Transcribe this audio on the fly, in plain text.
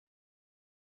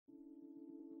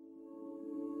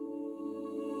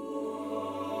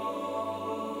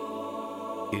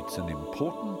It's an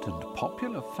important and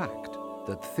popular fact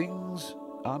that things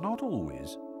are not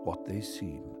always what they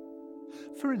seem.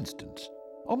 For instance,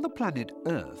 on the planet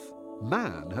Earth,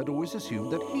 man had always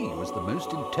assumed that he was the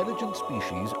most intelligent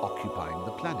species occupying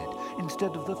the planet,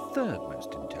 instead of the third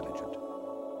most intelligent.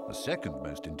 The second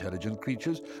most intelligent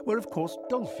creatures were, of course,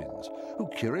 dolphins, who,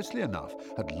 curiously enough,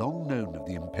 had long known of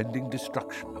the impending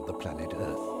destruction of the planet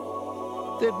Earth.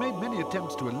 They had made many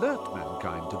attempts to alert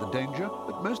mankind to the danger,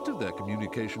 but most of their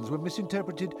communications were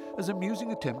misinterpreted as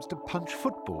amusing attempts to punch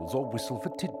footballs or whistle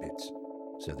for tidbits.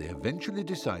 So they eventually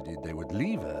decided they would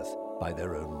leave Earth by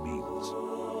their own means.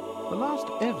 The last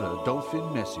ever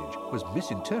dolphin message was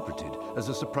misinterpreted as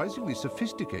a surprisingly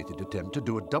sophisticated attempt to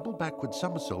do a double backward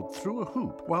somersault through a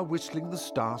hoop while whistling the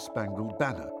Star-Spangled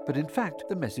Banner. But in fact,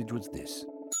 the message was this: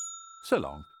 so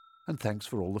long, and thanks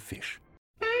for all the fish.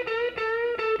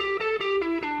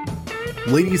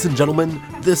 Ladies and gentlemen,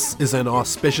 this is an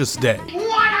auspicious day.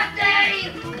 What a day!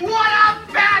 What a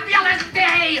fabulous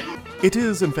day! It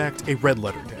is, in fact, a red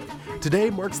letter day.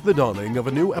 Today marks the dawning of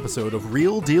a new episode of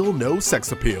Real Deal No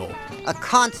Sex Appeal. A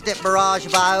constant barrage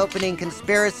of eye-opening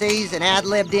conspiracies and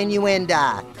ad-libbed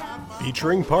innuendo.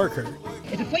 Featuring Parker.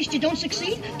 If at first you don't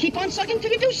succeed, keep on sucking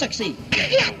till you do succeed.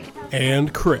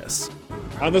 And Chris.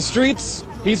 On the streets,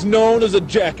 he's known as a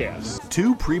jackass.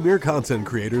 Two premier content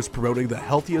creators promoting the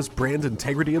healthiest brand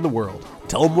integrity in the world.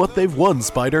 Tell them what they've won,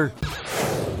 Spider.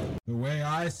 The way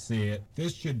I see it,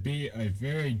 this should be a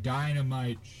very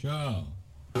dynamite show.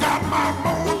 Got my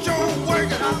mojo working.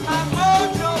 Got my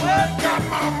mojo working. Got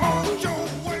my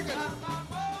mojo working.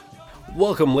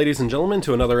 Welcome, ladies and gentlemen,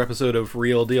 to another episode of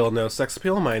Real Deal No Sex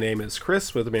Appeal. My name is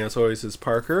Chris. With me, as always, is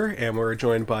Parker, and we're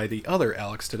joined by the other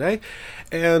Alex today.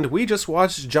 And we just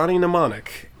watched Johnny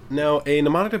Mnemonic. Now, a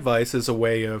mnemonic device is a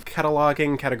way of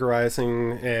cataloging,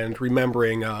 categorizing, and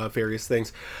remembering various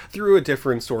things through a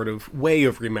different sort of way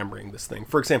of remembering this thing.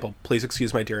 For example, please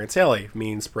excuse my dear Aunt Sally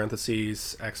means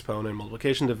parentheses, exponent,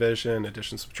 multiplication, division,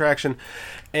 addition, subtraction,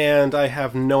 and I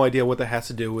have no idea what that has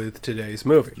to do with today's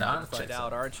movie. Not find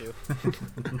out, aren't you?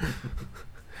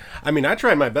 I mean, I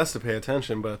tried my best to pay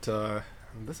attention, but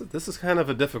this is kind of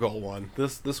a difficult one.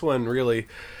 This one really,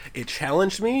 it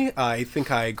challenged me. I think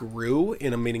I grew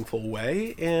in a meaningful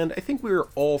way, and I think we were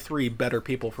all three better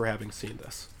people for having seen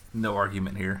this. No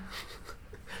argument here.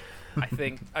 I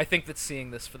think that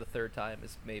seeing this for the third time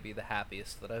is maybe the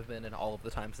happiest that I've been in all of the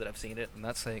times that I've seen it, and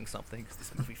that's saying something because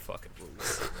this movie fucking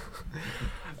rules.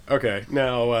 Okay,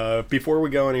 now before we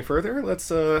go any further,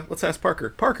 let's ask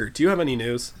Parker. Parker, do you have any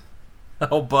news?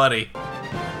 Oh, buddy.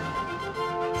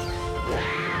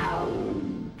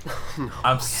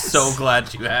 I'm so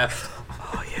glad you asked.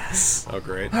 Oh, yes. Oh,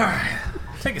 great. All right.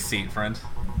 Take a seat, friend.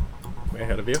 Way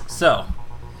ahead of you. So,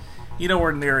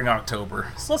 we're nearing October,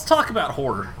 so let's talk about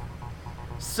horror.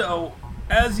 So,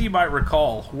 as you might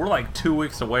recall, we're like 2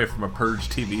 weeks away from a Purge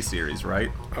TV series,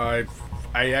 right? I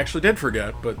actually did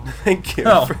forget, but thank you.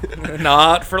 Oh,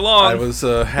 not for long. I was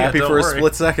happy for a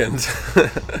split second.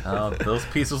 Those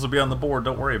pieces will be on the board,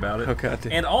 don't worry about it. Oh, God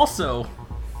damn. And also,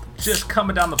 just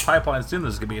coming down the pipeline soon,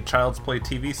 there's going to be a Child's Play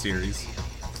TV series.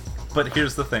 But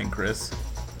here's the thing, Chris.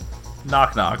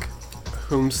 Knock knock.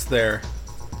 Whom's there?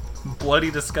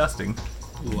 Bloody Disgusting.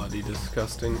 Bloody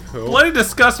Disgusting who? Bloody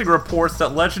Disgusting reports that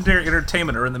Legendary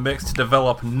Entertainment are in the mix to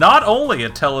develop not only a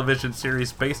television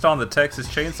series based on the Texas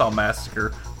Chainsaw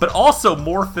Massacre, but also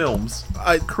more films.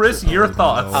 Chris, your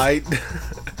thoughts?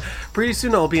 Pretty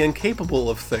soon I'll be incapable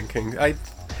of thinking.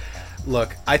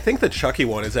 Look, I think the Chucky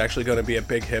one is actually going to be a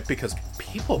big hit because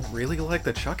people really like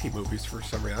the Chucky movies for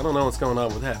some reason. I don't know what's going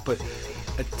on with that, but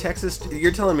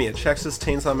you're telling me a Texas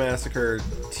Chainsaw Massacre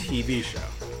TV show?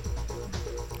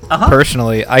 Uh-huh.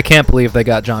 Personally, I can't believe they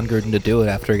got John Gruden to do it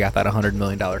after he got that $100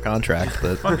 million contract,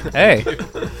 but hey.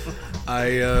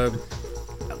 I'm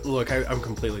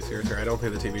completely serious here. I don't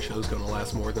think the TV show is going to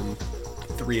last more than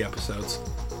 3 episodes.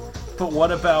 But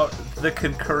what about the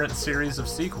concurrent series of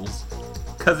sequels?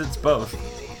 Because it's both.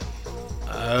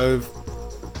 Are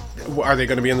they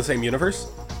going to be in the same universe?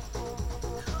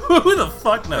 Who the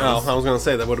fuck knows? Oh, I was going to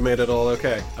say that would have made it all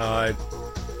okay.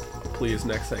 Please,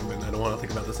 next segment. I don't want to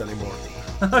think about this anymore.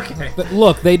 Okay. But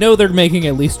look, they know they're making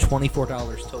at least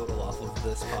 $24 total off of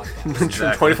this podcast.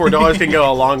 Exactly. $24 can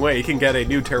go a long way. You can get a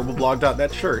new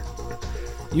TerribleBlog.net shirt.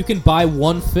 You can buy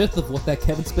 1/5 of what that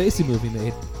Kevin Spacey movie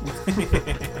made.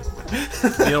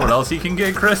 You know what else you can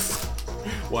get, Chris?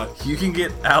 What? You can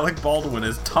get Alec Baldwin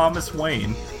as Thomas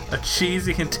Wayne, a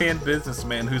cheesy and tan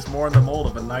businessman who's more in the mold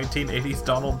of a 1980s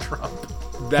Donald Trump.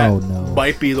 That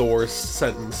might be the worst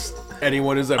sentence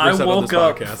anyone has ever said on this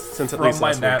podcast since at least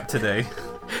last week. I woke up from my nap today.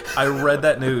 I read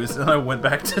that news and I went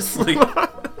back to sleep.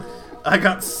 I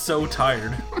got so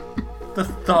tired. The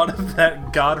thought of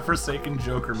that godforsaken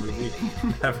Joker movie,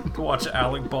 having to watch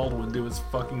Alec Baldwin do his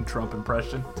fucking Trump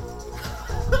impression.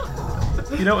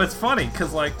 You know, it's funny,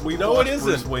 because, like, we know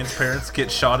Bruce Wayne's parents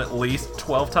get shot at least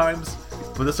 12 times,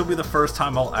 but this will be the first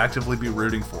time I'll actively be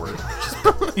rooting for it. Just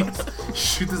please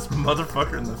shoot this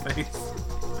motherfucker in the face.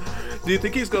 Do you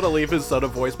think he's going to leave his son a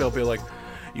voicemail and be like,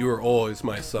 "You are always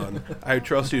my son. I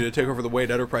trust you to take over the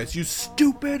Wayne Enterprise, you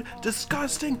stupid,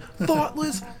 disgusting,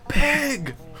 thoughtless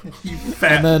pig!" You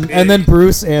fat pig. And then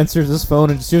Bruce answers his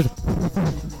phone and just hears...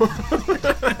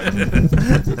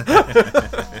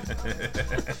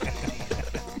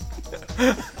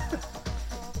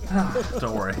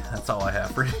 Don't worry, that's all I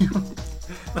have for you.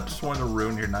 I just wanted to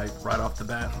ruin your night right off the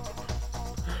bat.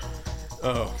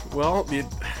 Oh, well,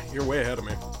 you're way ahead of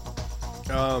me.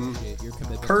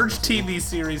 Purge TV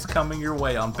series coming your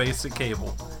way on basic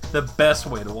cable. The best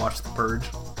way to watch The Purge.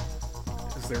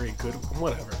 Is there a good...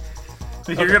 Whatever.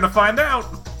 You're gonna find out.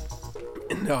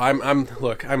 No,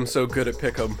 look, I'm so good at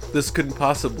Pick'em. This couldn't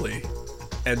possibly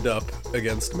end up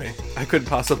against me. I couldn't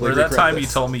possibly Remember that time this. you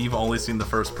told me you've only seen the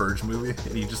first Purge movie,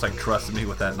 and you just, like, trusted me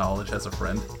with that knowledge as a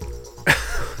friend?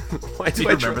 Why do you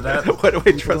remember that? Why do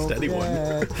I trust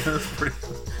anyone?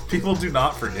 People do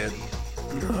not forget.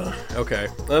 Okay,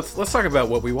 let's talk about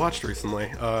what we watched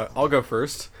recently. I'll go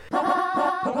first.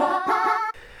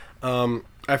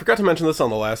 I forgot to mention this on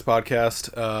the last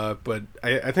podcast, but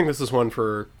I think this is one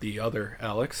for the other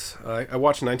Alex. I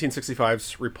watched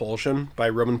 1965's Repulsion by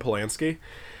Roman Polanski,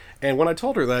 and when I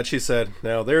told her that, she said,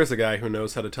 "Now there's a guy who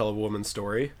knows how to tell a woman's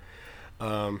story."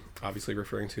 Obviously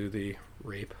referring to the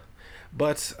rape.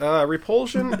 But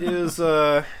Repulsion is...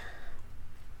 I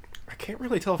can't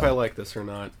really tell if I like this or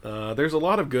not. There's a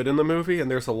lot of good in the movie, and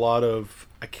there's a lot of...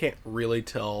 I can't really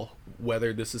tell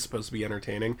whether this is supposed to be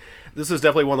entertaining. This is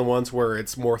definitely one of the ones where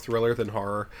it's more thriller than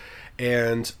horror.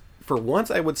 And for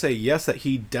once, I would say yes, that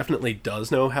he definitely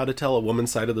does know how to tell a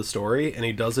woman's side of the story, and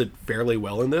he does it fairly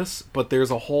well in this. But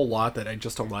there's a whole lot that I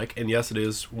just don't like. And yes, it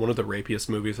is one of the rapiest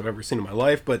movies I've ever seen in my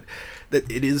life, but that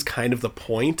it is kind of the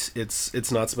point. It's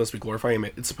not supposed to be glorifying.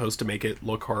 It's supposed to make it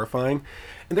look horrifying.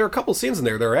 And there are a couple scenes in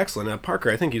there that are excellent.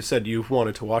 Parker, I think you said you've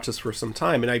wanted to watch this for some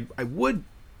time, and I would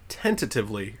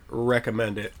tentatively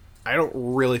recommend it. I don't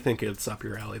really think it's up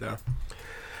your alley, though.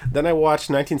 Then I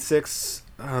watched 1966's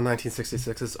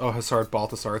Hazard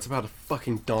Balthazar. It's about a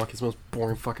fucking donkey. It's the most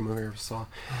boring fucking movie I ever saw.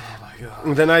 Oh my god.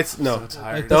 And then so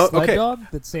tired. Like the sled dog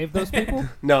that saved those people?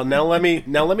 No, now let me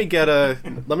get a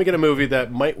movie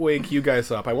that might wake you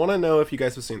guys up. I want to know if you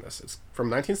guys have seen this. It's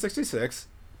from 1966.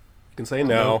 You can say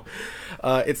no.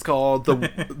 It's called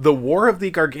The War of the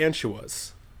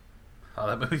Gargantuas. Oh,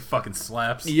 that movie fucking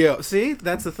slaps. Yeah, see?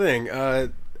 That's the thing.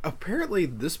 Apparently,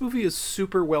 this movie is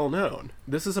super well known.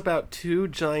 This is about two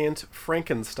giant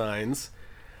Frankensteins.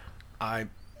 I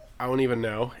don't even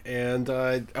know. And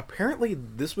apparently,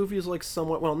 this movie is like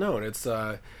somewhat well known. It's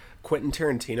Quentin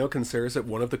Tarantino considers it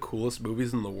one of the coolest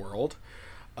movies in the world.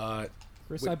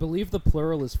 Chris, I believe the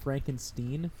plural is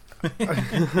Frankenstein.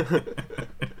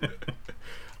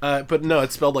 But no,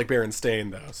 it's spelled like Berenstain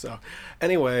though. So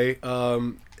anyway,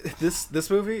 this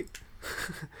movie.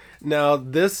 Now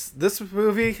this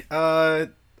movie, I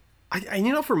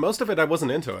for most of it I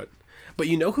wasn't into it, but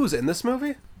you know who's in this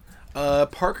movie?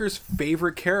 Parker's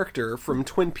favorite character from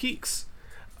Twin Peaks.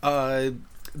 What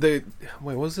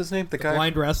was his name? The guy,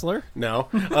 blind wrestler? No,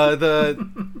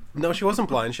 no, she wasn't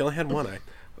blind. She only had one eye.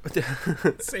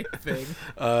 Same thing.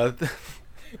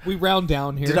 We round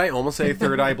down here. Did I almost say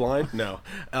third eye blind? No.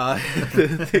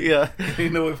 You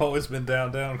know we've always been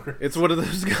down, Chris. It's one of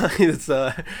those guys. It's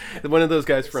one of those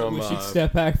guys from. We should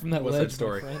step back from that ledge,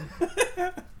 Story.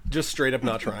 Just straight up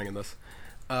not trying in this.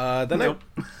 Then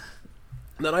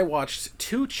I watched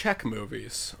two Czech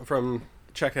movies from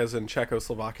Czech, as in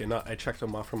Czechoslovakia. I checked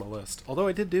them off from a list. Although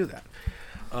I did do that.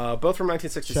 Both from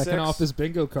 1966. Checking off his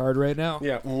bingo card right now.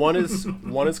 Yeah, one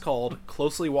is called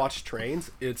Closely Watched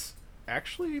Trains. It's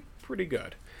actually pretty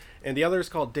good, and the other is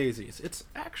called Daisies. It's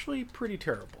actually pretty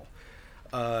terrible.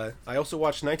 I also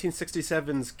watched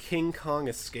 1967's King Kong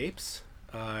Escapes.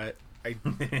 I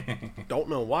don't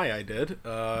know why I did.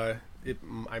 I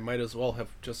might as well have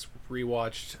just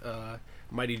rewatched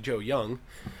Mighty Joe Young.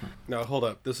 Now hold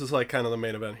up, this is like kind of the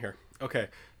main event here. Okay,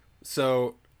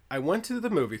 so I went to the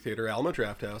movie theater, Alamo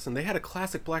Drafthouse, and they had a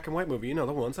classic black and white movie. You know,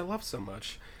 the ones I love so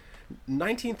much.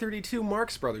 1932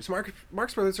 Marx Brothers.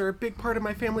 Marx Brothers are a big part of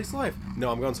my family's life.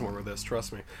 No, I'm going somewhere with this,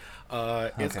 trust me.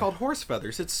 It's called Horse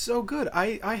Feathers. It's so good.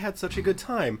 I had such a good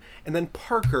time. And then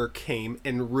Parker came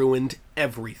and ruined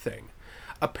everything.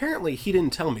 Apparently, he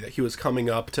didn't tell me that he was coming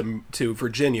up to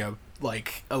Virginia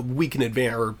like a week in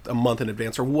advance or a month in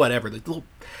advance or whatever.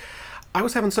 I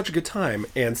was having such a good time,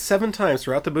 and 7 times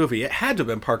throughout the movie, it had to have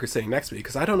been Parker sitting next to me,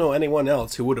 because I don't know anyone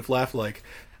else who would have laughed like,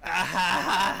 I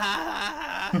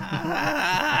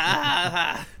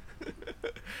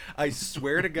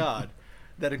swear to God,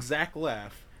 that exact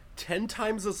laugh, 10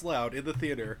 times as loud in the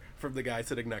theater from the guy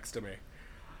sitting next to me.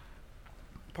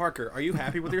 Parker, are you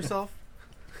happy with yourself?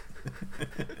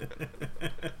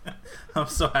 I'm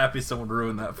so happy someone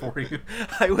ruined that for you.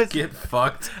 Get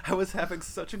fucked. I was having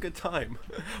such a good time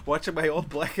watching my old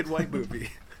black and white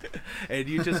movie, and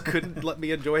you just couldn't let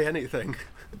me enjoy anything.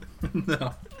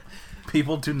 No.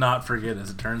 People do not forget,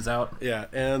 as it turns out. Yeah,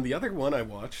 and the other one I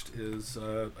watched is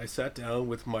I sat down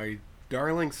with my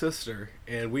darling sister,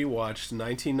 and we watched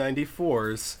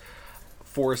 1994's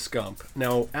Forrest Gump.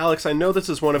 Now, Alex, I know this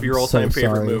is one of your all-time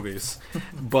favorite movies,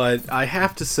 but I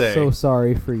have to say... So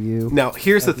sorry for you. Now,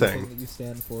 here's the thing. That you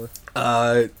stand for.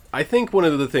 I think one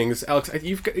of the things, Alex,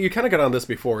 you kind of got on this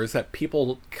before, is that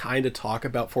people kind of talk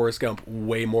about Forrest Gump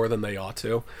way more than they ought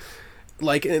to.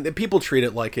 Like, and people treat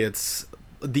it like it's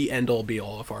the end-all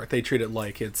be-all of art. They treat it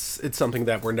like it's something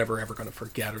that we're never ever going to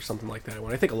forget or something like that,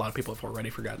 when I think a lot of people have already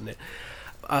forgotten it.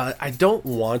 I don't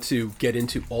want to get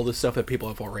into all the stuff that people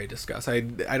have already discussed. I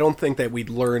don't think that we'd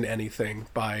learn anything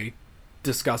by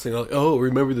discussing, oh,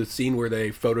 remember the scene where they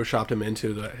photoshopped him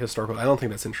into the historical... I don't think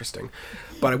that's interesting.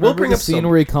 But I will bring up the scene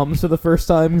where he comes for the first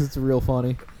time, because it's real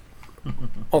funny.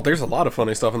 Oh, there's a lot of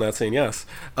funny stuff in that scene, yes.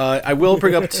 I will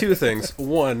bring up 2 things.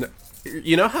 One,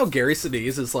 you know how Gary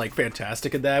Sinise is, like,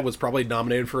 fantastic in that? Was probably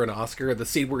nominated for an Oscar. The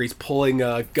scene where he's pulling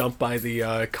Gump by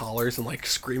the collars and, like,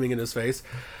 screaming in his face.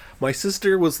 My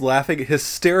sister was laughing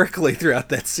hysterically throughout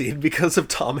that scene because of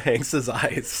Tom Hanks'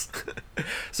 eyes.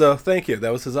 So, thank you.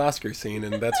 That was his Oscar scene,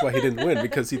 and that's why he didn't win,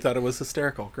 because he thought it was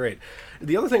hysterical. Great.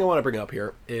 The other thing I want to bring up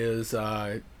here is,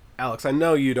 Alex, I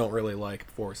know you don't really like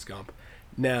Forrest Gump.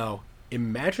 Now,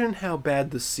 imagine how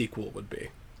bad the sequel would be.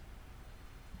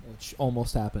 Which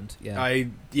almost happened, yeah.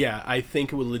 I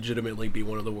think it would legitimately be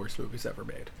one of the worst movies ever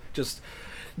made. Just,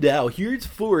 now, here's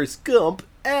Forrest Gump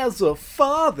as a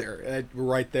father.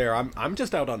 Right there, I'm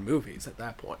just out on movies at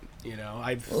that point. You know,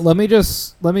 Let me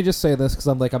just say this, because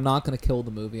I'm not going to kill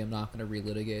the movie. I'm not going to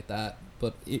relitigate that.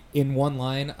 But in one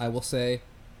line, I will say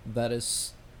that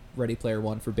is Ready Player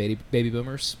One for baby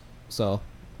boomers. So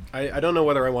I don't know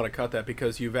whether I want to cut that,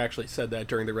 because you've actually said that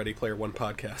during the Ready Player One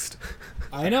podcast.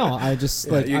 I know. I just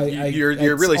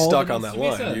you're really stuck on that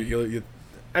line. You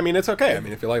I mean, it's okay. I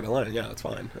mean, if you like the line, yeah, it's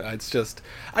fine. It's just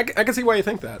I can see why you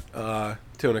think that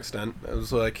to an extent. It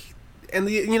was like, and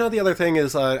the other thing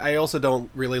is, I also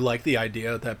don't really like the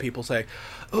idea that people say,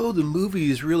 "Oh, the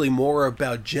movie is really more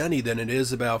about Jenny than it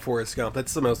is about Forrest Gump."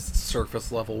 That's the most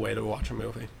surface level way to watch a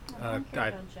movie.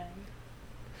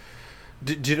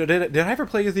 Did I ever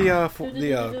play the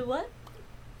what?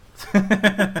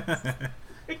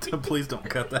 Please don't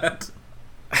cut that.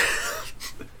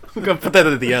 I'm going to put that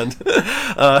at the end.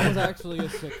 That was actually a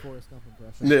sick Forrest Gump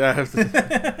impression. Yeah,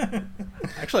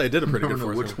 actually, I did a pretty good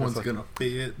Forrest Gump. Which one's going to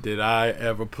fit? Did I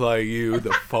ever play you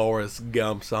the Forrest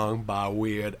Gump song by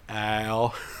Weird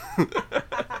Al?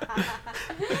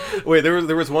 Wait, there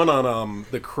was one on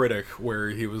The Critic where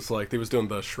he was doing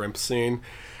the shrimp scene.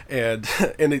 And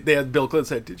they had Bill Clinton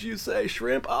say, "Did you say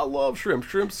shrimp? I love shrimp.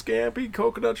 Shrimp scampi,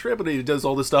 coconut shrimp." And he does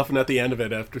all this stuff, and at the end of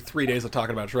it, after 3 days of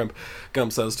talking about shrimp,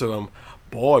 Gump says to him,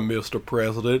 "Boy, Mr.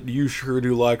 President, you sure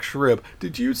do like shrimp.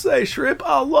 Did you say shrimp?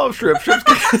 I love shrimp. Shrimp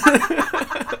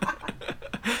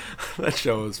That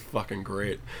show is fucking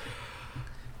great.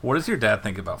 What does your dad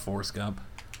think about Forrest Gump?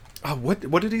 What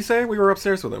did he say? We were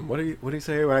upstairs with him. What did he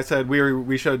say when I said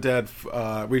we showed Dad?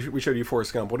 We showed you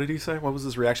Forrest Gump. What did he say? What was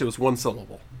his reaction? It was one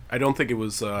syllable. I don't think it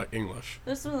was English.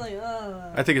 This was like,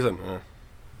 I think he said,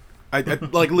 I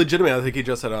like legitimately. I think he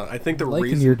just said, I think the liking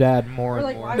reason your dad more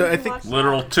and more. No, I think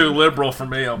too liberal for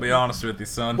me. I'll be honest with you,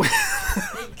 son.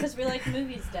 Because we like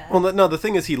movies, Dad. Well, no. The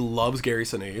thing is, he loves Gary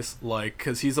Sinise, like,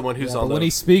 because he's the one who's on. When he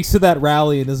speaks to that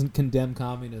rally and doesn't condemn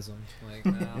communism, like,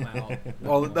 I'm out.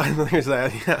 Well, there's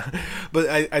that. Yeah, but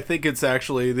I think it's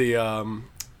actually the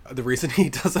reason he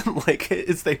doesn't like it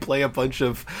is they play a bunch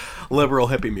of liberal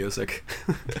hippie music.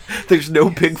 There's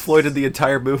no Pink Floyd in the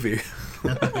entire movie.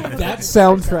 That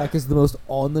soundtrack is the most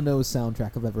on-the-nose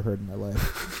soundtrack I've ever heard in my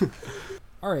life.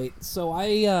 All right, so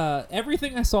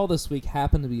everything I saw this week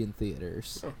happened to be in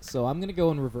theaters. So I'm going to go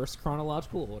in reverse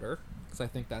chronological order, because I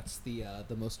think that's the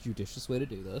most judicious way to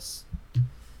do this.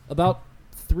 About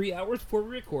 3 hours before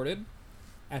we recorded,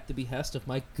 at the behest of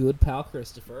my good pal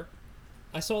Christopher,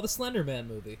 I saw the Slender Man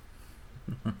movie.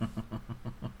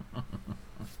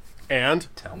 And?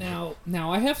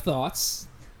 Now I have thoughts.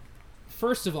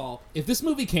 First of all, if this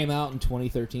movie came out in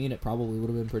 2013, it probably would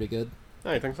have been pretty good.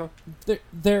 Oh, you think so?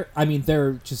 They're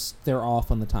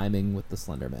off on the timing with the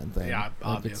Slender Man thing. Yeah, like,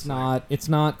 obviously. It's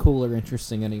not cool or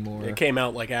interesting anymore. It came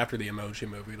out like after the Emoji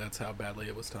Movie. That's how badly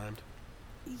it was timed.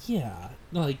 Yeah,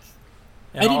 like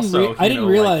and I didn't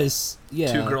realize. Like,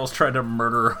 yeah, 2 girls tried to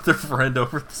murder their friend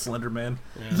over the Slender Man.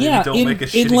 Yeah, don't make a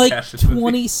in shitty like Cassius movie.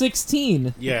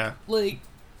 2016. Yeah, like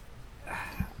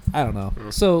I don't know.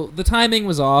 So the timing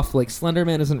was off. Like Slender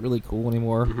Man isn't really cool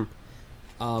anymore.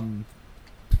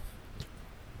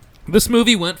 This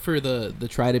movie went for the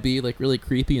try to be like really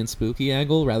creepy and spooky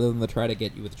angle rather than the try to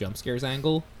get you with jump scares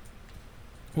angle,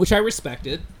 which I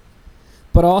respected.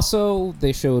 But also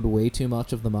they showed way too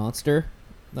much of the monster.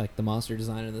 Like the monster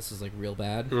design in this is like real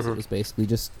bad. So it was basically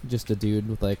just a dude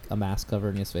with like a mask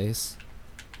covering his face,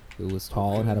 who was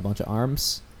tall and had a bunch of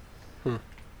arms. I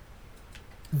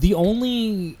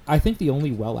think the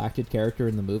only well acted character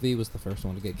in the movie was the first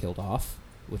one to get killed off,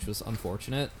 which was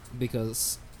unfortunate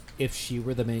because if she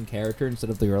were the main character instead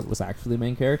of the girl that was actually the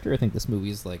main character, I think this movie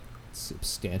is like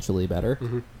substantially better.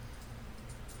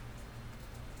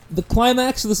 The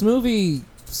climax of this movie,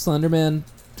 Slender Man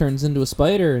turns into a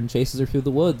spider and chases her through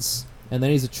the woods, and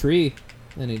then he's a tree,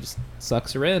 and he just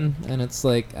sucks her in, and it's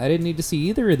like I didn't need to see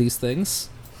either of these things.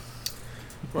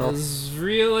 Well, it was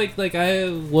real like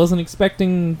I wasn't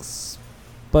expecting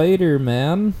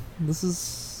Spider-Man. This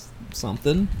is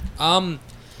something.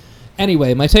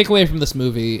 Anyway, my takeaway from this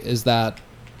movie is that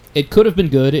it could have been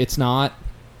good. It's not.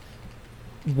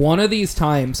 One of these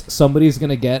times, somebody's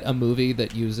gonna get a movie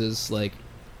that uses like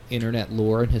internet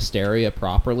lore and hysteria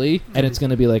properly, and it's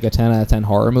gonna be like a 10 out of 10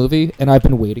 horror movie. And I've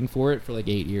been waiting for it for like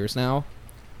 8 years now.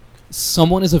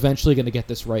 Someone is eventually gonna get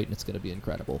this right, and it's gonna be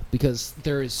incredible because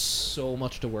there is so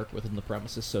much to work with, and the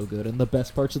premise is so good. And the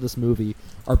best parts of this movie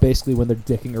are basically when they're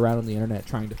dicking around on the internet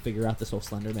trying to figure out this whole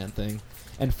Slender Man thing.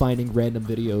 And finding random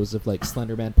videos of like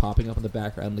Slender Man popping up in the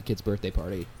background of the kid's birthday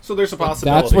party. So there's a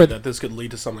possibility that this could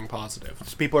lead to something positive.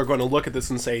 So people are going to look at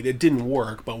this and say it didn't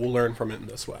work, but we'll learn from it in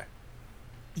this way.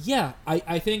 Yeah,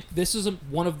 I think this is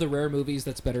one of the rare movies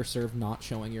that's better served not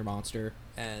showing your monster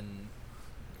and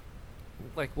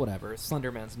like whatever.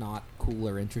 Slender Man's not cool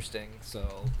or interesting,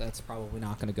 so that's probably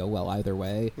not going to go well either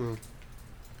way.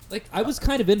 Like I was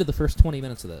kind of into the first 20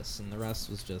 minutes of this, and the rest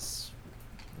was just.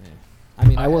 I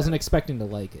mean, I wasn't expecting to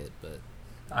like it, but...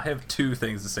 I have 2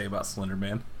 things to say about Slender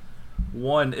Man.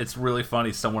 One, it's really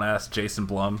funny. Someone asked Jason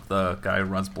Blum, the guy who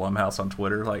runs Blumhouse on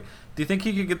Twitter, like, do you think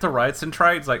he could get the rights and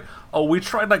try? It's like, oh, we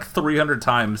tried like 300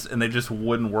 times, and they just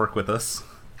wouldn't work with us.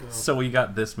 So we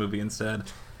got this movie instead.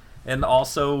 And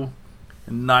also,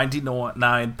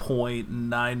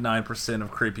 99.99%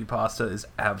 of creepypasta is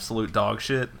absolute dog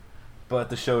shit.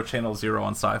 But the show Channel Zero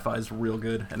on Sci-Fi is real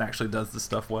good and actually does this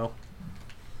stuff well.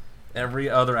 Every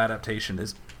other adaptation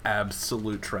is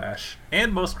absolute trash.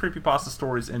 And most creepypasta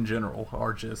stories in general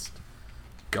are just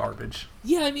garbage.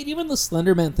 Yeah, I mean, even the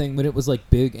Slender Man thing, when it was like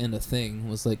big and a thing,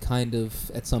 was like kind of,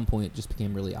 at some point, just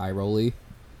became really eye-rolly.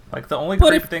 Like, the only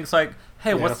creepy thing's like,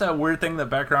 hey, what's that weird thing in the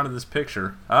background of this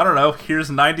picture? I don't know,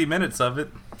 here's 90 minutes of it.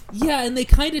 Yeah, and they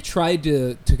kind of tried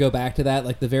to go back to that.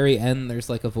 Like, the very end, there's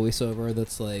like a voiceover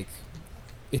that's like,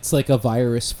 it's like a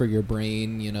virus for your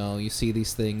brain, you know, you see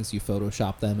these things, you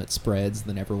Photoshop them, it spreads,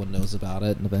 then everyone knows about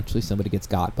it, and eventually somebody gets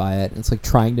got by it. And it's like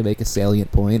trying to make a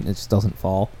salient point, and it just doesn't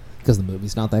fall, because the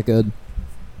movie's not that good.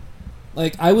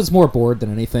 Like, I was more bored than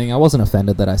anything. I wasn't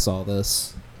offended that I saw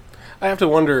this. I have to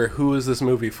wonder, who is this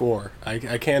movie for?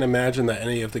 I can't imagine that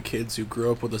any of the kids who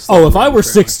grew up with this... Oh, if I were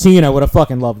 16, I would have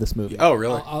fucking loved this movie. Oh,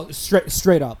 really?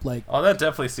 Straight up, like... Oh, that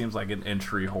definitely seems like an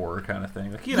entry horror kind of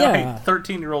thing. Like, you know, hey,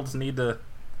 13-year-olds need to...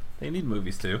 They need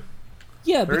movies too.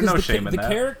 Yeah, There's because no shame in the that.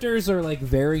 Characters are like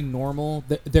very normal.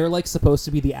 They're like supposed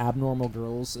to be the abnormal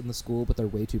girls in the school, but they're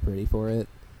way too pretty for it.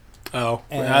 Oh,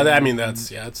 I mean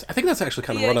that's I think that's actually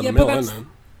kind of run of the mill, isn't it?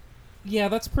 Yeah,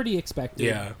 that's pretty expected.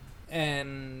 Yeah,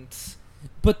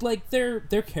 but like they're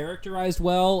characterized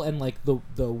well, and like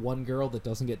the one girl that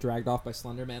doesn't get dragged off by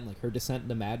Slender Man, like her descent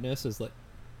into madness is like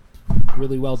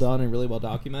really well done and really well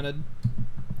documented.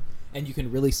 And you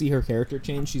can really see her character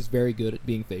change. She's very good at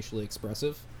being facially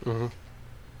expressive.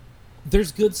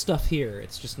 There's good stuff here.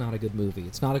 It's just not a good movie.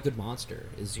 It's not a good monster,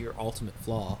 is your ultimate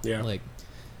flaw. Yeah.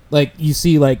 Like you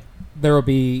see, like, there will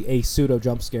be a pseudo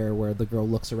jump scare where the girl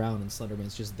looks around and Slender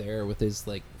Man's just there with his,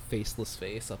 like, faceless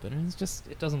face up in it. It's just,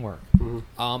 it doesn't work.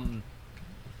 I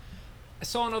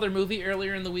saw another movie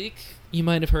earlier in the week. You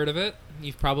might have heard of it.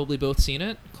 You've probably both seen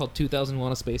it. Called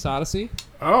 2001: A Space Odyssey.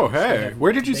 Oh, hey.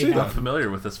 Where did you see that? I'm familiar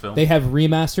with this film. They have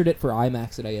remastered it for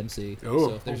IMAX at AMC. Oh.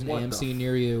 So if there's an AMC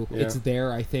near you, it's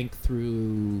there, I think,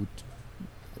 through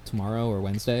tomorrow or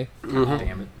Wednesday.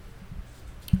 Damn it.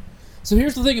 So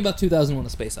here's the thing about 2001: A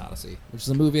Space Odyssey, which is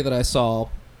a movie that I saw,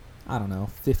 I don't know,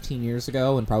 15 years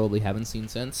ago and probably haven't seen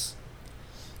since.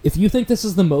 If you think this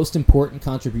is the most important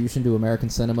contribution to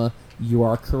American cinema, you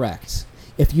are correct.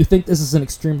 If you think this is an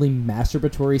extremely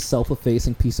masturbatory,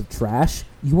 self-effacing piece of trash,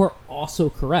 you are also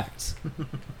correct.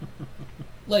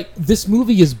 Like, this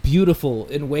movie is beautiful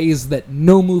in ways that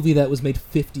no movie that was made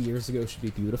 50 years ago should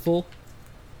be beautiful.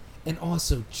 And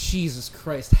also, Jesus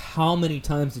Christ, how many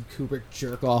times did Kubrick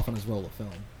jerk off on his roll of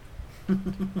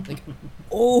film? Like,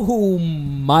 oh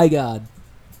my God.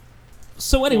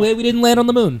 So anyway, we didn't land on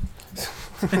the moon.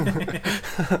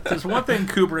 There's one thing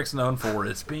Kubrick's known for,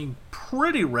 it's being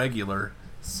pretty regular,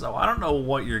 so I don't know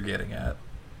what you're getting at.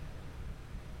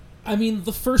 I mean,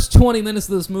 the first 20 minutes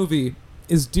of this movie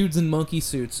is dudes in monkey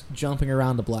suits jumping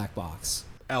around a black box.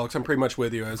 Alex, I'm pretty much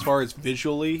with you. As far as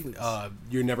visually,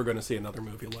 you're never going to see another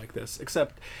movie like this.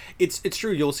 Except, it's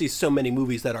true, you'll see so many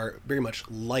movies that are very much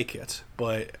like it.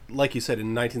 But, like you said,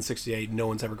 in 1968, no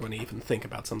one's ever going to even think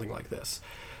about something like this.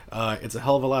 It's a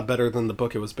hell of a lot better than the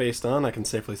book it was based on, I can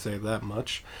safely say that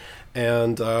much.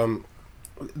 And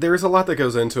there's a lot that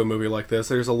goes into a movie like this.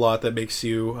 There's a lot that makes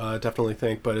you definitely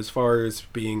think, but as far as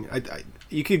being...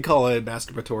 you could call it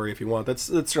masturbatory if you want. That's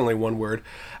certainly one word.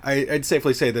 I'd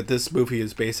safely say that this movie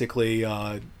is basically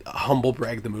humble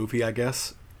brag the movie, I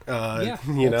guess. Yeah,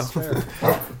 you know? fair.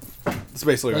 That's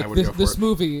basically what I would go for. This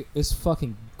movie is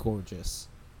fucking gorgeous.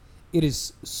 It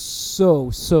is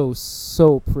so, so,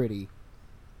 so pretty.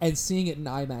 And seeing it in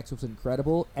IMAX was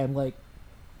incredible. And, like,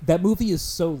 that movie is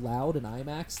so loud in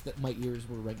IMAX that my ears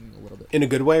were ringing a little bit. In a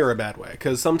good way or a bad way?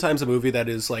 Because sometimes a movie that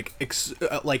is, like,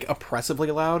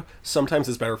 oppressively loud, sometimes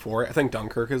is better for it. I think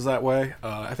Dunkirk is that way.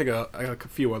 I think a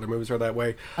few other movies are that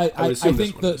way. I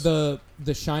think the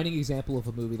shining example of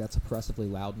a movie that's oppressively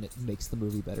loud and it makes the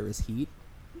movie better is Heat.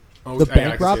 Oh, the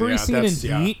bank robbery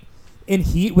scene in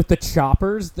Heat with the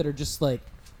choppers that are just, like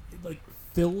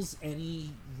fills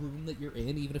any room that you're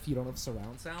in, even if you don't have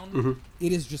surround sound. Mm-hmm.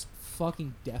 It is just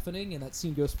fucking deafening, and that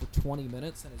scene goes for 20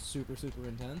 minutes and is super, super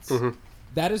intense. Mm-hmm.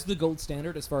 That is the gold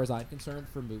standard as far as I'm concerned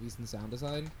for movies and sound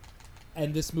design,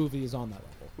 and this movie is on that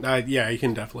level. Yeah, you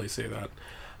can definitely see that.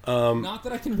 Not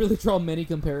that I can really draw many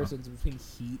comparisons between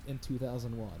Heat and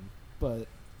 2001, but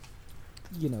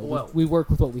you know, we work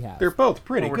with what we have. They're both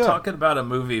pretty good. We're talking about a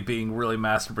movie being really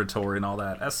masturbatory and all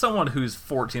that. As someone who's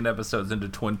 14 episodes into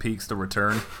Twin Peaks: The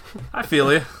Return, I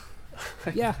feel you.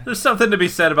 Yeah. There's something to be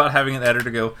said about having an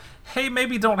editor go, hey,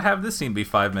 maybe don't have this scene be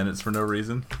 5 minutes for no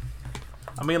reason.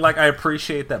 I mean, like, I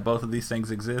appreciate that both of these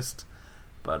things exist,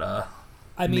 but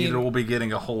neither will be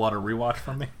getting a whole lot of rewatch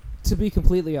from me. To be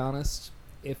completely honest,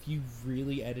 if you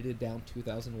really edited down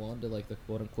 2001 to, like, the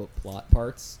quote-unquote plot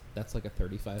parts, that's like a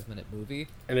 35-minute movie.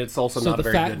 And it's also not a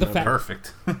very good movie.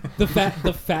 Perfect. the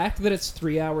fact that it's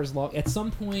 3 hours long, at some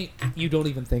point, you don't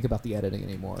even think about the editing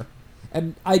anymore.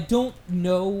 And I don't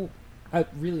know... I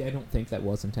don't think that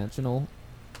was intentional.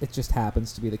 It just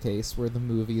happens to be the case where the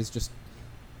movie is just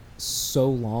so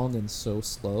long and so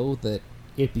slow that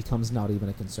it becomes not even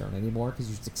a concern anymore because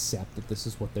you just accept that this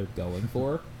is what they're going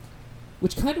for.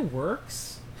 Which kind of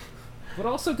works, but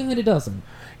also kind of doesn't.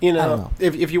 You know,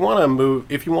 if you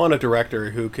want a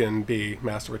director who can be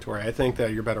masturbatory, I think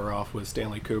that you're better off with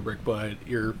Stanley Kubrick, but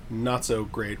you're not so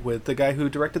great with the guy who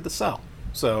directed The Cell.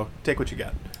 So take what you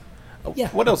get. Yeah.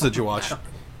 What else did you watch?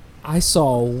 I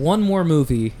saw one more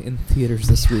movie in theaters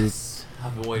this week.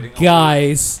 I've been waiting.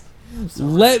 Guys,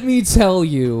 let me tell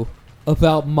you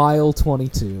about Mile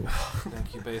 22.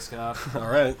 Thank you, Base God. All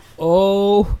right.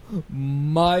 Oh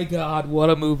my God,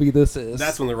 what a movie this is.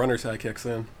 That's when the runner's high kicks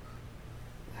in.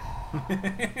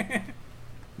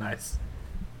 Nice.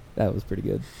 That was pretty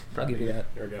good. I'll give you that.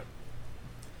 There we go.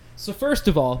 So first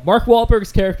of all, Mark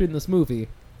Wahlberg's character in this movie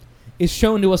is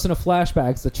shown to us in a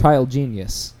flashback as a child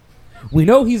genius. We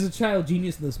know he's a child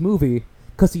genius in this movie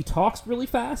because he talks really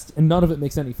fast and none of it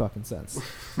makes any fucking sense.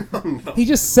 No. He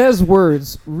just says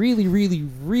words really, really,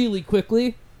 really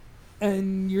quickly,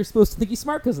 and you're supposed to think he's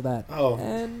smart because of that. Oh.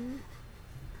 And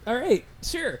all right,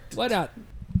 sure, why not?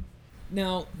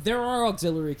 Now, there are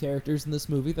auxiliary characters in this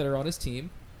movie that are on his team.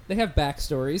 They have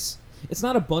backstories. It's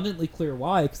not abundantly clear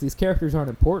why, because these characters aren't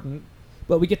important,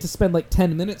 but we get to spend like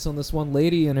 10 minutes on this one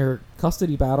lady and her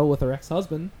custody battle with her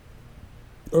ex-husband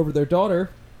over their daughter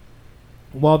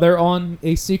while they're on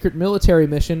a secret military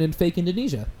mission in fake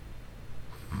Indonesia.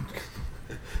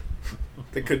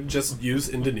 They couldn't just use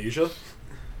Indonesia?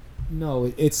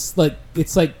 No, it's like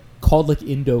called like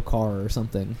Indocar or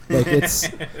something. Like it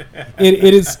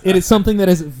is something that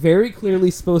is very clearly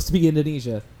supposed to be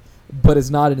Indonesia, but is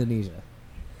not Indonesia.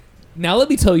 Now let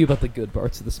me tell you about the good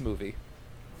parts of this movie.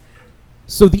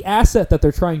 So the asset that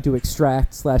they're trying to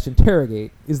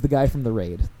extract/interrogate is the guy from The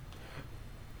Raid.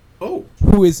 Oh.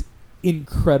 Who is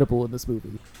incredible in this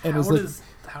movie. And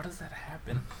How does that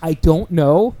happen? I don't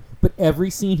know, but every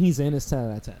scene he's in is 10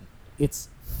 out of 10. It's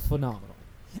phenomenal.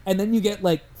 And then you get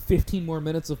like 15 more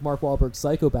minutes of Mark Wahlberg's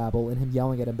psychobabble and him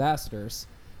yelling at ambassadors.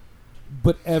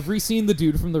 But every scene the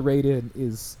dude from The Raid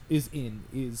is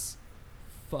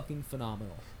fucking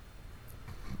phenomenal.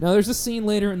 Now there's a scene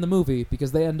later in the movie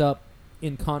because they end up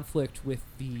in conflict with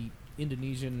the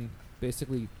Indonesian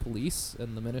basically police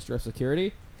and the Minister of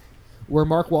Security, where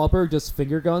Mark Wahlberg just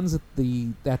finger guns at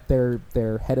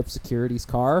their head of security's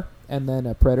car, and then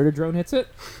a Predator drone hits it,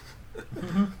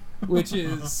 which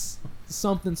is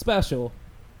something special.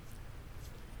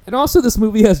 And also, this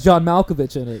movie has John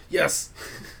Malkovich in it. Yes.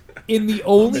 In the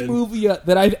only movie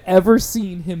that I've ever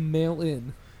seen him mail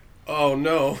in. Oh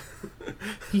no.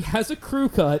 He has a crew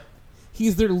cut.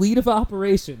 He's their lead of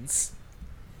operations.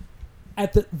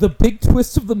 At the big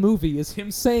twist of the movie is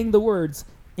him saying the words,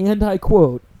 and I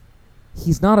quote,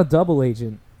 "He's not a double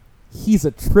agent, he's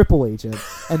a triple agent,"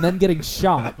 and then getting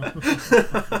shot. The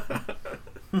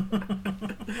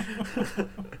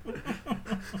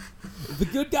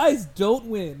good guys don't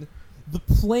win. The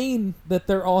plane that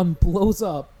they're on blows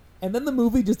up, and then the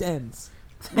movie just ends.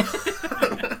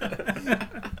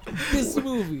 This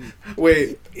movie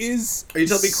is are you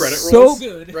telling me credit so rolls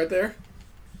good right there?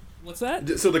 What's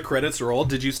that? So the credits rolled.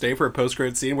 Did you stay for a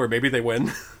post-credit scene where maybe they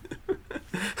win?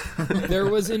 There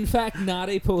was, in fact, not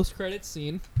a post-credit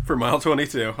scene. For Mile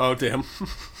 22. Oh, damn.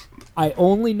 I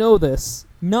only know this,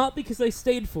 not because I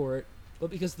stayed for it,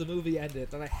 but because the movie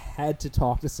ended, and I had to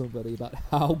talk to somebody about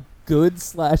how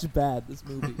good/bad this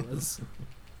movie was.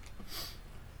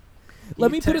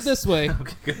 Let me put it this way.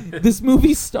 This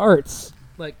movie starts,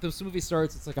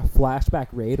 it's like a flashback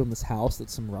raid on this house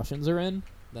that some Russians are in,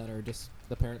 that are just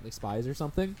apparently spies or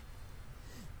something.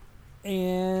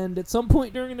 And at some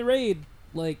point during the raid,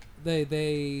 like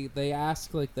they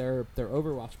ask like their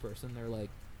Overwatch person, they're like,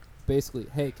 basically,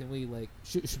 hey, can we like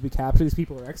should we capture these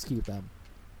people or execute them?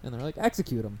 And they're like,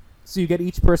 execute them. So you get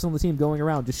each person on the team going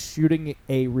around just shooting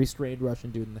a restrained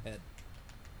Russian dude in the head.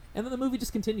 And then the movie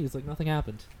just continues like nothing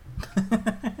happened.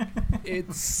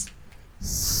 It's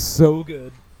so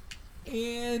good.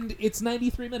 And it's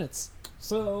 93 minutes.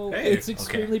 So it's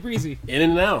extremely breezy. In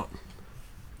and out.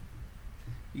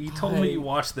 You told me you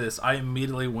watched this. I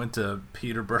immediately went to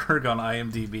Peter Berg on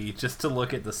IMDb just to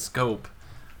look at the scope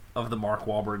of the Mark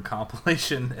Wahlberg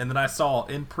compilation, and then I saw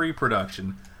in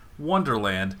pre-production,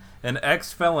 Wonderland, an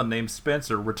ex-felon named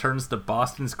Spencer returns to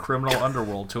Boston's criminal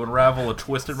underworld to unravel a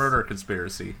twisted murder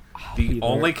conspiracy. The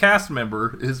only cast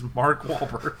member is Mark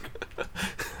Wahlberg.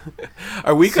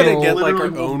 Are we going to get like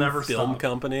our own film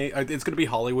company? It's going to be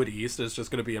Hollywood East. It's just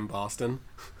going to be in Boston.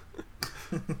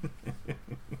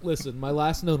 Listen, my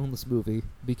last note on this movie,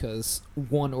 because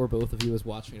one or both of you is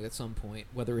watching it at some point,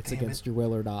 whether it's against your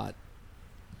will or not.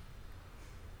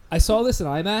 I saw this in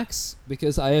IMAX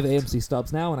because I have AMC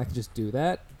stubs now and I can just do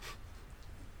that.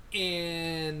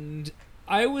 And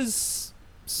I was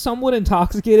somewhat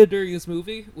intoxicated during this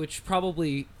movie, which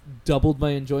probably doubled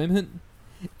my enjoyment.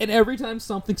 And every time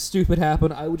something stupid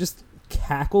happened, I would just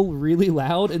cackle really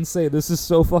loud and say, "This is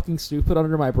so fucking stupid,"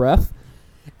 under my breath.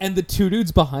 And the two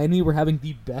dudes behind me were having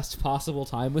the best possible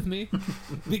time with me.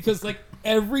 Because, like,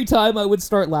 every time I would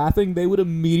start laughing, they would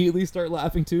immediately start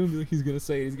laughing too and be like, he's gonna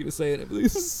say it. I'm like,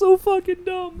 this is so fucking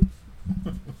dumb.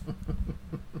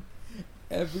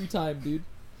 Every time, dude.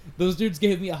 Those dudes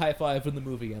gave me a high five when the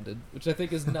movie ended, which I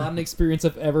think is not an experience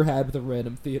I've ever had with a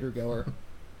random theater goer.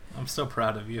 I'm so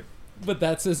proud of you. But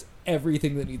that says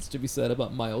everything that needs to be said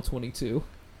about Mile 22.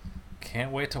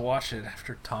 Can't wait to watch it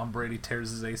after Tom Brady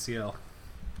tears his ACL.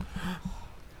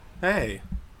 Hey,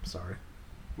 sorry,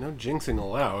 no jinxing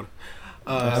allowed.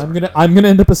 I'm gonna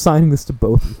end up assigning this to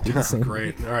both of you.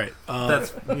 Great. All right.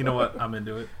 That's, you know what? I'm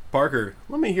into it. Parker,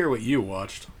 let me hear what you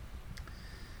watched.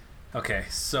 Okay,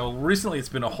 so recently it's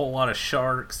been a whole lot of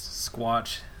Sharks,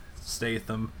 Squatch,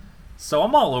 Statham. So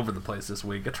I'm all over the place this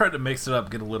week. I tried to mix it up,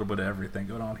 get a little bit of everything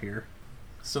going on here.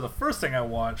 So the first thing I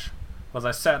watched was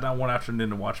I sat down one afternoon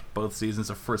to watch both seasons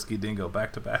of Frisky Dingo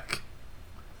back to back.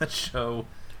 That show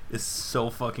is so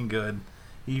fucking good.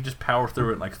 You just power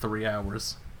through it in like 3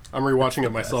 hours. I'm rewatching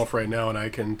it myself right now, and I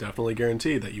can definitely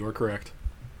guarantee that you are correct.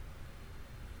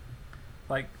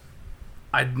 Like,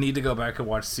 I need to go back and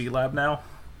watch C-Lab now,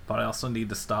 but I also need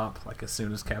to stop like as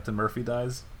soon as Captain Murphy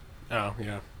dies. Oh,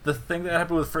 yeah. The thing that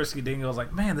happened with Frisky Dingo, I was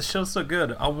like, man, this show's so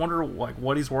good. I wonder like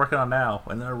what he's working on now.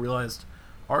 And then I realized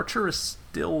Archer is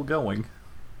still going.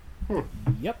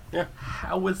 Yep. Yeah.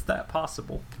 How is that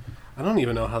possible? I don't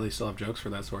even know how they still have jokes for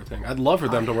that sort of thing. I'd love for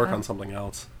them to work on something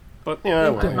else. But, yeah,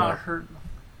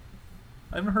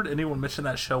 I haven't heard anyone mention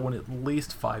that show in at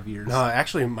least 5 years. No,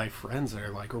 actually, my friends are,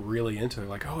 like, really into it.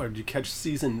 Like, oh, did you catch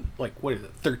season, like, what is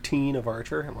it, 13 of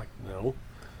Archer? I'm like, no.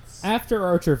 After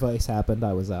Archer Vice happened,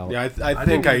 I was out. Yeah, I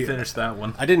think I finished that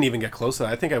one. I didn't even get close to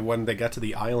that. I think when they got to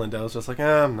the island, I was just like,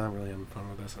 I'm not really having fun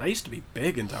with this. And I used to be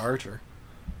big into Archer.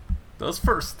 Those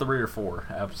first 3 or 4,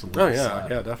 absolutely. Oh, yeah,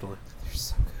 definitely. They're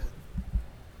so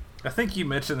good. I think you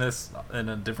mentioned this in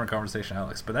a different conversation,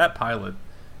 Alex, but that pilot...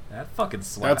 That fucking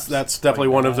slaps. That's definitely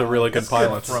one of the really good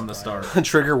pilots. From the start.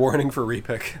 Trigger warning for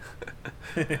repick.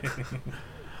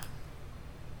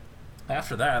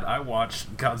 After that, I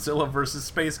watched Godzilla vs.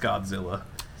 Space Godzilla.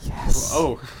 Yes.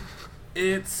 Oh.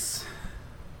 It's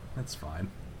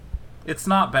fine. It's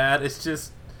not bad. It's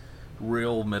just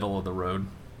real middle of the road.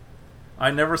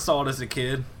 I never saw it as a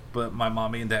kid, but my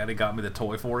mommy and daddy got me the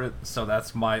toy for it, so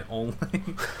that's my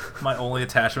only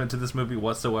attachment to this movie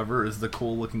whatsoever is the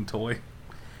cool looking toy.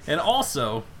 And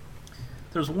also,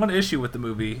 there's one issue with the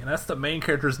movie, and that's the main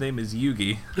character's name is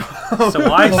Yugi.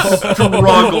 So I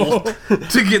struggled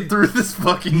to get through this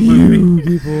fucking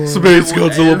movie. Space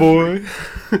Godzilla boy.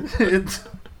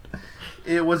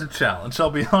 It was a challenge,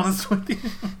 I'll be honest with you.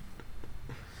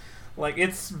 Like,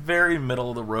 it's very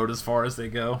middle of the road as far as they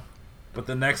go. But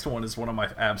the next one is one of my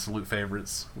absolute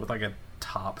favorites, with like a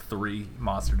top 3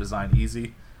 monster design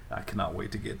easy. I cannot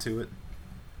wait to get to it.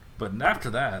 But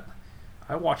after that...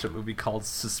 I watched a movie called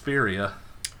Suspiria.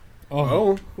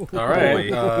 Oh. All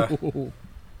right.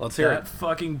 Let's hear it. That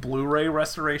fucking Blu-ray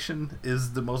restoration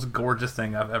is the most gorgeous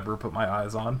thing I've ever put my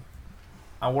eyes on.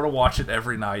 I want to watch it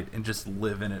every night and just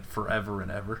live in it forever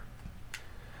and ever.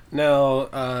 Now,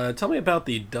 tell me about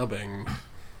the dubbing.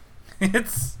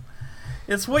 It's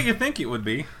what you think it would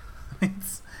be.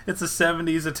 It's a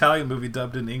 70s Italian movie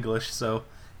dubbed in English, so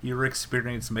your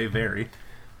experience may vary.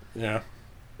 Yeah.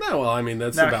 No, well, I mean,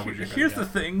 that's now, about what you're going to Here's the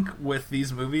thing with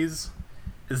these movies,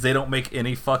 is they don't make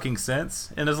any fucking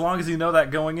sense, and as long as you know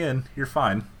that going in, you're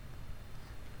fine.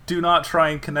 Do not try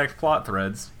and connect plot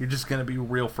threads. You're just going to be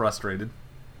real frustrated.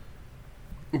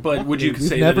 But would you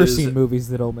say never seen movies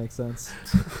that don't make sense?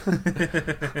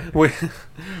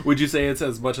 Would you say it's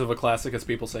as much of a classic as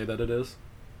people say that it is?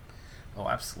 Oh,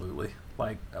 absolutely.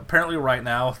 Like, apparently right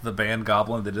now, the band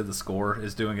Goblin that did the score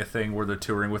is doing a thing where they're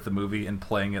touring with the movie and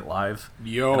playing it live.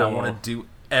 Yo. And I want to do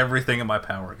everything in my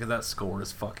power, because that score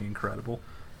is fucking incredible.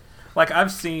 Like,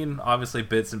 I've seen, obviously,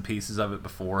 bits and pieces of it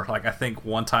before. Like, I think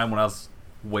one time when I was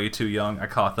way too young, I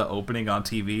caught the opening on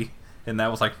TV, and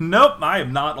that was like, nope, I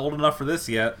am not old enough for this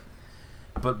yet.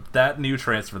 But that new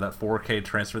transfer, that 4K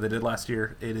transfer they did last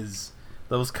year, it is...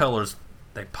 Those colors,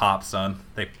 they pop, son.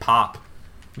 They pop.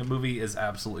 The movie is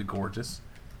absolutely gorgeous.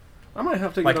 I might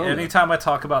have to get on anytime I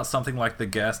talk about something like The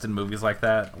Guest and movies like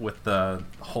that with the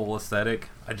whole aesthetic,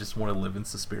 I just want to live in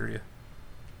Suspiria.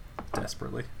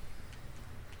 Desperately.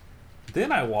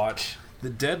 Then I watch the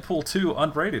Deadpool 2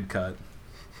 unrated cut.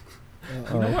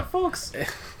 You know what, folks? It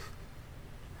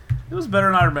was better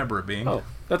than I remember it being. Oh,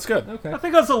 that's good. Okay. I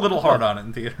think I was a little hard on it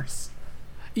in theaters.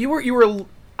 You were.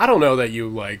 I don't know that you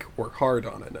were hard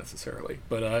on it necessarily,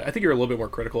 but I think you're a little bit more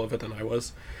critical of it than I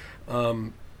was.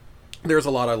 There's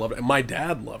a lot I loved it. My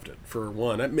dad loved it, for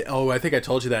one. I think I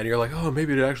told you that, and you're like, oh,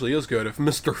 maybe it actually is good if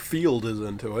Mr. Field is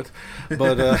into it.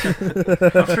 But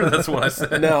I'm sure that's what I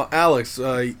said. Now, Alex,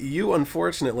 you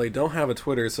unfortunately don't have a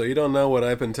Twitter, so you don't know what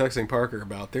I've been texting Parker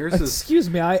about. Excuse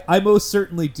me, I most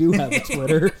certainly do have a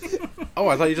Twitter. Oh,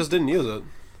 I thought you just didn't use it.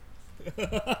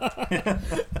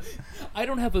 I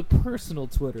don't have a personal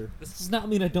Twitter. This does not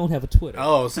mean I don't have a Twitter.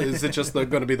 Oh, so is it just going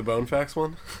to be the Bonefax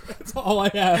one? That's all I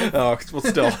have. Oh, well,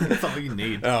 still. That's all you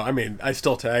need. Oh, I mean, I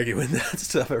still tag you in that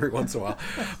stuff every once in a while.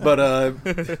 But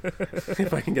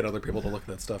if I can get other people to look at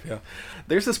that stuff, yeah.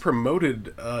 There's this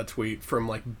promoted tweet from,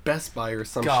 like, Best Buy or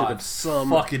some shit of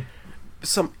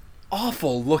some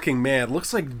awful looking man.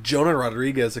 Looks like Jonah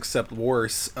Rodriguez except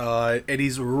worse. And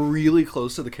he's really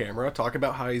close to the camera, talking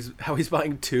about how he's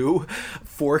buying 2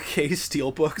 4K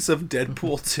steelbooks of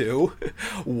Deadpool 2,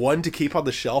 one to keep on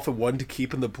the shelf and one to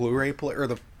keep in the Blu-ray player or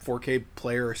the 4K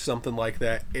player or something like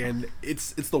that. And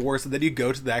it's the worst. And then you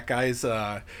go to that guy's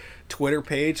Twitter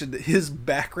page, and his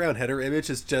background header image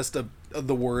is just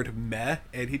the word meh,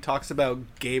 and he talks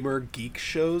about gamer geek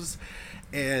shows,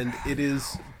 and it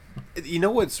is You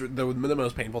know what's the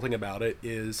most painful thing about it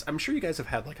is, I'm sure you guys have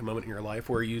had like a moment in your life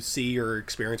where you see or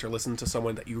experience or listen to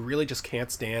someone that you really just can't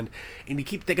stand, and you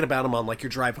keep thinking about them on like your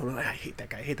drive home. I hate that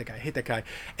guy, I hate that guy, I hate that guy.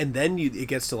 And then it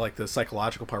gets to like the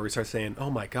psychological part where you start saying, oh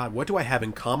my God, what do I have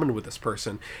in common with this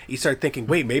person? You start thinking,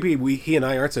 wait, maybe he and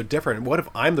I aren't so different. And what if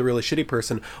I'm the really shitty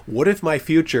person? What if my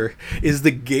future is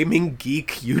the Gaming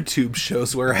Geek YouTube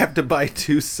shows where I have to buy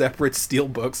 2 separate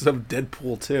steelbooks of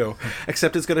Deadpool 2,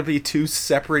 except it's going to be 2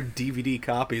 separate DVD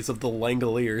copies of the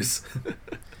Langoliers.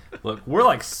 Look, we're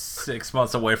like 6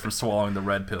 months away from swallowing the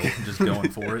red pill and just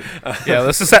going for it. Yeah,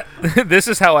 this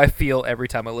is how I feel every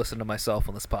time I listen to myself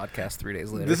on this podcast 3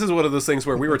 days later. This is one of those things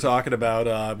where we were talking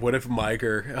about what if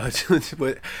Miker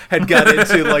had got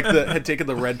into had taken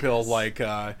the red pill like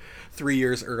 3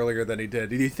 years earlier than he did.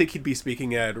 Do you think he'd be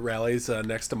speaking at rallies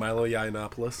next to Milo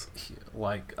Yiannopoulos?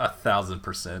 Like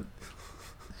 1,000%.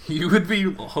 He would be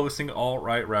hosting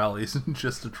alt-right rallies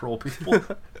just to troll people.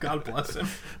 God bless him.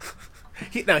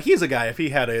 He's a guy, if he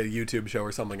had a YouTube show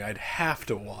or something, I'd have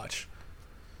to watch.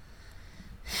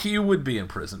 He would be in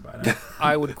prison by now.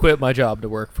 I would quit my job to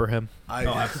work for him.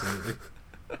 Absolutely.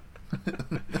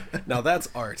 Now that's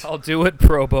art. I'll do it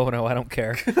pro bono. I don't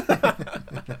care.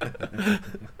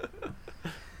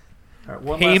 All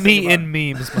right, pay me in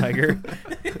memes, Miger.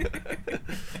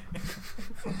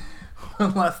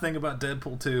 One last thing about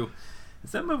Deadpool 2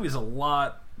 is that movie's a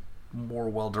lot more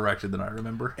well directed than I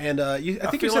remember. And I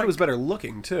think you said it was better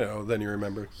looking too than you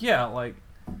remember. Yeah, like,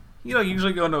 you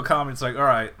usually go into a comedy, it's like, all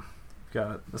right,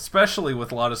 got it. Especially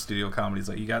with a lot of studio comedies,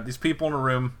 like you got these people in a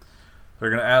room, they're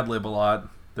gonna ad lib a lot,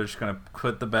 they're just gonna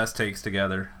put the best takes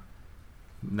together.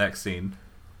 Next scene.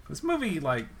 This movie,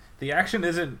 like, the action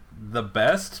isn't the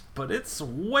best, but it's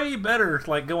way better.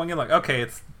 Like going in, like, okay,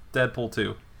 it's Deadpool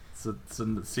 2. It's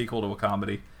a sequel to a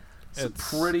comedy. It's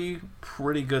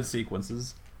pretty good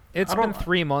sequences. It's been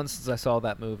 3 months since I saw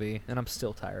that movie, and I'm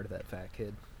still tired of that fat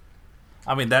kid.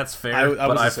 I mean, that's fair,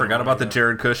 but I forgot about the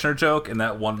Jared Kushner joke, and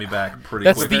that won me back pretty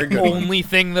That's quick. the only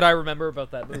thing that I remember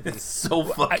about that movie. It's so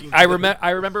fucking I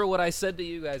remember what I said to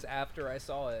you guys after I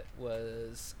saw it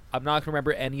was, I'm not going to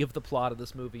remember any of the plot of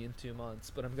this movie in 2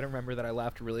 months, but I'm going to remember that I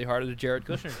laughed really hard at a Jared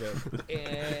Kushner joke.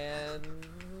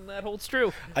 And that holds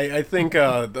true. I think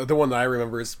the one that I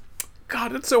remember is,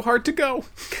 God, it's so hard to go.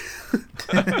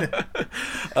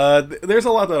 There's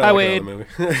a lot that I like about the movie.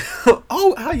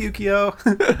 Oh, hi, Yukio.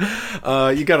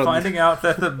 You gotta finding out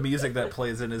that the music that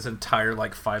plays in his entire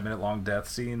 5-minute long death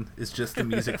scene is just the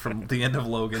music from the end of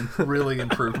Logan really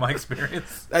improved my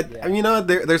experience.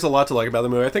 There's a lot to like about the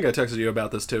movie. I think I texted you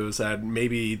about this too. Is that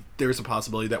maybe there's a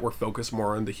possibility that we're focused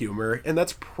more on the humor, and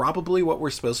that's probably what we're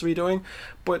supposed to be doing.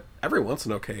 But every once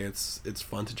in it's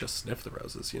fun to just sniff the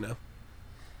roses,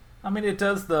 I mean, it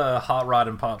does the Hot Rod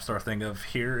and Popstar thing of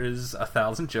here is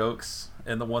 1,000 jokes,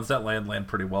 and the ones that land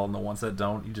pretty well, and the ones that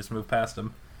don't, you just move past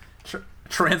them.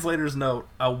 Translator's note,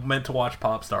 I meant to watch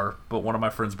Popstar, but one of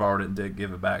my friends borrowed it and didn't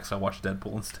give it back, so I watched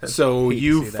Deadpool instead. So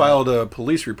you filed a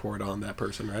police report on that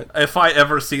person, right? If I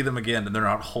ever see them again and they're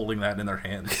not holding that in their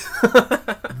hands,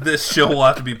 this show will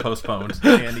have to be postponed,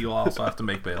 and you'll also have to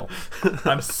make bail.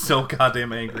 I'm so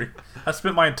goddamn angry. I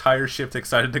spent my entire shift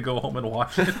excited to go home and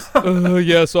watch it.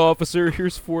 Yes, officer,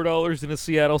 here's $4 and a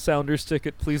Seattle Sounders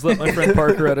ticket. Please let my friend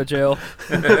Parker out of jail.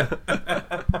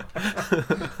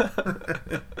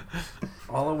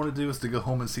 All I want to do is to go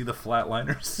home and see the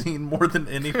Flatliners scene more than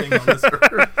anything on this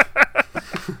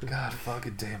earth. God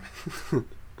fucking damn it.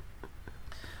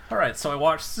 Alright, so I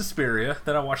watched Suspiria,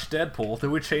 then I watched Deadpool,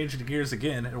 then we changed gears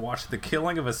again and watched The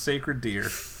Killing of a Sacred Deer.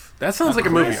 That sounds like a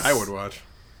movie I would watch.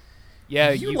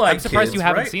 Yeah, I'm surprised kids, you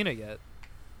haven't right? seen it yet.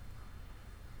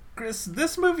 Chris,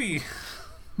 this movie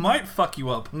might fuck you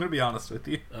up. I'm going to be honest with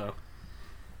you. Oh.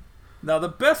 Now, the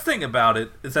best thing about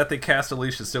it is that they cast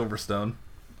Alicia Silverstone.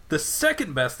 The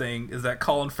second best thing is that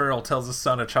Colin Farrell tells his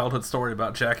son a childhood story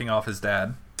about jacking off his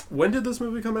dad. When did this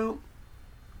movie come out?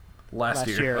 Last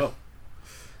year. Oh.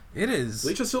 It is.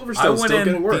 Alicia Silverstone's still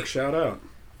getting work. Shout out.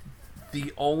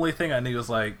 The only thing I knew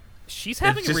was she's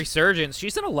having a resurgence.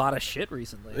 She's done a lot of shit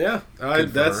recently. Yeah,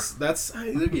 that's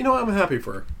I'm happy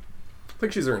for her. I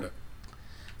think she's earned it.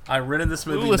 I rented this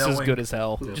movie Clueless knowing... is good as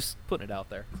hell. Yeah. Just putting it out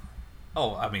there.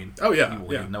 Oh, I mean... Oh, yeah.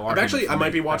 No I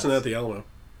might be watching that at the Alamo.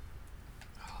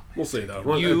 We'll see,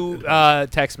 though. You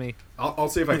text me. I'll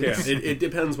see if I can. It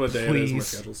depends what day it is and my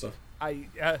schedule stuff.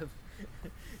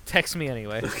 Text me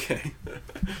anyway. Okay.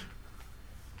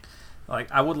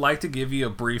 I would like to give you a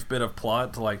brief bit of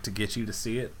plot to get you to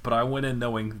see it, but I went in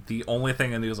knowing the only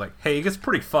thing I knew was hey, it gets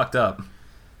pretty fucked up,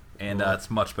 and it's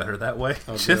much better that way.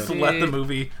 Oh, just good. let the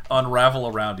movie unravel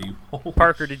around you.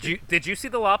 Parker, did you see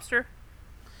The Lobster?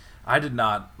 I did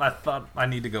not. I thought I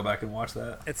need to go back and watch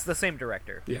that. It's the same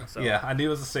director. Yeah. So. Yeah, I knew it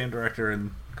was the same director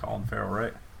and Colin Farrell,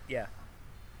 right? Yeah.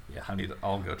 Yeah,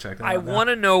 I'll go check that I out now. want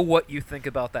to know what you think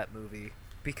about that movie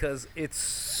because it's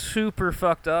super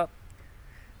fucked up.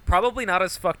 Probably not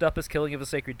as fucked up as Killing of a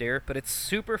Sacred Deer, but it's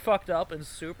super fucked up and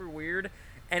super weird.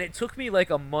 And it took me like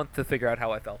a month to figure out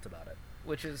how I felt about it,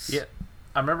 which is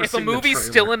I remember if a seeing the movie's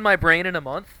trailer. still in my brain in a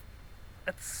month,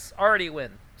 that's already a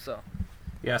win. So.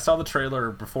 Yeah, I saw the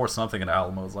trailer before something at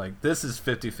Alamo. I was like, this is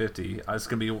 50-50. It's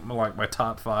going to be like my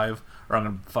top 5, or I'm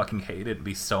going to fucking hate it and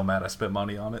be so mad I spent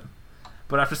money on it.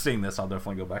 But after seeing this, I'll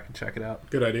definitely go back and check it out.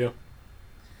 Good idea.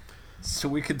 So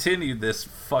we continued this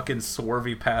fucking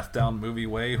swervy path down movie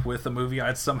way with a movie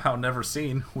I'd somehow never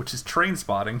seen, which is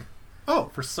Trainspotting.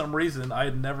 Oh. For some reason, I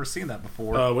had never seen that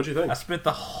before. What'd you think? I spent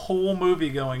the whole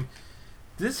movie going,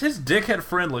 his dickhead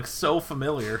friend looks so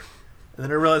familiar. And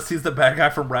then I realized he's the bad guy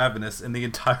from Ravenous, and the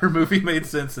entire movie made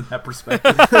sense in that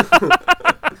perspective.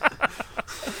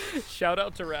 Shout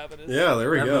out to Ravenous. Yeah, there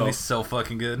we go. That movie's so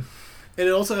fucking good. And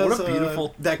it also has What a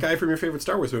beautiful... that guy from your favorite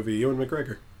Star Wars movie, Ewan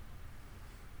McGregor.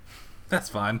 That's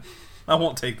fine. I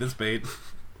won't take this bait.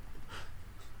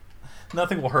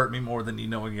 Nothing will hurt me more than you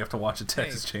knowing you have to watch a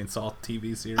Texas Chainsaw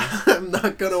TV series. I'm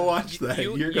not going to watch that.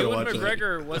 You're going to watch Ewan that.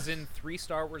 McGregor was in 3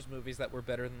 Star Wars movies that were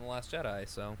better than The Last Jedi,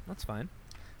 so that's fine.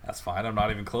 That's fine. I'm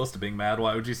not even close to being mad.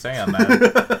 Why would you say I'm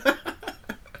mad?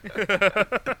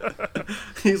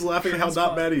 He's laughing at how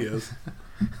not mad he is.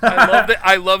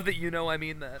 I love that you know I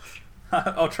mean that.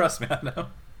 Oh, trust me, I know.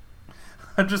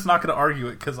 I'm just not going to argue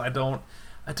it because I don't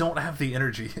have the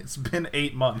energy. It's been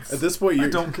 8 months. At this point, I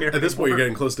don't care. At this point, anymore. you're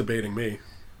getting close to baiting me.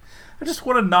 I just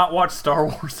want to not watch Star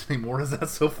Wars anymore. Is that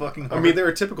so fucking hard? I mean, there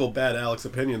are typical bad Alex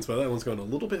opinions, but that one's going a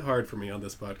little bit hard for me on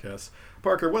this podcast.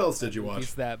 Parker, what else did you watch?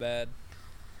 He's that bad.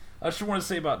 I just want to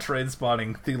say about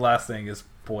Trainspotting, the last thing is,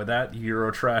 boy, that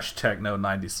Eurotrash techno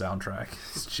 90s soundtrack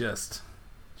is just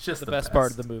the best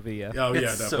part of the movie, yeah. Oh, yeah,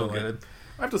 it's definitely. so good.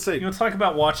 I have to say... You know, talk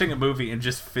about watching a movie and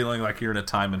just feeling like you're in a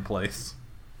time and place.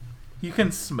 You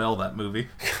can smell that movie.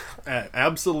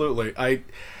 Absolutely. I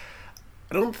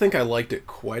don't think I liked it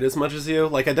quite as much as you.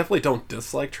 Like, I definitely don't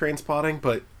dislike Trainspotting,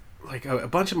 but like a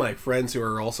bunch of my friends who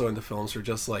are also into films are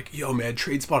just like, yo, man,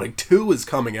 Trainspotting 2 is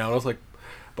coming out. I was like,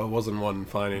 but wasn't one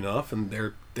fine enough? And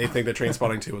they think that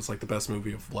Trainspotting 2 is like the best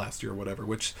movie of last year or whatever,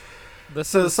 which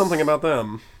says something about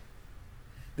them.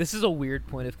 This is a weird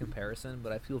point of comparison,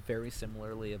 but I feel very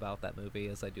similarly about that movie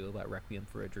as I do about Requiem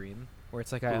for a Dream, where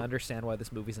it's like I understand why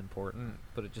this movie's important,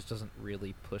 but it just doesn't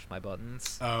really push my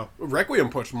buttons. Oh, Requiem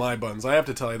pushed my buttons. I have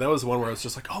to tell you, that was one where I was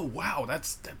just like, oh wow,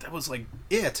 that was like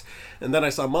it. And then I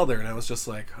saw Mother, and I was just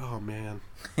like, oh man.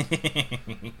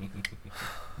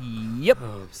 Yep.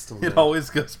 Oh, it always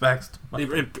goes back to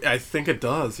Mother. I think it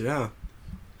does, yeah.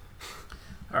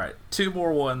 All right, 2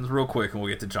 more ones real quick, and we'll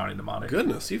get to Johnny Mnemonic.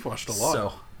 Goodness, you've watched a lot.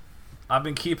 So, I've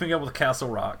been keeping up with Castle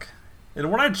Rock.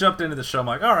 And when I jumped into the show, I'm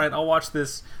like, all right, I'll watch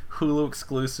this Hulu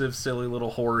exclusive, silly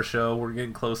little horror show. We're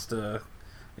getting close to,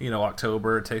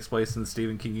 October. It takes place in the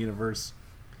Stephen King universe.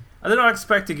 I did not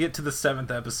expect to get to the 7th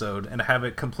episode and have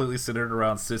it completely centered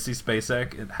around Sissy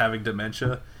Spacek and having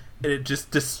dementia, and it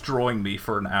just destroying me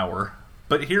for an hour.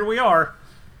 But here we are.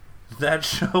 That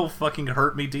show fucking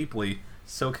hurt me deeply.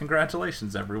 So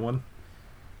congratulations, everyone.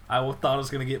 I thought I was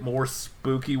going to get more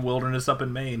spooky wilderness up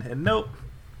in Maine, and nope.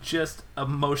 Just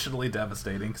emotionally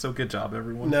devastating. So good job,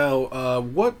 everyone. Now,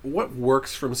 what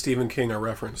works from Stephen King are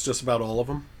referenced? Just about all of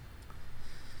them?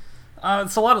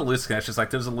 It's a lot of loose connections. Like,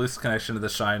 there's a loose connection to The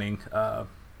Shining.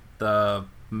 The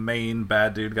main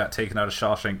bad dude got taken out of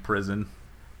Shawshank Prison.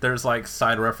 There's, like,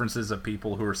 side references of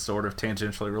people who are sort of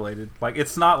tangentially related. Like,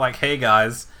 it's not like, hey,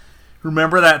 guys,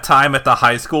 remember that time at the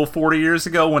high school 40 years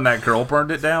ago when that girl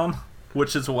burned it down?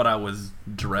 Which is what I was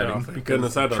dreading,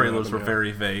 because the trailers were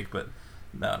very vague, but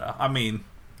no. I mean,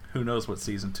 who knows what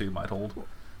season 2 might hold.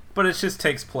 But it just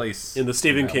takes place in the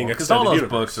Stephen King because all those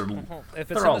universe. books are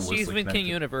if it's in the Stephen King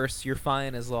universe, you're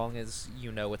fine as long as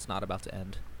you know it's not about to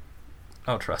end.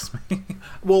 Oh, trust me.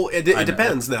 Well, it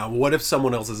depends now. What if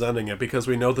someone else is ending it? Because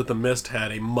we know that The Mist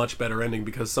had a much better ending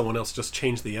because someone else just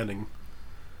changed the ending.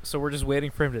 So we're just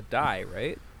waiting for him to die,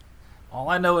 right? All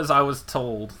I know is I was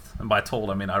told, and by told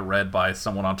I mean I read by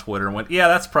someone on Twitter and went, yeah,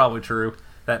 that's probably true,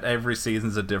 that every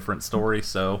season's a different story,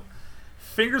 so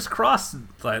fingers crossed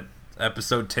that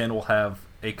episode 10 will have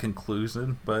a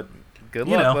conclusion, but good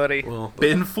luck, buddy. Well,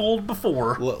 been fooled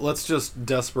before. Let's just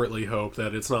desperately hope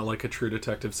that it's not like a True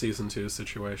Detective Season 2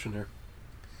 situation here.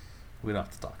 We don't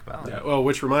have to talk about that. Yeah, well,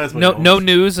 which reminds me... No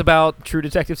news about True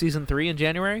Detective Season 3 in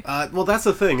January? Well, that's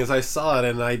the thing, is I saw it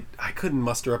and I couldn't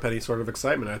muster up any sort of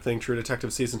excitement. I think True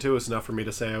Detective Season 2 is enough for me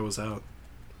to say I was out.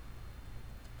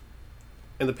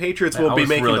 And the Patriots won't be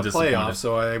making the playoffs,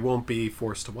 so I won't be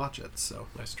forced to watch it. So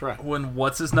nice try. When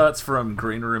What's-His-Nuts from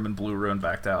Green Room and Blue Room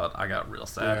backed out, I got real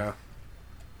sad. Yeah.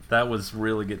 That was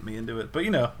really getting me into it. But,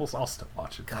 I'll still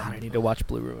watch it. God, I need to watch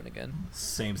Blue Ruin again.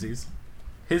 Samesies.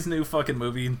 His new fucking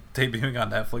movie debuting on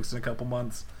Netflix in a couple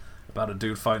months about a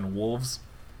dude fighting wolves.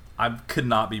 I could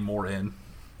not be more in.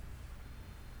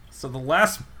 So the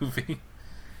last movie,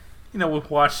 we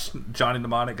watched Johnny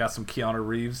Mnemonic, got some Keanu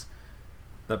Reeves.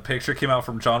 The picture came out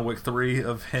from John Wick 3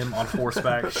 of him on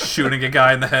horseback shooting a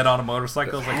guy in the head on a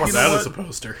motorcycle. I was like, that was a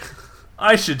poster.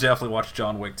 I should definitely watch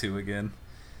John Wick 2 again.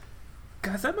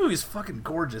 Guys, that movie is fucking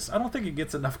gorgeous. I don't think it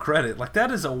gets enough credit. Like,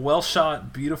 that is a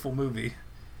well-shot, beautiful movie.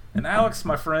 And Alex,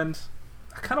 my friend,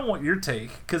 I kind of want your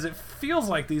take, because it feels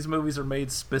like these movies are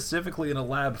made specifically in a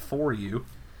lab for you.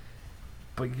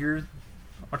 But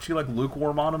aren't you, like,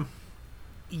 lukewarm on them?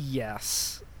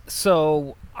 Yes.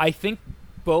 So, I think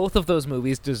both of those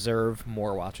movies deserve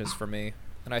more watches for me.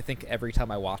 And I think every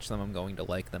time I watch them, I'm going to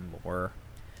like them more.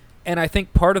 And I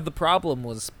think part of the problem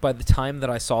was by the time that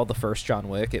I saw the first John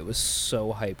Wick, it was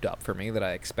so hyped up for me that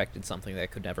I expected something that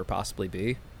could never possibly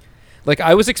be. Like,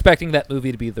 I was expecting that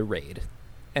movie to be The Raid,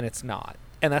 and it's not.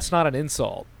 And that's not an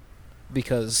insult,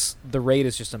 because The Raid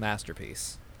is just a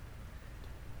masterpiece.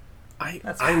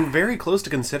 I'm very close to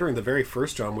considering the very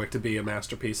first John Wick to be a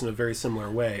masterpiece in a very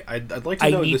similar way. I'd like to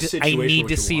know the situation. I need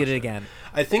to see it again.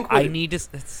 I think I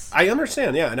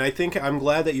understand, yeah, and I think I'm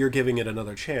glad that you're giving it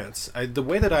another chance. The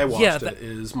way that I watched it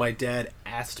is my dad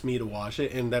asked me to watch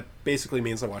it, and that basically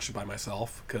means I watched it by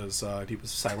myself because he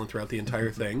was silent throughout the entire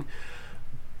thing.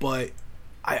 But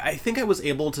I think I was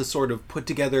able to sort of put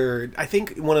together, I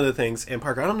think one of the things, and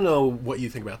Parker, I don't know what you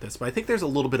think about this, but I think there's a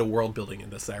little bit of world building in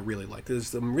this that I really like. There's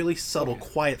some really subtle,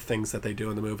 quiet things that they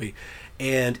do in the movie,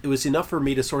 and it was enough for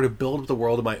me to sort of build the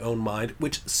world in my own mind,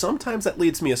 which sometimes that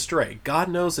leads me astray. God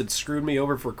knows it screwed me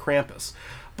over for Krampus.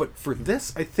 But for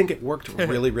this, I think it worked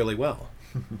really, really well.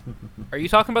 Are you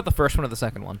talking about the first one or the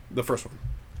second one? The first one.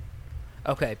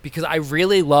 Okay, because I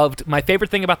really loved... My favorite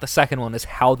thing about the second one is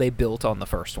how they built on the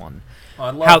first one. Oh,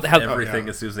 I love everything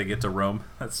as soon as they get to Rome.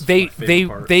 That's my favorite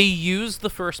part. They used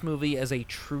the first movie as a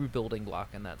true building block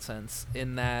in that sense,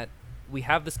 in that we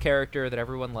have this character that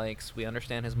everyone likes, we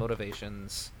understand his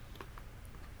motivations,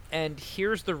 and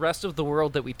here's the rest of the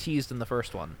world that we teased in the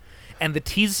first one. And the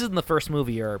teases in the first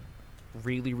movie are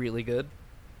really, really good.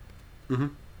 Mm-hmm.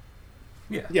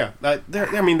 Yeah.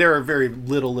 There are very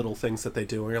little things that they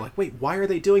do, and you're like, wait, why are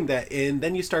they doing that? And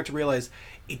then you start to realize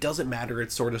it doesn't matter.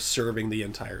 It's sort of serving the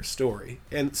entire story,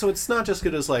 and so it's not just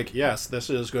good as like, yes, this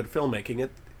is good filmmaking.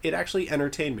 It actually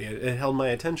entertained me. It held my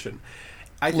attention.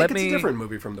 I think it's a different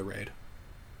movie from The Raid.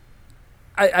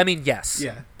 I mean, yes.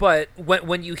 Yeah. But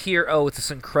when you hear, it's this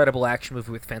incredible action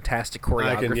movie with fantastic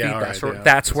choreography,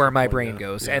 that's where my brain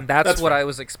goes. Yeah. And that's what I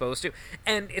was exposed to.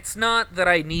 And it's not that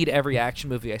I need every action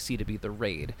movie I see to be The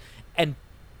Raid. And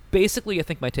basically, I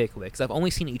think my takeaway, because I've only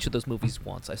seen each of those movies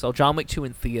once. I saw John Wick 2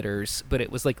 in theaters, but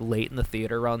it was like late in the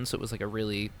theater run, so it was like a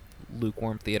really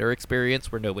lukewarm theater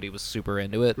experience where nobody was super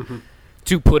into it. Mm-hmm.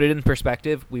 To put it in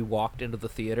perspective, we walked into the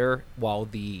theater while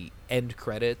the end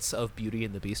credits of Beauty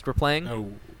and the Beast were playing.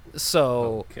 Oh.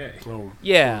 So, okay.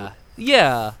 Yeah.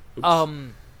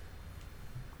 And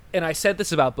I said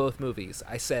this about both movies.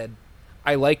 I said,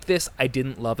 I liked this, I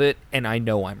didn't love it, and I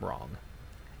know I'm wrong.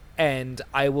 And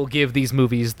I will give these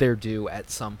movies their due at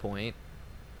some point.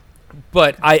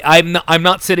 But I'm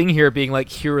not sitting here being like,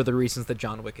 here are the reasons that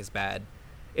John Wick is bad.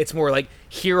 It's more like,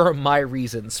 here are my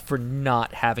reasons for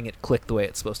not having it click the way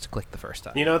it's supposed to click the first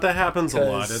time. You know, that happens a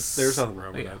lot. There's nothing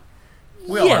wrong with that.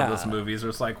 We all have those movies where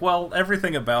it's like, well,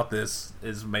 everything about this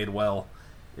is made well.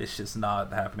 It's just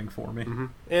not happening for me. Mm-hmm.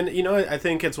 And, I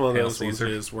think it's one of those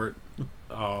movies where...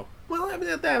 Well, I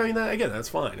mean, again, that's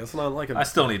fine. It's not like I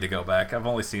still need to go back. I've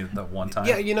only seen it that one time.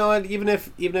 Yeah, you know what? Even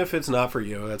if it's not for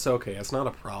you, that's okay. It's not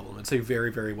a problem. It's a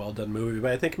very, very well done movie.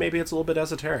 But I think maybe it's a little bit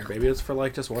esoteric. Maybe it's for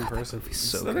like just one person.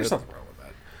 There's nothing wrong with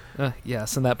that.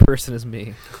 Yes, and that person is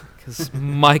me. Because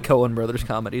my Coen Brothers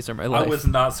comedies are my life. I was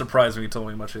not surprised when you told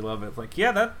me how much you love it. Like,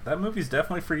 yeah, that movie's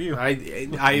definitely for you.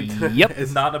 Yep.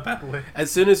 It's not a bad way. As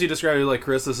soon as you described it, like,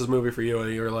 Chris, this is a movie for you,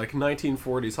 and you were like,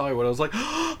 1940s Hollywood, I was like,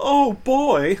 oh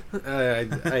boy! I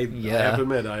have to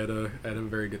admit, I had a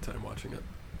very good time watching it.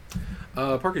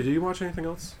 Parker, did you watch anything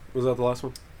else? Was that the last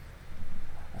one?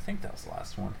 I think that was the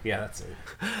last one. Yeah, that's it.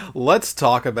 Let's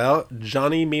talk about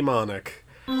Johnny Mnemonic.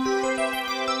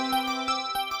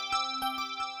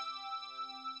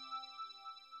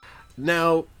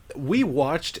 Now, we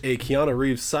watched a Keanu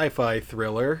Reeves sci-fi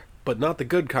thriller, but not the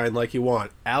good kind like you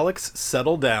want. Alex,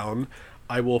 settle down.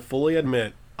 I will fully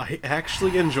admit, I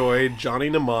actually enjoyed Johnny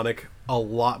Mnemonic a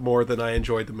lot more than I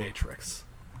enjoyed The Matrix.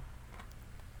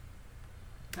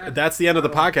 That's the end of the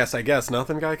podcast, I guess.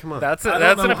 Nothing, guy? Come on. That's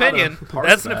an opinion.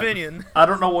 That's an opinion. I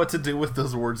don't know what to do with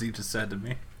those words you just said to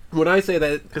me. When I say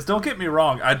that... Because don't get me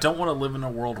wrong, I don't want to live in a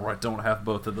world where I don't have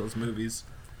both of those movies.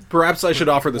 Perhaps I should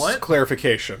offer this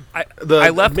clarification. I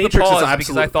left the pause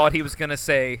because I thought he was going to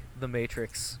say The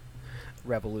Matrix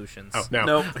Revolutions. Oh, no.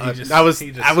 Nope. I thought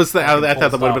that would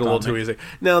have been a little too easy.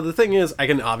 Now, the thing is, I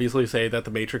can obviously say that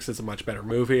The Matrix is a much better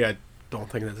movie. I don't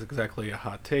think that's exactly a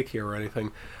hot take here or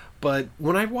anything. But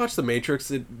when I watched The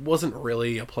Matrix, it wasn't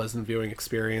really a pleasant viewing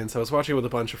experience. I was watching it with a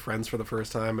bunch of friends for the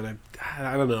first time, and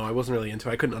I don't know, I wasn't really into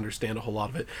it. I couldn't understand a whole lot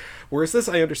of it. Whereas this,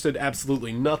 I understood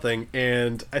absolutely nothing,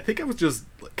 and I think I was just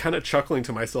kind of chuckling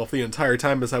to myself the entire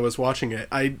time as I was watching it.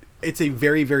 It's a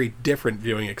very, very different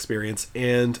viewing experience,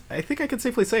 and I think I can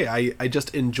safely say I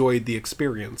just enjoyed the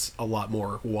experience a lot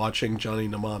more watching Johnny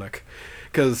Mnemonic.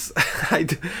 Because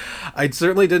I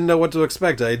certainly didn't know what to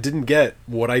expect. I didn't get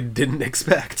what I didn't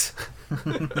expect.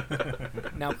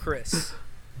 Now, Chris,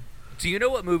 do you know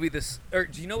what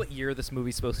year this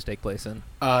movie's supposed to take place in?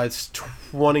 It's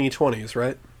 2020s,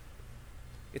 right?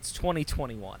 It's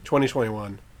 2021.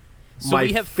 2021. So my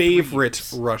we have favorite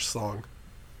Rush song.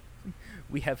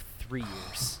 We have 3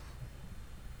 years.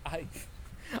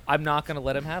 I'm not going to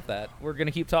let him have that. We're going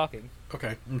to keep talking.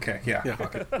 Okay. Yeah.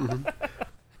 Fuck it. Mm-hmm.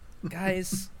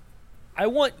 Guys, I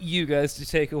want you guys to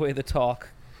take away the talk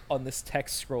on this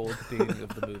text scroll at the beginning of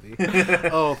the movie.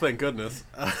 Oh, thank goodness.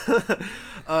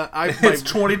 It's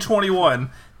 2021.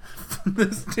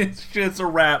 This shit's a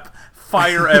wrap.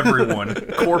 Fire everyone.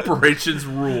 Corporations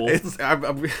rule.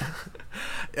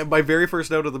 My very first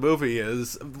note of the movie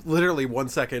is literally 1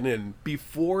 second in.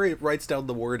 Before it writes down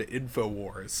the word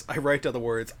InfoWars, I write down the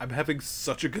words, I'm having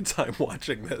such a good time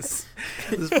watching this.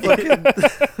 This fucking...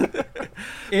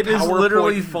 It is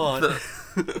literally font.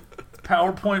 The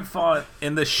PowerPoint font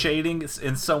and the shading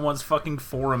in someone's fucking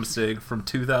forum sig from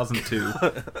 2002.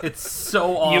 It's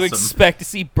so awesome. You expect to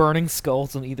see burning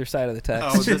skulls on either side of the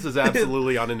text. Oh, this is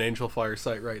absolutely on an Angel Fire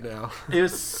site right now. It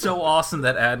was so awesome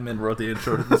that admin wrote the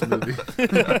intro to this movie.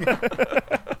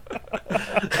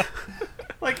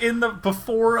 Like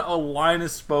before a line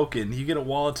is spoken, you get a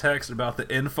wall of text about the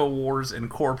InfoWars and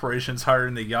corporations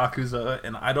hiring the Yakuza,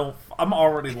 and I'm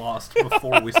already lost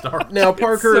before we start. Now,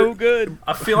 Parker, it's so good.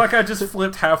 I feel like I just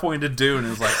flipped halfway into Dune and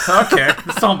was like, okay,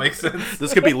 this all makes sense.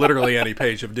 This could be literally any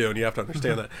page of Dune. You have to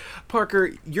understand that.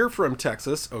 Parker, you're from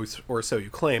Texas, or so you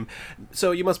claim,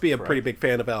 so you must be a pretty big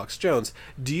fan of Alex Jones.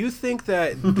 Do you think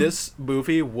that this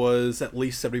movie was at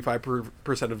least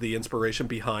 75% of the inspiration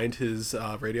behind his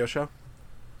radio show?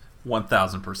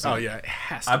 1,000%. Oh yeah, it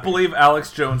has to I believe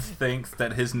Alex Jones thinks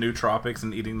that his nootropics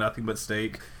and eating nothing but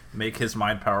steak make his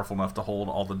mind powerful enough to hold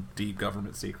all the deep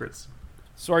government secrets.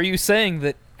 So are you saying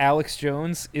that Alex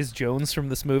Jones is Jones from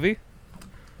this movie?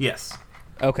 Yes.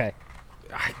 Okay.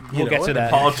 We'll get to that.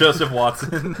 Paul Joseph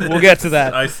Watson. We'll get to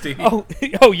that. Ice-T. Oh,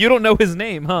 you don't know his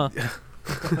name, huh?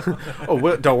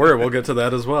 Don't worry, we'll get to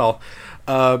that as well.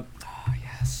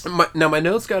 My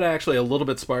notes got actually a little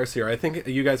bit sparse here. I think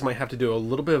you guys might have to do a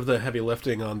little bit of the heavy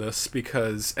lifting on this,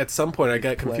 because at some point I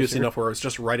got confused enough where I was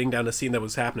just writing down a scene that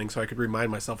was happening so I could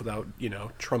remind myself without,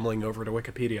 trundling over to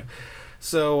Wikipedia.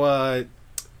 So,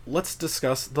 let's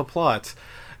discuss the plot.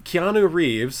 Keanu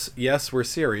Reeves, yes, we're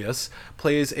serious,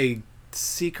 plays a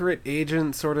secret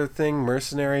agent sort of thing,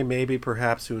 mercenary, maybe,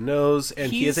 perhaps, who knows,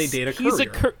 and he is a data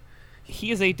courier.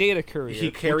 He is a data courier.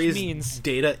 He carries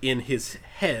data in his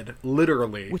head,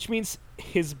 literally. Which means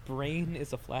his brain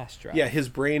is a flash drive. Yeah, his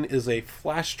brain is a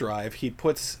flash drive. He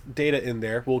puts data in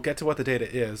there. We'll get to what the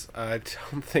data is. I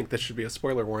don't think this should be a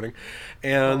spoiler warning.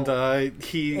 And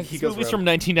he goes around. From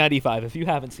 1995. If you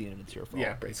haven't seen it, it's your fault.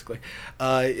 Yeah, basically.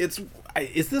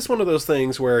 Is this one of those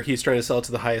things where he's trying to sell it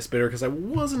to the highest bidder? Because I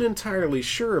wasn't entirely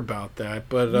sure about that.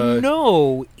 But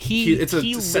no, it's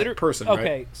a set person, right?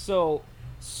 Okay, So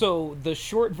the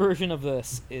short version of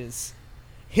this is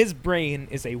his brain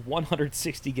is a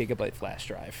 160 gigabyte flash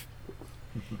drive.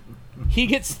 He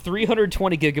gets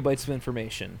 320 gigabytes of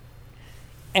information.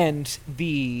 And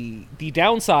the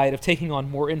downside of taking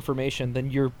on more information than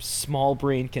your small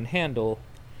brain can handle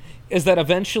is that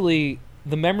eventually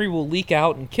the memory will leak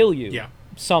out and kill you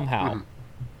somehow. Mm-hmm.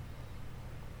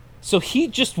 So he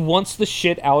just wants the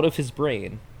shit out of his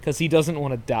brain because he doesn't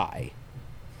want to die.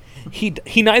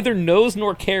 He neither knows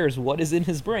nor cares what is in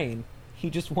his brain.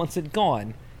 He just wants it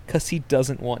gone because he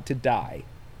doesn't want to die.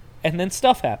 And then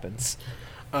stuff happens.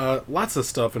 Lots of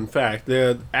stuff, in fact.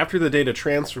 After the data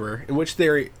transfer, in which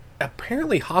they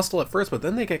apparently hostile at first, but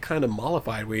then they get kind of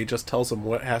mollified where he just tells them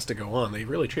what has to go on. They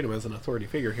really treat him as an authority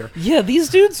figure here. Yeah, these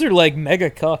dudes are like mega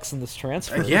cucks in this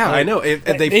transfer. Yeah, I know.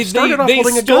 They started off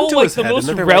holding a gun to his head. They stole like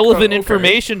the most relevant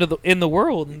information in the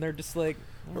world, and they're just like,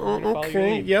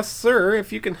 okay, yes, sir,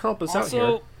 if you can help us out here.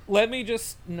 Also, let me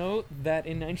just note that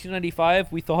in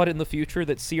 1995, we thought in the future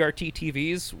that CRT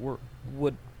TVs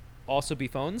would also be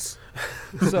phones.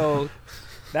 So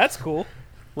that's cool.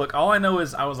 Look, all I know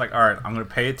is I was like, all right, I'm going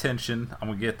to pay attention. I'm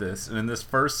going to get this. And in this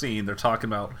first scene, they're talking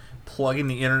about plugging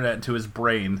the internet into his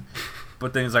brain.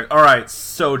 But then he's like, all right,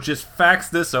 so just fax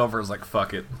this over. I was like,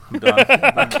 fuck it. I'm done.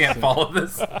 I can't follow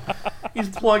this. He's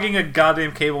plugging a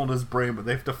goddamn cable in his brain, but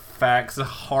they have to fax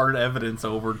hard evidence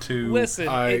over to... Listen,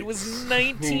 it was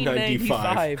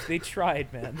 1995. They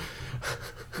tried, man.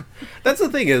 That's the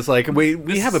thing is, like,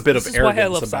 we have a bit of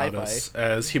arrogance about us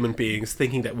as human beings,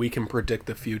 thinking that we can predict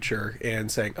the future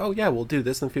and saying, oh, yeah, we'll do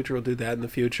this in the future, we'll do that in the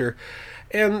future.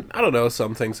 And, I don't know,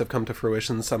 some things have come to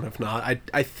fruition, some have not.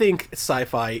 I think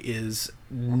sci-fi is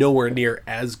nowhere near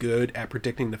as good at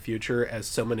predicting the future as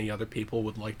so many other people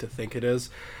would like to think it is.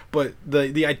 But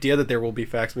the idea that there will be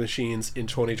fax machines in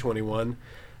 2021,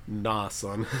 nah,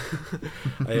 son.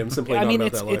 I am simply not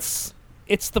about that life.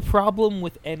 It's the problem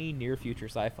with any near-future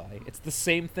sci-fi. It's the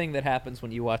same thing that happens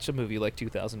when you watch a movie like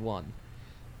 2001.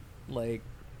 Like,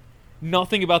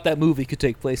 nothing about that movie could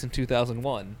take place in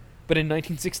 2001. But in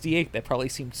 1968, that probably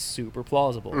seemed super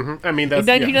plausible. Mm-hmm. I mean, that's,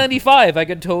 in 1995, I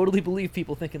could totally believe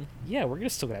people thinking, yeah, we're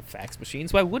still going to have fax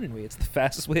machines. Why wouldn't we? It's the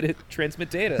fastest way to transmit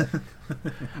data.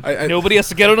 Nobody has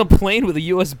to get on a plane with a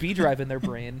USB drive in their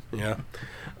brain. Yeah.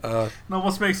 It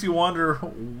almost makes you wonder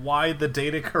why the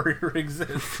data courier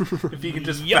exists if you can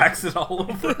just fax it all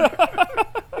over.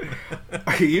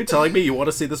 Are you telling me you want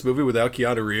to see this movie without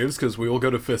Keanu Reeves? Because we will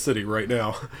go to Fist City right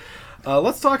now.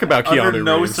 Let's talk about Keanu Reeves. Under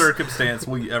no circumstance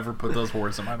will you ever put those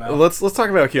words in my mouth. Let's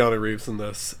talk about Keanu Reeves in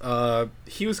this.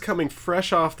 He was coming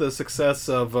fresh off the success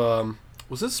of...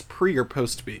 was this pre or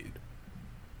post-Speed?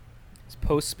 It's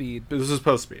post-Speed. This was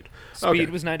post-Speed.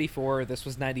 Speed was 94, this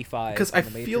was 95. Because I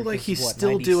feel like he's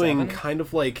still 97? Doing kind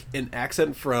of like an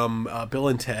accent from Bill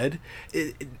and Ted.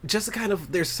 Just kind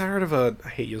of, there's sort of a, I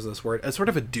hate using this word, a sort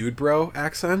of a dude bro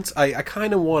accent. I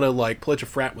kind of want to like pledge a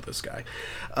frat with this guy.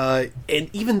 And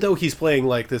even though he's playing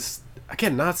like this,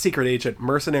 again, not secret agent,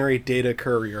 mercenary data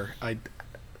courier,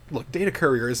 look, data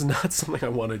courier is not something I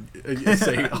want to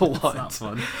say a lot. It's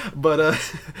not fun. But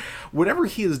whatever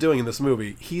he is doing in this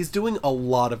movie, he's doing a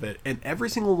lot of it. And every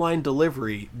single line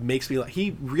delivery makes me like...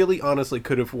 He really honestly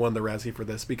could have won the Razzie for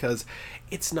this because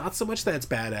it's not so much that it's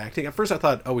bad acting. At first I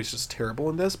thought, oh, he's just terrible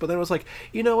in this. But then I was like,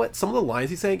 you know what? Some of the lines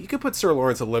he's saying, you could put Sir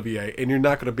Laurence Olivier and you're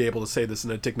not going to be able to say this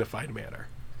in a dignified manner.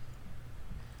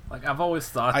 Like, I've always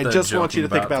thought I just want you to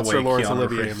think about Sir Laurence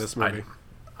Olivier in this movie.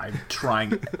 I'm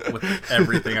trying with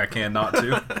everything I can not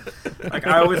to. Like,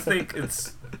 I always think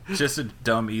it's just a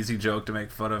dumb, easy joke to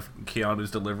make fun of Keanu's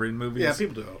delivery in movies. Yeah,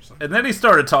 people do it. And then he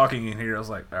started talking in here. I was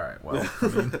like, all right, well, I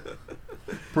mean,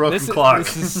 broken clock.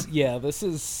 This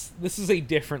is a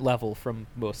different level from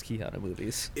most Keanu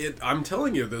movies. I'm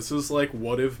telling you, this is like,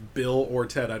 what if Bill or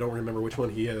Ted, I don't remember which one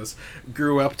he is,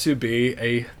 grew up to be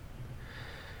a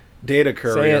data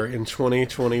courier in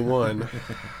 2021.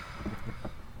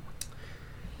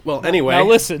 Well, anyway. Now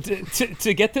listen,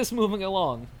 to get this moving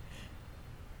along.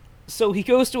 So he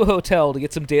goes to a hotel to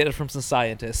get some data from some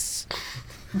scientists.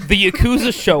 The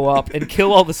Yakuza show up and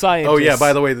kill all the scientists. Oh yeah,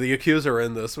 by the way, the Yakuza are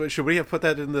in this. Should we have put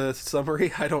that in the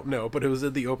summary? I don't know, but it was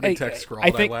in the opening text scroll. I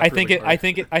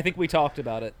think we talked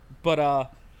about it.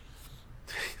 But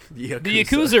the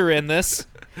Yakuza are in this.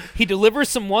 He delivers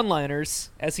some one-liners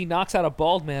as he knocks out a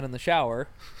bald man in the shower.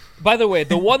 By the way,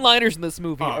 the one-liners in this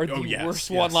movie are the worst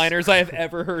one-liners I have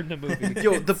ever heard in a movie.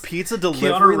 Yo, the pizza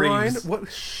delivery line? What?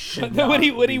 When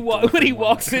he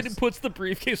walks in and puts the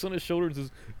briefcase on his shoulder and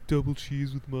says, "Double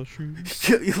cheese with mushrooms."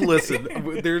 Listen,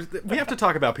 we have to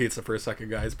talk about pizza for a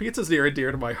second, guys. Pizza's near and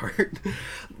dear to my heart.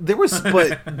 There was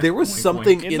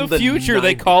something in the future 90s.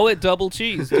 They call it double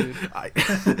cheese, dude.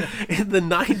 In the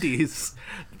 90s,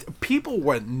 people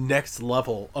went next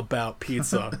level about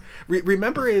pizza.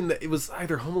 Remember it was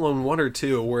either Home Alone 1 or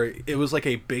 2 where it was like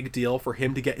a big deal for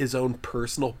him to get his own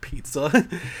personal pizza.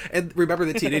 And remember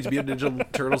the Teenage Mutant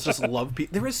Ninja Turtles just loved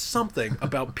pizza. There was something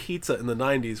about pizza in the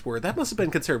 90s where that must have been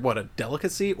considered, what, a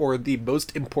delicacy or the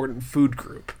most important food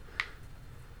group?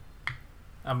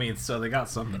 I mean, so they got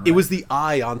something right. It was the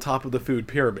eye on top of the food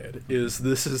pyramid.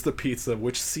 This is the pizza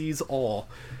which sees all.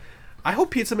 I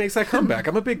hope pizza makes that comeback.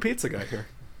 I'm a big pizza guy here.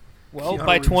 Well,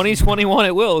 by 2021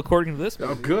 it will, according to this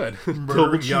movie. Oh, good.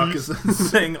 Murder Yuck is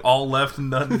saying all left,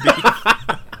 none beef.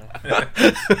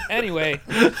 Anyway,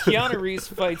 Keanu Reeves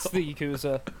fights the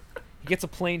Yakuza. He gets a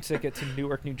plane ticket to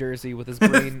Newark, New Jersey with his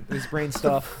brain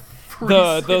stuff.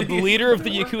 The leader of the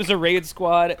Yakuza raid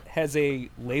squad has a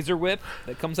laser whip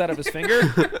that comes out of his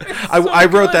finger. I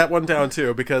wrote that one down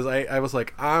too because I was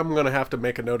like, I'm going to have to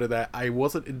make a note of that. I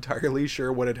wasn't entirely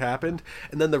sure what had happened.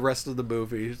 And then the rest of the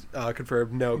movie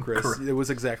confirmed, no, Chris, it was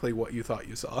exactly what you thought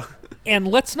you saw. And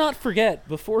let's not forget,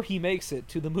 before he makes it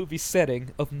to the movie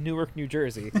setting of Newark, New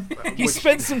Jersey, he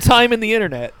spends some time in the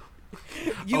internet.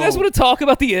 You guys want to talk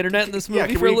about the internet in this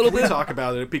movie for a little bit? Can we talk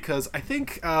about it? Because I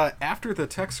think after the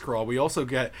text scroll, we also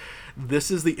get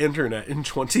this is the internet in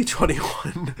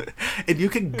 2021. And you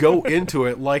can go into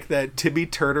it like that Timmy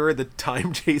Turner, the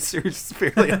Time Chasers,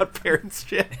 Fairly Odd Parents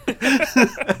shit.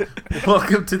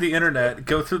 Welcome to the internet.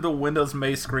 Go through the Windows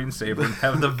May screensaver and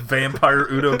have the vampire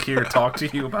Udo Kier talk to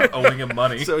you about owing him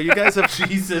money. So you guys have...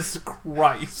 Jesus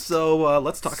Christ. So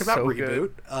let's talk about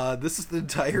Reboot. This is the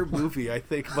entire movie, I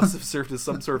think, must have served as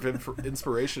some sort of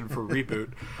inspiration for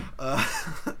Reboot.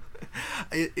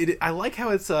 I like how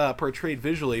it's portrayed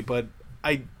visually, but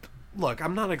I'm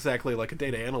not exactly like a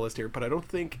data analyst here, but I don't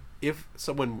think if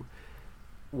someone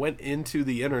went into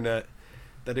the internet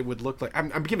that it would look like...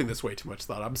 I'm giving this way too much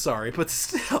thought. I'm sorry, but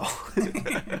still.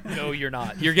 No, you're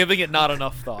not. You're giving it not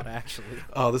enough thought, actually.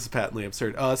 Oh, this is patently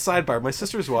absurd. Sidebar, my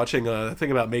sister's watching a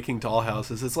thing about making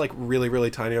dollhouses. It's like really,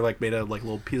 really tiny, like made out of like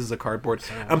little pieces of cardboard.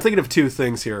 I'm thinking of two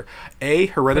things here. A,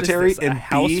 Hereditary, and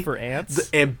house B... for ants?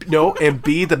 and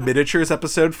B, the miniatures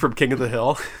episode from King of the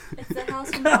Hill. It's the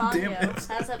house from Ponyo.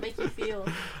 How does that make you feel?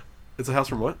 It's a house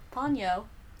from what? Ponyo.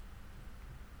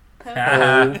 Oh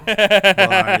my.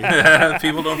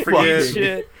 People don't forget.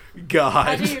 Shit. God.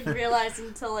 I didn't even realize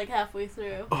until like halfway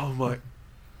through. Oh my.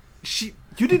 You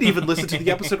didn't even listen to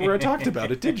the episode where I talked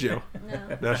about it, did you?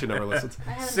 No, she never listens.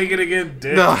 Sing it again,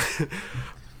 Dick. No.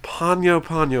 Ponyo,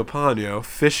 Ponyo, Ponyo,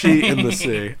 fishy in the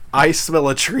sea. I smell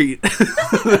a treat.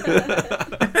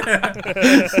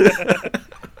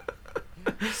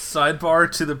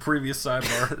 Sidebar to the previous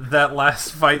sidebar. That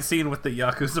last fight scene with the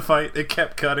Yakuza fight, it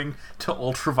kept cutting to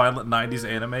ultra-violent 90s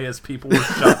anime as people were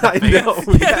shot in the face. I know.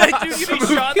 Yeah, they do get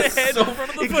shot in the head in front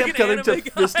of the It fucking kept cutting anime to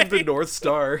guy. Fist of the North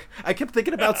Star. I kept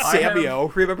thinking about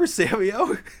Samio. Remember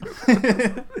Samio?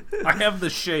 I have the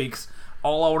shakes.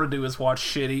 All I want to do is watch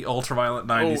shitty, ultra-violent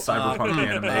 90s cyberpunk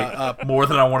anime more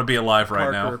than I want to be alive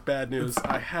right Parker, now. bad news.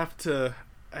 I have to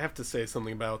say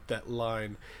something about that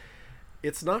line.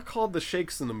 It's not called the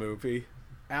Shakes in the movie.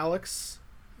 Alex,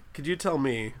 could you tell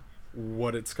me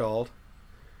what it's called?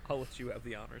 I'll let you have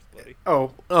the honors, buddy.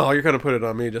 Oh, you're going to put it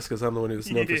on me just because I'm the one who's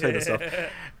known for saying this stuff.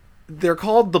 They're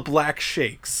called the Black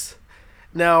Shakes.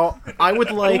 Now, I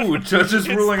would like... Ooh, judges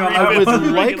ruling on I would that.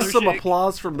 like some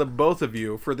applause from the both of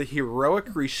you for the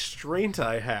heroic restraint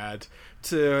I had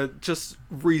to just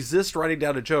resist writing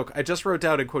down a joke. I just wrote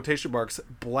down in quotation marks,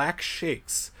 Black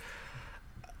Shakes.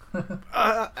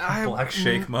 Black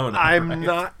Shake Mona. I'm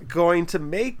not going to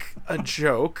make a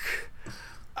joke.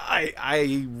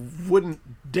 I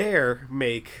wouldn't dare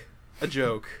make a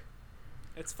joke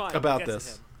It's fine. about We'll get to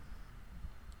this. him.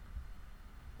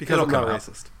 Because It'll I'm not come out.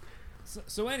 racist.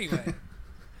 So anyway,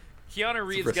 Keanu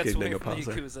Reeves risky gets away mega from the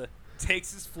pause Yakuza,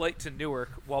 takes his flight to Newark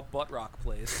while Butt Rock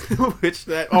plays. Which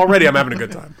already I'm having a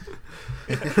good time.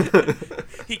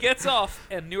 He gets off,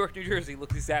 and Newark, New Jersey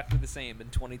looks exactly the same in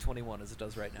 2021 as it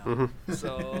does right now. Mm-hmm.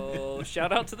 So,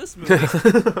 shout out to this movie.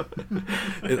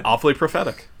 It's awfully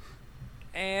prophetic.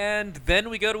 And then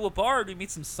we go to a bar to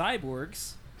meet some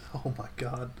cyborgs. Oh my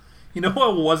god. You know who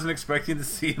I wasn't expecting to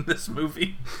see in this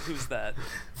movie? Who's that?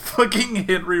 Fucking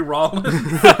Henry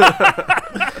Rollins.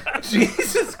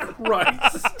 Jesus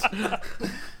Christ.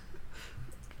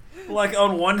 Like,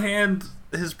 on one hand,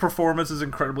 his performance is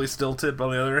incredibly stilted. But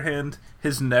on the other hand,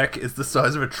 his neck is the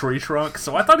size of a tree trunk.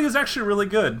 So I thought he was actually really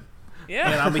good. Yeah.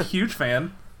 And I'm a huge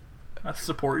fan. I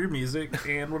support your music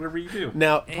and whatever you do.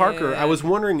 Now, Parker, I was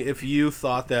wondering if you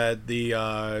thought that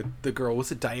the girl,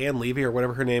 was it Diane Levy or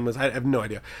whatever her name was? I have no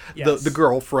idea. Yes. The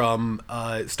girl from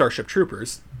Starship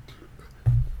Troopers.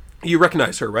 You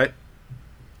recognize her, right?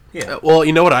 Yeah. Well,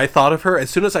 you know what I thought of her?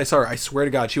 As soon as I saw her, I swear to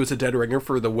God, she was a dead ringer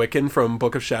for the Wiccan from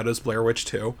Book of Shadows, Blair Witch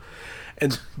 2.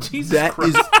 And that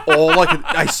is all I could...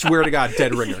 I swear to God,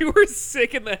 dead ringer. You were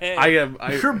sick in the head.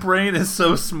 Your brain is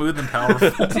so smooth and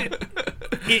powerful.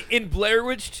 In Blair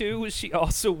Witch 2, was she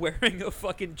also wearing a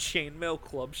fucking chainmail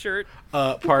club shirt?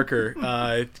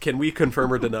 Parker, can we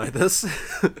confirm or deny this?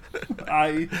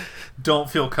 I don't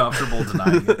feel comfortable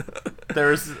denying it.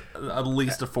 There's at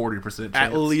least a 40% chance.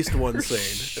 At least one Her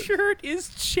sane. shirt is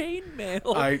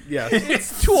chainmail. Yes.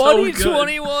 It's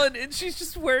 2021, and she's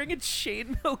just wearing a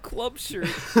chainmail club shirt.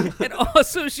 And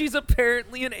also, she's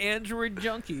apparently an android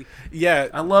junkie. Yeah.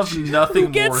 I love nothing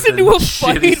Who gets more into than a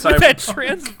fight shitty with that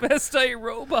cyberpunk. transvestite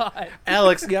robot?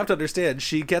 Alex, you have to understand,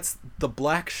 she gets the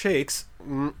black shakes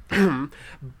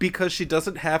because she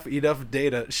doesn't have enough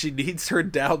data. She needs her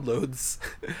downloads.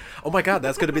 Oh my god,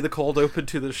 that's going to be the cold open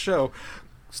to the show.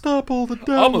 Stop all the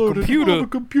downloading. I'm a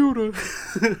computer.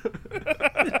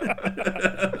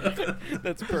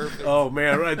 That's perfect. Oh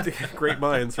man, right? Great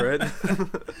minds, right?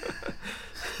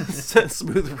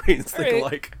 Smooth brains think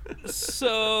alike.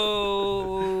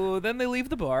 So then they leave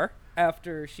the bar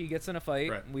after she gets in a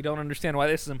fight. Right. We don't understand why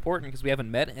this is important because we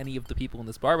haven't met any of the people in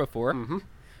this bar before.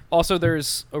 Also,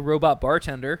 there's a robot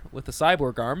bartender with a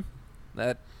cyborg arm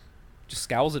that just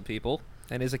scowls at people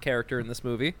and is a character in this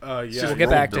movie. Yeah, we'll get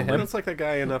back to him. It's like that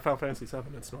guy in Final Fantasy VII.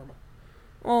 It's normal.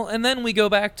 Well, and then we go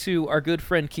back to our good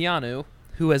friend Keanu,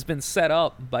 who has been set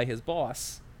up by his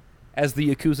boss as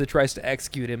the Yakuza tries to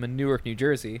execute him in Newark, New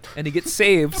Jersey. And he gets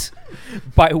saved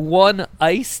by one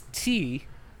Ice-T,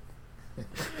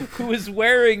 who is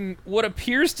wearing what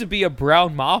appears to be a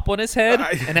brown mop on his head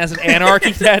and has an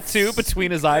anarchy tattoo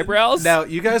between his eyebrows. Now,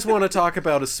 you guys want to talk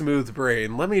about a smooth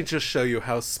brain. Let me just show you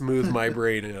how smooth my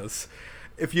brain is.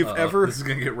 If you've ever... This is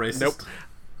going to get racist. Nope.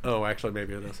 Oh, actually,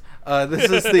 maybe it is. This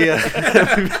is the...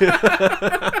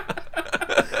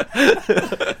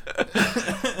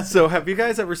 So, have you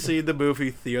guys ever seen the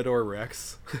movie Theodore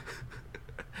Rex?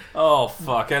 Oh,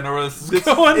 fuck. I know where this is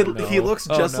going. He looks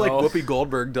just like no. Whoopi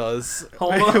Goldberg does.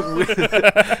 Hold on.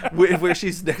 Where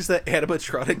she's next to that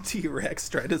animatronic T-Rex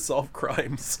trying to solve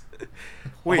crimes.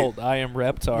 Hold, I am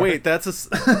Reptar. Wait, that's a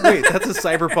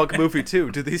cyberpunk movie too.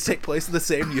 Do these take place in the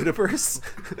same universe?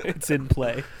 It's in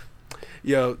play.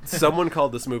 Yo, someone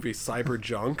called this movie Cyber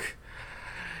Junk.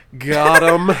 Got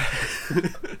him.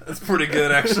 That's pretty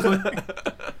good, actually.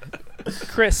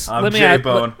 Chris, I'm let me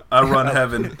J-Bone. I run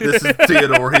heaven. This is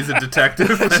Theodore. He's a detective.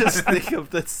 Just think of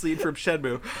that scene from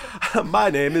Shenmue. My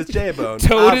name is J-Bone.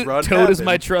 Toad is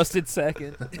my trusted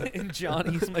second, and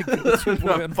Johnny's my go-to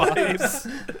boy on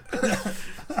vibes.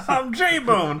 I'm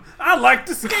J-Bone. I like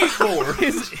to skateboard.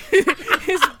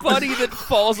 His buddy that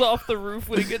falls off the roof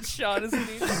when he gets shot is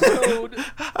named Toad.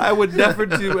 I would never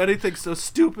do anything so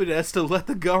stupid as to let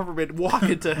the government walk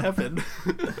into heaven.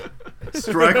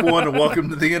 Strike one and welcome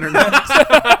to the internet.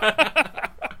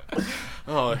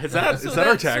 Oh, is that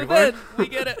our tagline?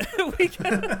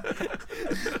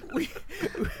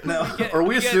 Are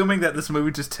we assuming that this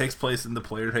movie just takes place in the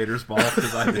player haters ball?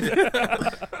 Because I did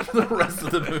the rest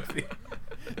of the movie.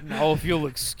 Now, if you'll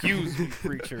excuse me,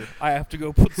 preacher, I have to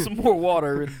go put some more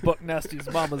water in Buck Nasty's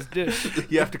mama's dish.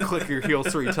 You have to click your heels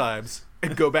 3 times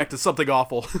and go back to something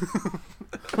awful.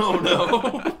 Oh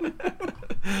no.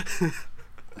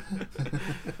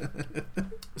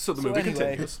 So the movie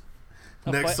continues.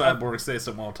 Next Cyborg say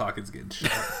something while talking's getting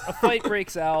shot. A fight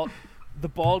breaks out. The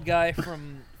bald guy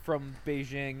from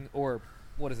Beijing, or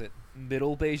what is it,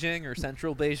 Middle Beijing or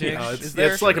Central Beijing? Yeah, is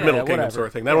there? it's like a Middle Kingdom whatever. sort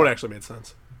of thing. That one actually made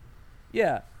sense.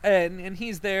 Yeah, and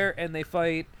he's there, and they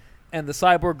fight, and the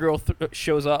cyborg girl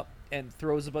shows up and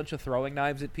throws a bunch of throwing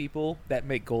knives at people that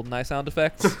make GoldenEye sound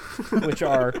effects, which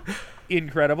are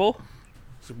incredible.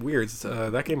 It's weird.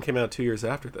 That game came out 2 years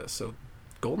after this, so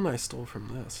GoldenEye stole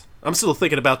from this. I'm still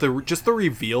thinking about the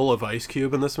reveal of Ice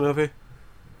Cube in this movie.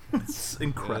 It's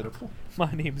incredible.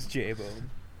 My name's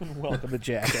J-Bone, and welcome to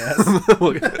Jackass.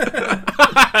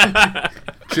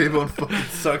 J-Bone fucking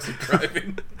sucks at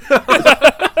driving.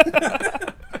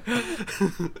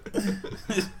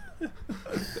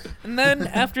 And then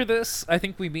after this, I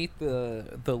think we meet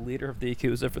the leader of the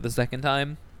Yakuza for the second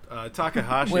time.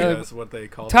 Takahashi is what they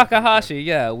call Takahashi,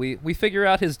 yeah. We figure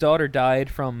out his daughter died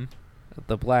from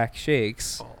the black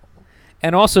shakes. Oh.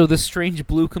 And also, this strange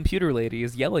blue computer lady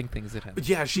is yelling things at him.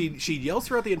 Yeah, she yells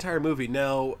throughout the entire movie.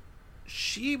 Now,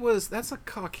 that's a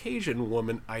Caucasian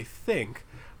woman, I think.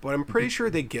 But I'm pretty sure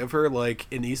they give her, like,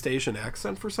 an East Asian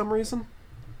accent for some reason.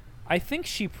 I think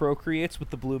she procreates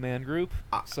with the Blue Man Group,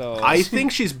 so... I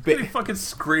think she's... Getting fucking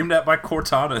screamed at by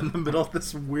Cortana in the middle of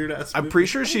this weird-ass movie. I'm pretty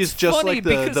sure she's just like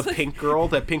the pink girl,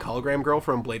 that pink hologram girl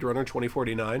from Blade Runner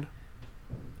 2049.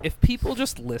 If people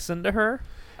just listen to her,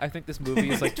 I think this movie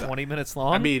is like 20 minutes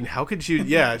long. I mean, how could you...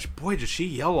 Yeah, boy, does she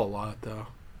yell a lot, though.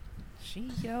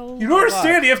 She yells You don't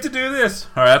understand, you have to do this.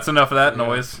 All right, that's enough of that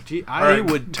noise. Gee, I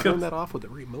would turn that off with a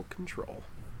remote control.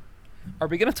 Are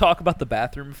we going to talk about the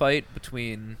bathroom fight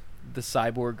between the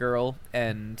cyborg girl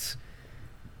and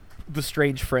the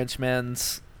strange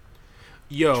Frenchman's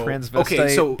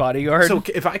transvestite bodyguard. So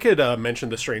if I could mention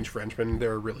the Strange Frenchman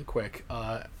there really quick.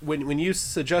 When you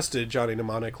suggested Johnny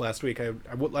Mnemonic last week, I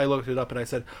looked it up and I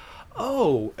said,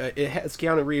 oh, it has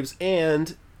Keanu Reeves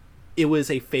and it was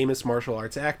a famous martial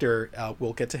arts actor.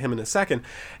 We'll get to him in a second.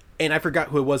 And I forgot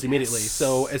who it was immediately. Yes.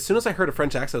 So as soon as I heard a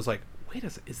French accent, I was like, wait,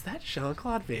 is that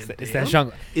Jean-Claude Van Damme? Is that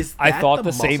Jean? I thought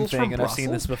the same thing, and I've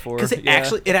seen this before. Because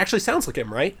it actually sounds like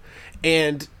him, right?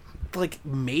 And like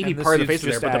maybe part of the face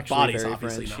is there, but the body's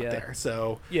obviously French, not there.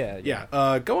 So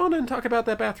yeah. Go on and talk about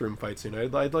that bathroom fight scene.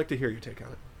 I'd like to hear your take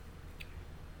on it.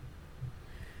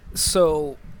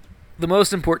 So, the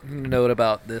most important note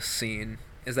about this scene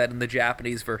is that in the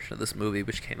Japanese version of this movie,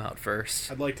 which came out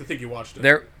first, I'd like to think you watched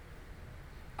it.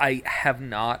 I have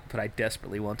not, but I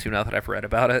desperately want to now that I've read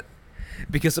about it,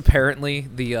 because apparently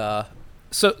the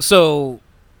so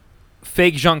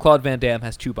fake Jean-Claude Van Damme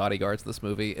has two bodyguards in this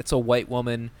movie. It's a white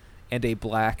woman and a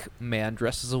black man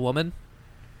dressed as a woman.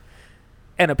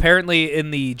 And apparently in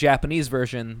the Japanese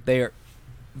version,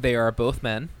 they are both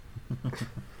men.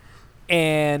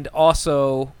 And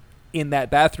also in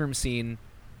that bathroom scene,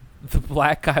 the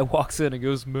black guy walks in and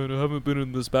goes, "Man, I haven't been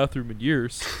in this bathroom in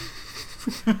years."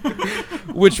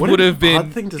 Which would have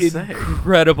been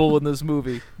incredible in this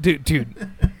movie. Dude,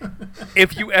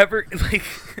 if you ever,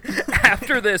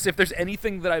 after this, if there's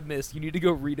anything that I missed, you need to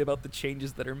go read about the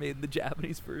changes that are made in the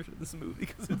Japanese version of this movie,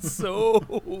 because it's so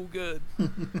good.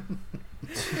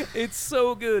 It's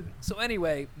so good. So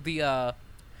anyway, the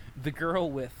girl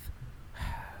with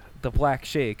the black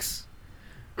shakes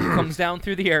comes down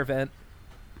through the air vent,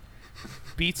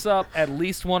 beats up at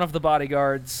least one of the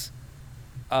bodyguards.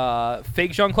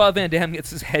 Fake Jean-Claude Van Damme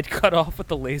gets his head cut off with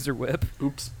the laser whip.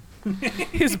 Oops.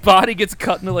 His body gets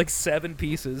cut into 7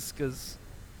 pieces because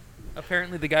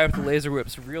apparently the guy with the laser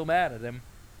whip's real mad at him.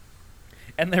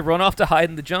 And they run off to hide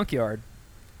in the junkyard,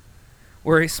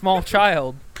 where a small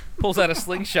child pulls out a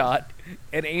slingshot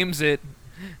and aims it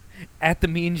at the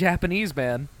mean Japanese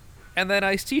man. And then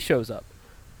Ice-T shows up.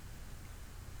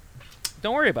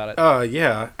 Don't worry about it.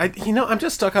 Yeah. I'm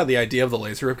just stuck on the idea of the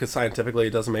laser whip because scientifically it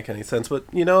doesn't make any sense. But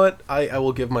you know what? I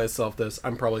will give myself this.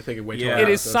 I'm probably thinking way too hard. It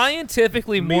is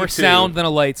scientifically more sound than a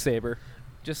lightsaber.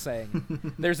 Just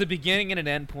saying. There's a beginning and an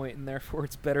end point, and therefore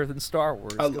it's better than Star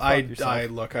Wars. I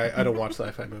don't watch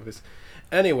sci-fi movies.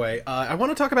 Anyway, I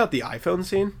want to talk about the iPhone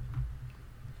scene.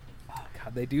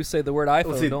 God, they do say the word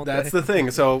iPhone, don't they? That's the thing.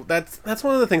 So that's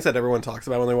one of the things that everyone talks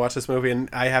about when they watch this movie, and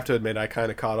I have to admit I kind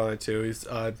of caught on it too.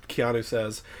 Keanu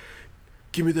says,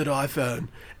 "Give me that iPhone,"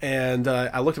 and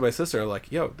I looked at my sister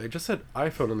like, "Yo, they just said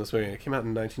iPhone in this movie, and it came out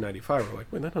in 1995." We're like,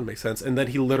 "Wait, that doesn't make sense." And then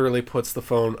he literally puts the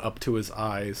phone up to his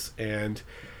eyes, and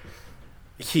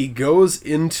he goes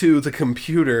into the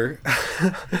computer.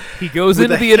 He goes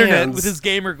into the internet with his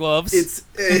gamer gloves. It's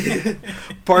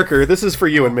Parker, this is for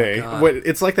you and me.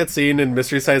 It's like that scene in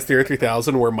Mystery Science Theater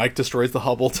 3000 where Mike destroys the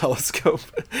Hubble telescope.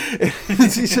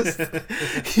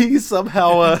 He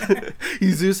somehow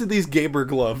he's using these gamer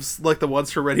gloves, like the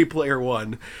ones for Ready Player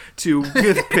One, to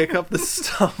pick up the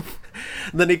stuff.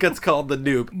 And then he gets called the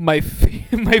noob. My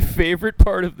favorite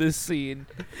part of this scene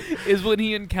is when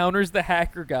he encounters the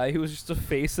hacker guy who was just a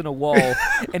face in a wall,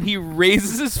 and he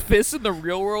raises his fists in the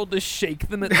real world to shake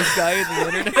them at this guy in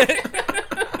the internet.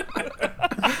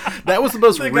 That was the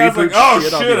most reboot like, oh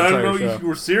shit, I didn't know you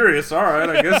were serious. Alright,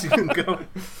 I guess you can go.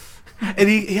 And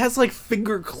he has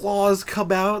finger claws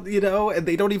come out, and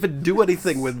they don't even do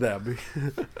anything with them.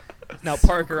 Now,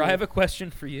 Parker, I have a question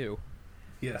for you.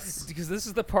 Yes, because this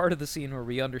is the part of the scene where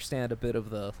we understand a bit of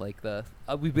the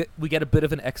we get a bit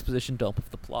of an exposition dump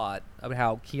of the plot of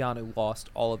how Keanu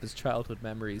lost all of his childhood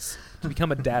memories to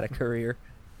become a data courier.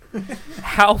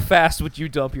 How fast would you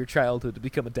dump your childhood to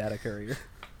become a data courier?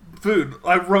 Dude,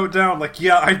 I wrote down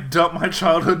I dumped my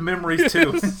childhood memories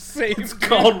too. It's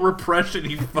called repression,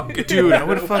 you fucking dude. I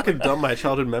would fucking dump my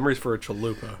childhood memories for a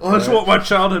chalupa. I just want my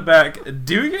childhood back.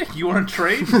 Do you? You want to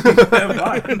trade?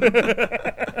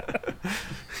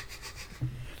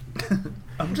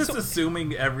 I'm just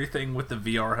assuming everything with the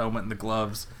VR helmet and the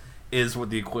gloves is what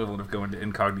the equivalent of going to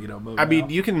incognito mode. I mean,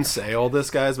 you can say all this,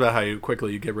 guys, about how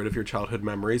quickly you get rid of your childhood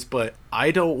memories, but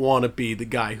I don't want to be the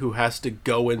guy who has to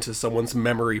go into someone's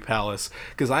memory palace,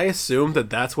 because I assume that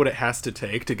that's what it has to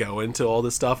take to go into all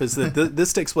this stuff, is that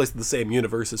this takes place in the same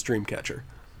universe as Dreamcatcher.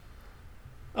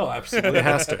 Oh, absolutely. It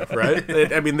has to, right?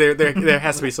 There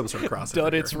has to be some sort of crossover.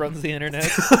 Duddits runs the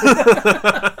internet.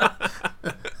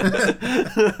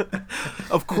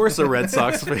 Of course a Red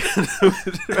Sox fan.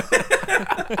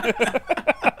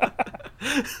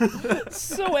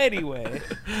 So anyway,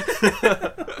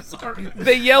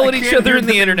 they yell at each other in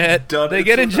the internet. They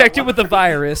get injected with the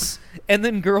virus, And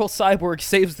then girl cyborg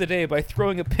saves the day by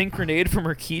throwing a pink grenade from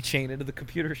her keychain into the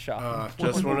computer shop.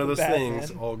 Just one of those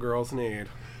things all girls need.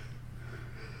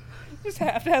 Just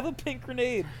have to have a pink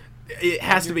grenade. It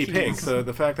has to be pink, so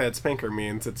the fact that it's pinker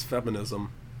means it's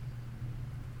feminism.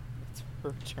 It's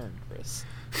her turn, Chris.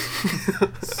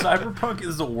 Cyberpunk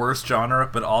is the worst genre,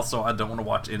 but also I don't want to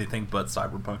watch anything but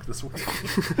Cyberpunk this week.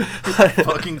 It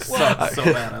fucking sucks so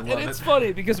bad. I love it. And it's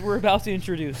funny because we're about to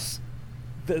introduce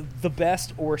the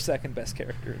best or second best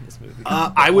character in this movie.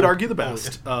 I would argue the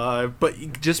best,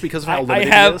 but just because of how limited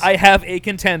it is. I have a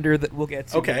contender that we'll get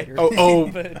to. Okay.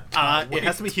 Later. It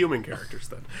has to be human characters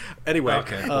then. Anyway.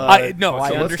 Okay. I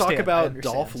let's understand. talk about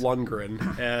Dolph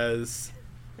Lundgren as.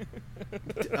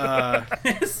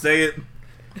 Say it.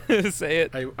 Say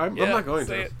it. I'm not going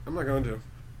to. I'm not going to.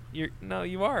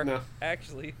 You are. No.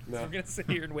 Actually. No. So we're going to sit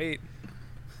here and wait.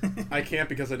 I can't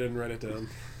because I didn't write it down.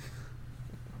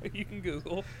 You can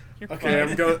Google. You're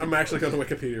okay, fine. I'm actually going to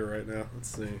Wikipedia right now. Let's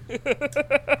see.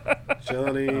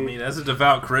 Johnny. I mean, as a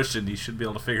devout Christian, you should be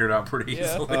able to figure it out pretty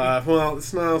easily. Well,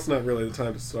 it's not really the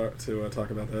time to start to talk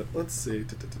about that. Let's see.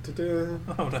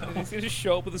 Oh no! He's going to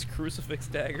show up with his crucifix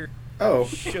dagger. Oh.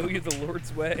 Show you the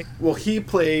Lord's way. Well, he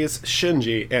plays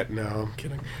Shinji. No, I'm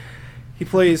kidding. He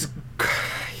plays.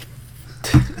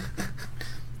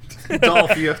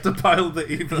 Dolph, you have to pile the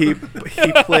evil. He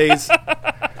plays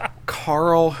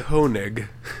Carl Honig.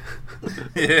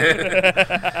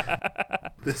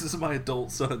 This is my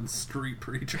adult son's street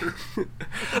preacher.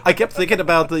 I kept thinking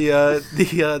about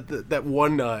that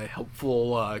one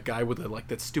helpful guy with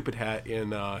that stupid hat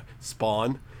in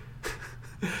Spawn.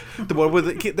 The one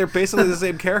with they're basically the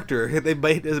same character. They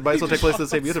might as well take place in the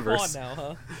same universe. Spawn now,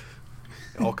 huh?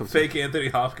 All comes Fake Anthony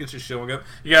Hopkins is showing up.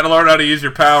 You got to learn how to use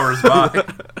your powers. Bye.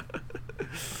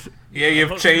 Yeah, you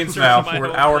have chains now for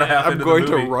an hour and a half. I'm going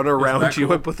to run around you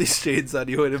and put these chains on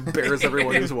you and embarrass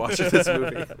everyone who's watching this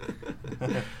movie.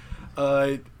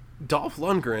 Dolph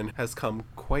Lundgren has come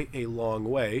quite a long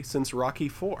way since Rocky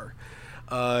IV.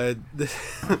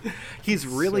 He's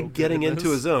really getting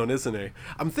into his own, isn't he?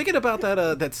 I'm thinking about that.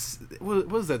 What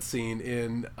was that scene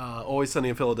in Always Sunny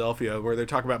in Philadelphia where they're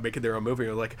talking about making their own movie?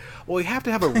 They're like, well, we have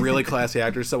to have a really classy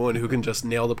actor, someone who can just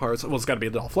nail the parts. Well, it's got to be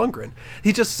Dolph Lundgren.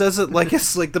 He just says it like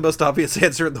it's like the most obvious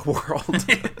answer in the world.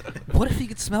 What if he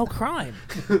could smell crime?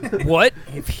 What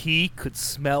if he could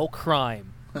smell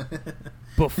crime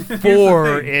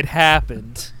before it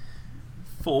happened?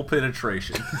 Full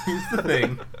penetration. Here's the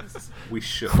thing. We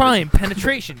should. Crime,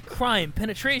 penetration,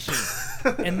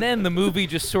 and then the movie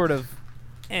just sort of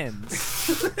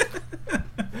ends.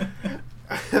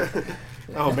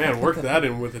 Oh man, work that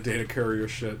in with the data courier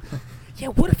shit. Yeah,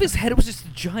 what if his head was just a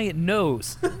giant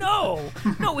nose? No,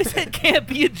 his head can't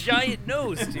be a giant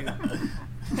nose, dude. I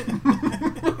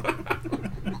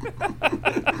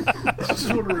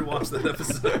just want to rewatch that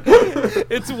episode.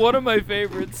 It's one of my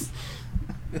favorites.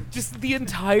 Just the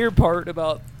entire part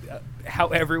about how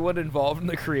everyone involved in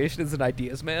the creation is an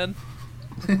ideas man.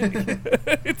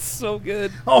 It's so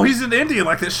good. Oh, he's an Indian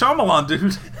like that Shyamalan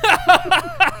dude.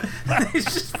 They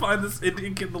just find this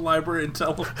Indian kid in the library and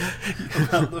tell him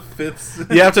about the fifths.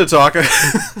 You have to talk.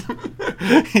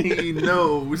 He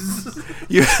knows.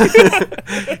 You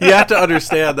have to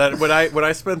understand that when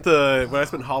I spent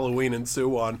Halloween in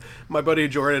Suwon, my buddy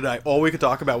Jordan and I, all we could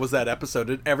talk about was that episode.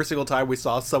 And every single time we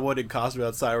saw someone in costume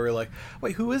outside, we were like,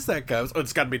 "Wait, who is that guy?" Oh,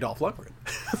 it's got to be Dolph Lundgren.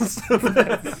 It's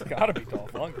got to be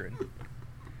Dolph Lundgren.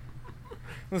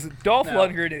 Listen, Dolph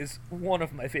Lundgren is one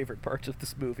of my favorite parts of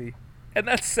this movie. And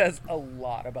that says a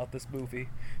lot about this movie.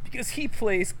 Because he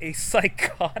plays a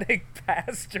psychotic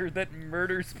pastor that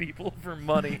murders people for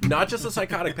money. Not just a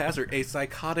psychotic pastor, a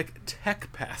psychotic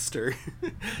tech pastor.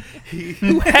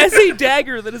 Who has a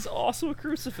dagger that is also a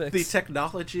crucifix. The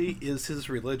technology is his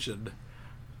religion.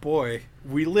 Boy,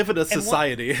 we live in a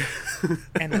society.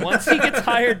 And once he gets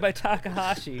hired by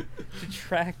Takahashi to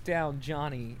track down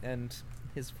Johnny and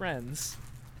his friends,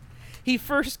 he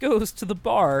first goes to the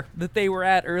bar that they were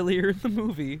at earlier in the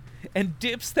movie and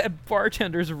dips that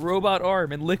bartender's robot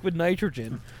arm in liquid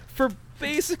nitrogen for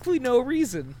basically no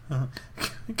reason.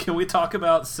 Can we talk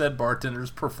about said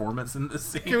bartender's performance in this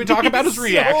scene? Can we talk about his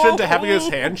reaction to having his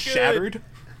hand shattered?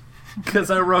 Because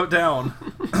I wrote down,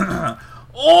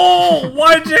 oh,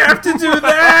 why'd you have to do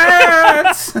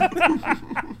that?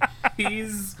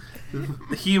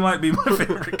 He might be my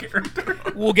favorite character.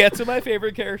 We'll get to my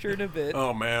favorite character in a bit.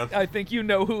 Oh, man. I think you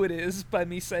know who it is by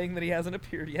me saying that he hasn't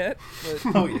appeared yet. But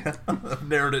oh, yeah. I've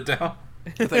narrowed it down. I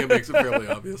think it makes it fairly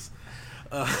obvious.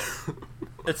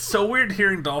 It's so weird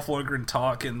hearing Dolph Lundgren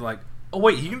talk in, like, Oh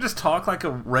wait, he can just talk like a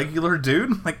regular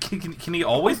dude? Like, can he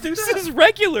always do that? This is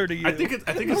regular to you. I think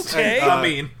it's okay. I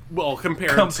mean, well,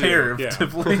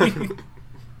 comparatively.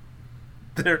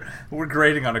 We're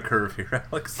grading on a curve here,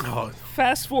 Alex. Oh.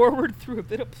 Fast forward through a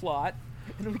bit of plot,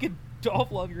 and we get Dolph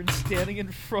Lundgren standing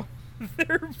in front of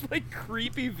their like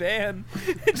creepy van,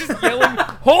 and just yelling,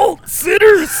 "Halt,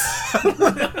 sinners!"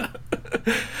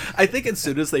 I think as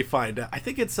soon as they find out, I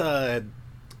think it's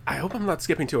I hope I'm not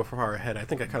skipping too far ahead. I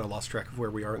think I kind of lost track of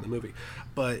where we are in the movie,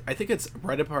 but I think it's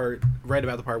right about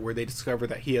the part where they discover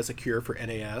that he has a cure for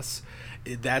NAS.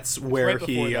 That's where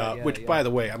by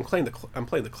the way, I'm playing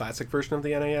the classic version of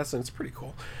the NAS, and it's pretty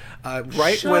cool.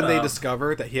 Right when they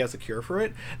discover that he has a cure for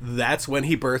it, that's when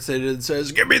he bursts in and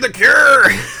says, "Give me the cure!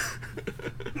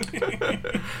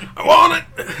 I want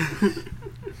it!"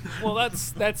 Well,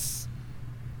 that's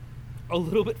a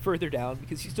little bit further down,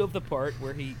 because you still have the part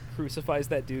where he crucifies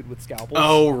that dude with scalpels.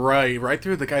 Oh, right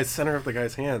through the center of the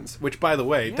guy's hands. Which, by the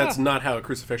way, that's not how a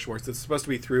crucifixion works. It's supposed to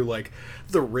be through like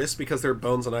the wrist, because there are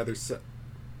bones on either side.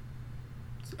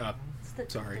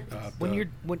 When you're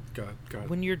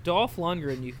Dolph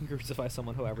Lundgren, you can crucify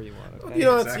someone however you want. Okay?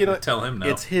 You know, tell him no.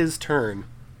 It's his turn.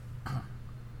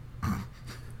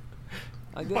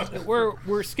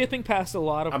 We're skipping past a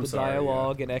lot of the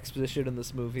dialogue and exposition in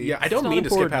this movie. Yeah, I don't mean to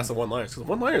skip past the one-liners, because the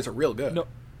one-liners are real good. No,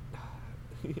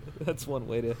 that's one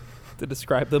way to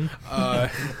describe them.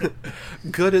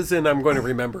 Good as in I'm going to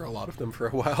remember a lot of them for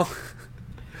a while.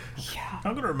 Yeah,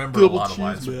 I'm going to remember a lot of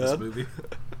lines from this movie.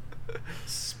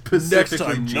 Next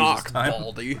time, knock,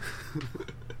 Baldy.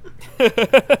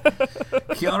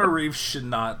 Keanu Reeves should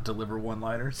not deliver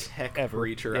one-liners. Tech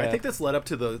Reacher. Yeah. I think this led up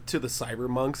to the cyber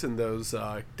monks in those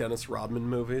Dennis Rodman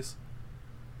movies.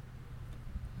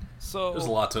 So there's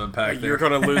a lot to unpack there. You're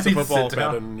going to lose a football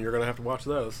bet, and you're going to have to watch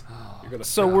those.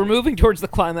 So we're moving towards the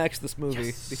climax of this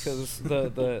movie, because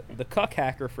the cuck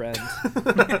hacker friend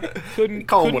couldn't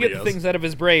get the things out of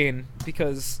his brain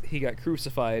because he got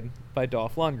crucified by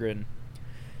Dolph Lundgren.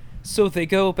 So they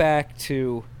go back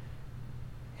to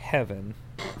heaven.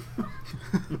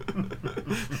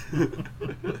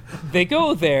 They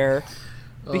go there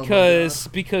because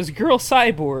Girl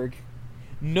Cyborg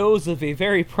knows of a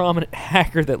very prominent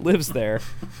hacker that lives there.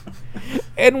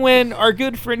 And when our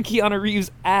good friend Keanu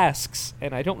Reeves asks,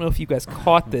 and I don't know if you guys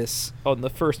caught this on the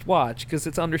first watch, because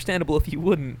it's understandable if you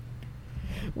wouldn't.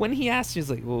 When he asks, he's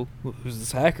like, "Well, who's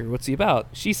this hacker? What's he about?"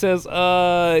 She says,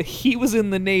 he was in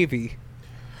the Navy.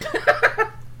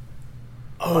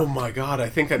 Oh my god, I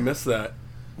think I missed that.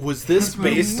 Was this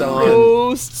based on...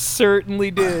 Most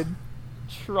certainly did.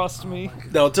 Trust me.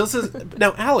 Now,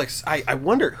 Alex, I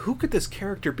wonder, who could this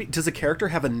character be? Does the character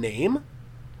have a name?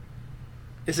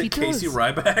 Is it Casey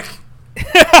Ryback?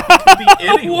 It could be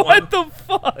anyone. What the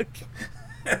fuck?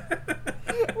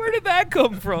 Where did that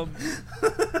come from?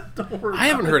 I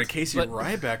haven't heard a Casey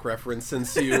Ryback reference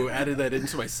since you added that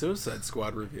into my Suicide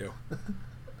Squad review.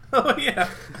 Oh yeah,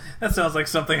 that sounds like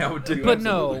something I would do. But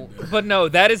no,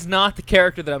 that is not the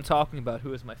character that I'm talking about.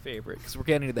 Who is my favorite? Because we're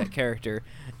getting to that character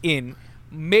in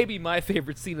maybe my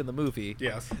favorite scene in the movie.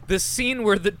 Yes, the scene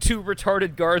where the two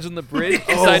retarded guards on the bridge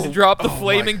decide to drop the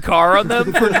flaming car on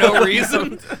them for no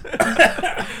reason.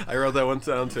 I wrote that one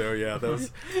down too. Yeah, that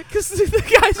was because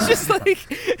the guy's just like.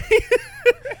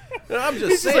 I'm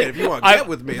just saying, if you want to get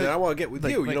with me, then I want to get with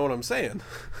you. You know what I'm saying?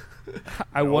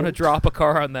 I want to drop a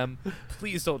car on them.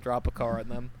 Please don't drop a car on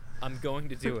them. I'm going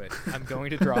to do it. I'm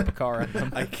going to drop a car on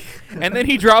them. And then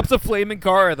he drops a flaming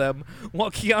car on them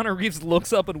while Keanu Reeves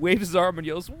looks up and waves his arm and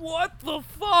yells, "What the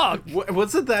fuck?"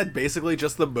 Wasn't that basically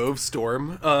just the Move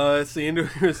Storm scene?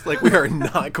 It's like, we are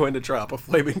not going to drop a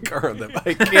flaming car on them.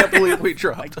 I can't believe we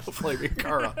dropped a flaming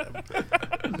car on them.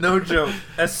 No joke.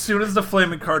 As soon as the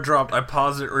flaming car dropped, I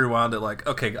paused it, rewound it, like,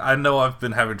 okay, I know I've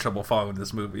been having trouble following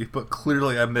this movie, but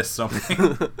clearly I missed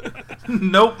something.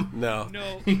 Nope. No,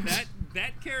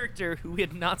 that character who we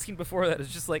had not seen before that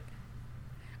is just like,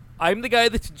 I'm the guy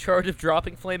that's in charge of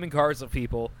dropping flaming cars on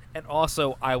people, and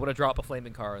also I want to drop a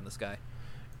flaming car on this guy.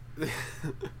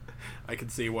 I can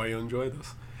see why you enjoy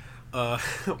this. That's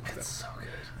so good.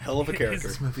 Hell of a character.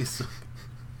 This movie's so...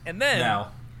 And then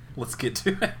now, let's get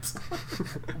to it.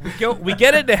 we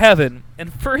get into heaven,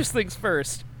 and first things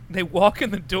first, they walk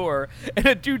in the door, and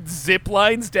a dude zip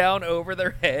lines down over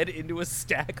their head into a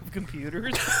stack of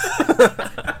computers.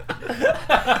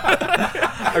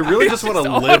 I really just want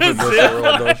to live in this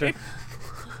world, don't you?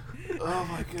 Oh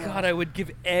my god. God, I would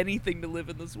give anything to live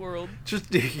in this world.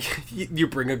 Just you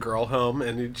bring a girl home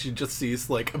and she just sees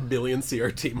like a million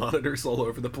CRT monitors all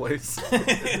over the place.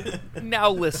 Now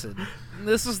listen,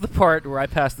 this is the part where I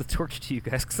pass the torch to you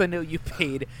guys, because I know you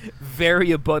paid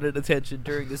very abundant attention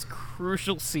during this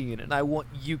crucial scene, and I want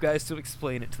you guys to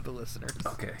explain it to the listeners.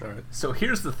 Okay. All right. So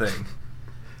here's the thing.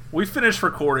 We finished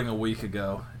recording a week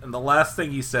ago, and the last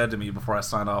thing you said to me before I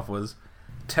signed off was,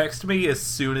 text me as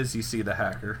soon as you see the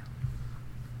hacker.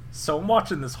 So I'm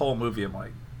watching this whole movie, I'm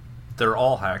like, they're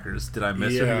all hackers. Did I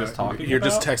miss who he was talking You're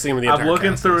about? just texting him the entire I'm looking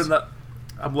cast through list.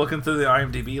 I'm looking through the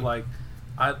IMDb like,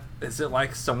 is it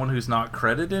like someone who's not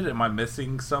credited? Am I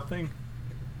missing something?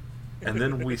 And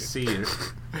then we see it.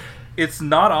 It's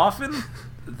not often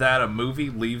that a movie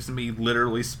leaves me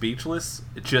literally speechless,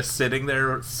 just sitting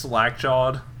there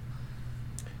slack-jawed.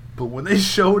 But when they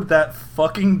showed that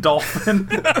fucking dolphin,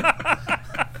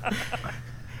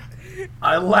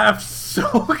 I laughed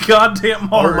so goddamn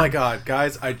hard. Oh my god,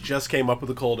 guys, I just came up with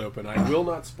a cold open. I will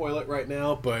not spoil it right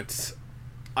now, but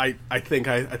I think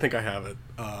I have it.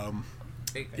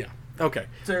 Yeah. Okay.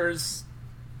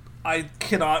 I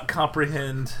cannot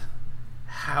comprehend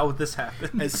how this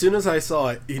happened. As soon as I saw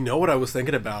it, you know what I was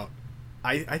thinking about?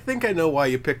 I think I know why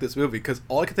you picked this movie, because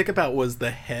all I could think about was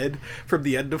the head from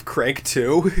the end of Crank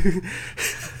 2.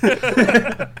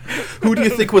 Who do you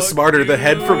think was smarter, the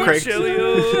head from Crank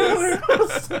 2?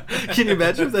 Can you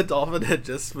imagine if the dolphin had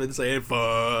just been saying,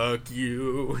 fuck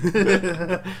you?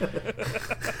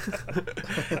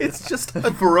 It's just...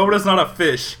 Verona's not a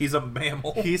fish, he's a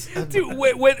mammal. Dude,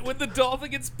 when the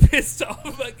dolphin gets pissed off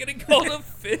about getting called a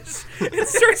fish, it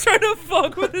starts trying to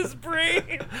fuck with his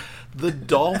brain. The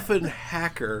dolphin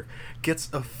hacker gets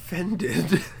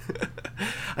offended.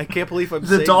 I can't believe I'm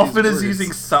saying The dolphin these is words. using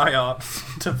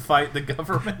psyops to fight the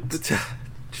government.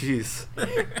 Jeez.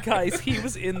 Guys, he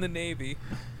was in the Navy.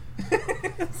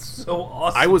 So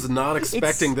awesome. I was not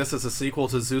expecting this as a sequel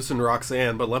to Zeus and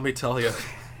Roxanne, but let me tell you.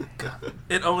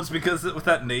 It owns, because with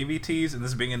that Navy tease and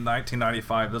this being in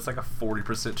 1995, there's like a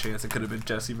 40% chance it could have been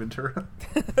Jesse Ventura.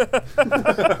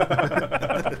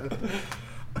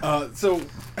 So,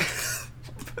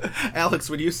 Alex,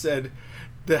 when you said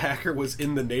the hacker was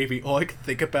in the Navy, all I could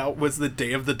think about was the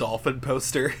Day of the Dolphin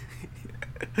poster.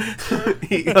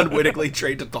 He unwittingly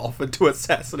trained a dolphin to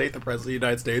assassinate the President of the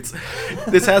United States.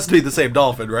 This has to be the same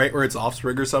dolphin, right? Or its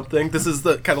offspring or something. This is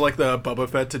the kind of like the Boba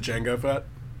Fett to Jango Fett.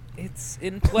 It's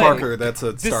in play. Parker, that's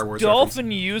a Star Wars This dolphin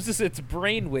uses its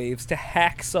brainwaves to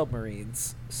hack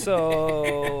submarines.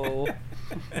 So...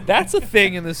 that's a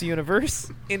thing in this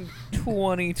universe in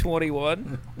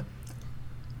 2021.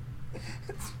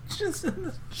 It's just in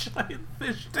this giant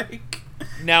fish tank.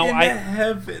 Now in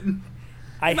heaven.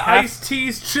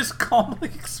 Ice-T's just calmly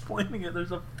explaining it.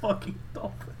 There's a fucking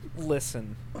dolphin.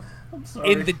 Listen. I'm sorry.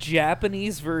 In the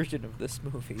Japanese version of this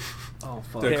movie,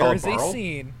 there is a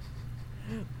scene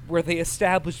where they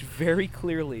establish very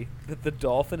clearly that the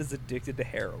dolphin is addicted to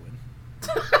heroin.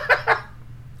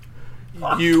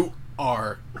 You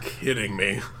are kidding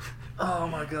me. Oh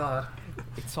my god.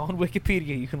 It's on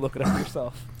Wikipedia. You can look it up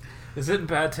yourself. Is it in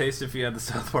bad taste if you had the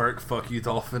South Park "fuck you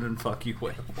dolphin" and "fuck you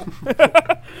whale"?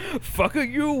 Fuck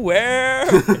you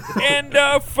whale and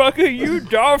fuck you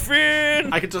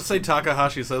dolphin. I could just say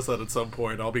Takahashi says that at some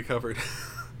point. I'll be covered.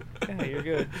 Yeah, you're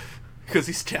good. Because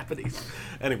he's Japanese.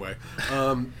 Anyway.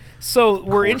 So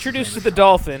we're introduced to the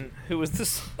dolphin, who is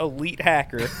this elite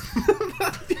hacker.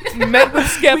 Met with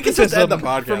skepticism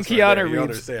from Keanu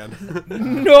Reeves.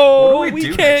 No,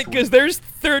 we can't, because there's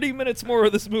 30 minutes more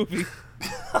of this movie.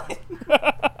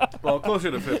 Well, closer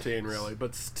to 15, really,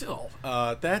 but still,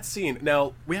 that scene.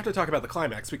 Now we have to talk about the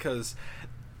climax, because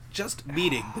just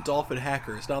meeting the dolphin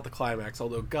hacker is not the climax,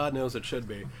 although God knows it should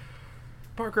be.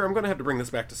 Parker, I'm going to have to bring this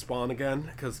back to Spawn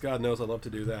again, because God knows I love to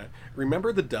do that.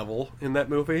 Remember the devil in that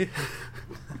movie?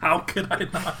 How could I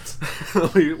not?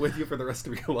 I'll leave it with you for the rest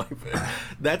of your life.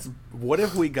 What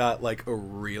if we got, like, a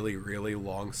really, really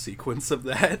long sequence of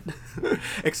that?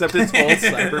 Except it's all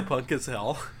cyberpunk as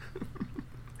hell.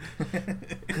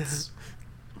 It's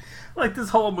like this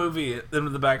whole movie,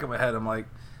 in the back of my head, I'm like,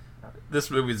 this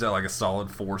movie's at like a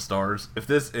solid 4 stars. If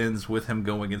this ends with him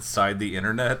going inside the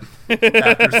internet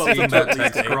after seeing that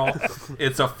text scroll,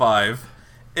 it's a 5.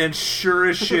 And sure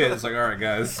as shit, it's like, all right,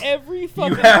 guys, every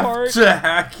fucking you have part to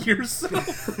hack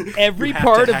yourself. Every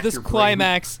part of this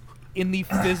climax in the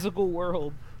physical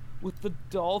world, with the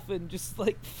dolphin just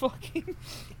like fucking,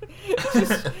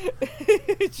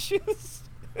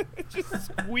 just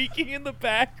squeaking in the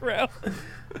background.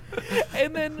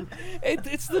 And then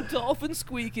it's the dolphin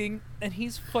squeaking, and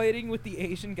he's fighting with the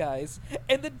Asian guys.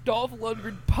 And then Dolph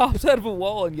Lundgren pops out of a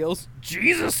wall and yells,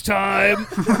 "Jesus time!"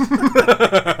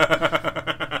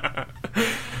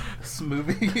 This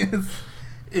movie is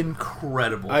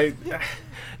incredible.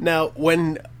 Now,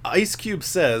 when Ice Cube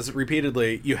says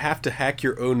repeatedly, "You have to hack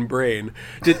your own brain,"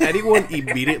 did anyone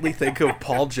immediately think of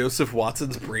Paul Joseph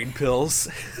Watson's brain pills?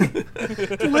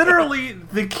 Literally,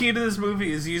 the key to this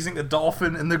movie is using a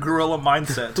dolphin and the gorilla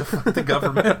mindset to fight the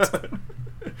government.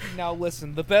 Now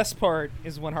listen, the best part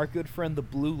is when our good friend the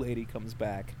Blue Lady comes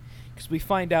back, because we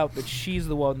find out that she's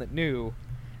the one that knew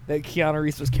that Keanu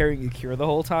Reeves was carrying a cure the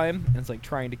whole time, and it's like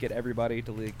trying to get everybody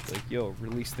to like yo,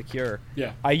 release the cure.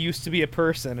 Yeah. I used to be a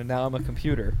person and now I'm a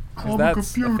computer. 'Cause I'm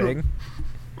that's a computer. thing.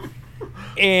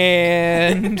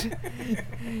 And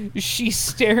she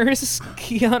stares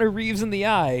Keanu Reeves in the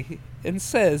eye and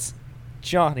says,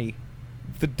 "Johnny,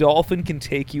 the dolphin can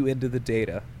take you into the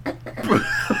data."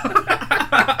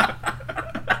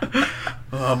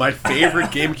 Oh, my favorite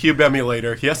GameCube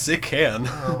emulator. Yes, it can.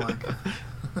 Oh my god.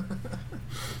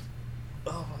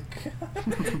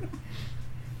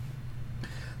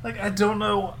 Like, I don't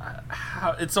know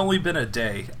how... It's only been a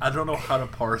day. I don't know how to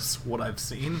parse what I've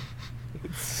seen.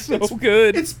 It's so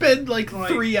good. It's been like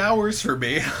 3 hours for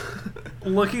me.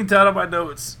 Looking down at my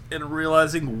notes and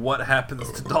realizing what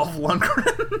happens to Dolph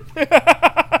Lundgren.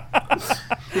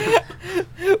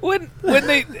 when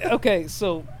they... Okay,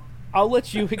 so I'll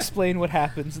let you explain what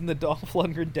happens in the Dolph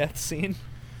Lundgren death scene.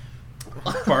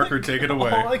 Parker, take it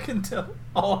away. All I can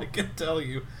tell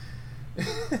you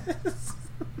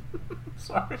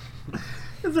sorry,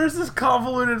 there's this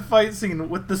convoluted fight scene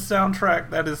with the soundtrack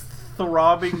that is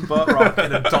throbbing butt rock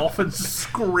and a dolphin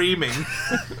screaming.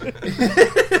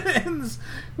 It ends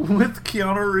with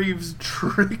Keanu Reeves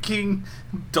tricking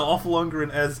Dolph Lundgren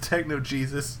as Techno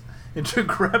Jesus into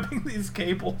grabbing these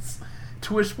cables,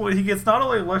 to which point he gets not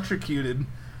only electrocuted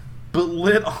but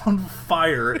lit on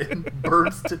fire and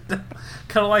burns to death.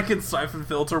 Kind of like in Siphon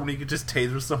Filter when you could just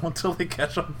taser someone till they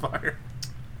catch on fire.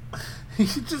 He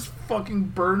just fucking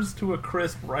burns to a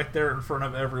crisp right there in front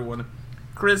of everyone.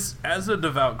 Chris, as a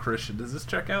devout Christian, does this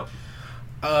check out?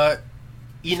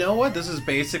 You know what? This is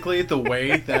basically the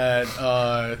way that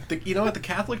the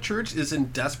Catholic Church is in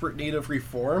desperate need of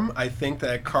reform. I think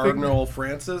that Cardinal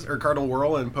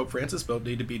Wuerl and Pope Francis both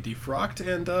need to be defrocked,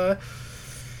 and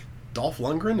Dolph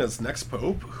Lundgren as next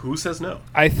pope. Who says no?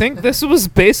 I think this was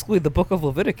basically the Book of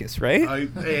Leviticus, right?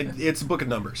 It's a book of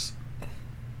numbers.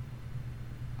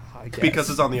 I guess. Because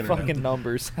it's on the internet. Fucking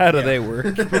numbers. How do they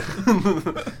work?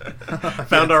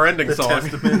 Found our ending the song.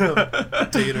 Testament of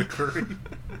Dana Curry.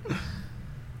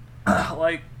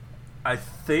 Like, I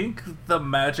think the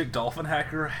magic dolphin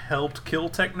hacker helped kill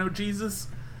Techno Jesus,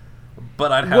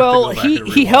 but I'd have to go back and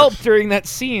rewatch. He helped during that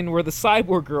scene where the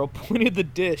cyborg girl pointed the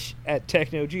dish at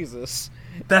Techno Jesus.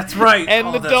 That's right.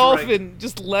 And the dolphin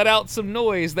just let out some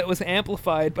noise that was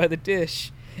amplified by the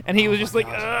dish. And he was just like,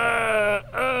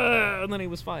 and then he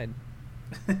was fine.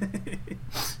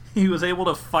 He was able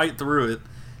to fight through it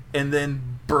and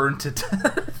then burn to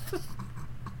death.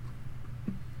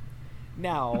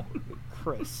 Now,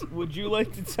 Chris, would you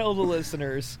like to tell the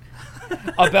listeners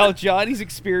about Johnny's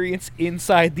experience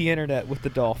inside the internet with the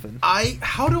dolphin?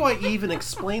 How do I even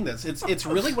explain this? It's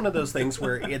really one of those things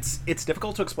where it's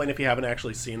difficult to explain if you haven't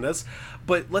actually seen this.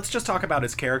 But let's just talk about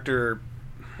his character.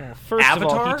 First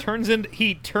Avatar? of all,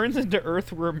 he turns into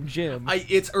Earthworm Jim.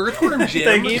 It's Earthworm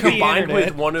Jim combined with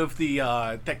internet. one of the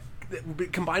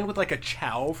combined with like a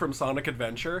Chow from Sonic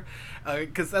Adventure,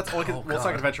 because that's all.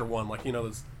 Sonic Adventure 1, like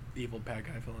those evil bad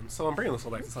guy villains. So I'm bringing this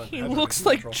all back to Sonic. He looks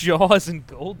like Jaws in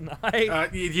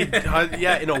Goldeneye.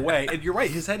 Yeah, in a way. And you're right.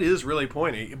 His head is really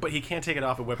pointy, but he can't take it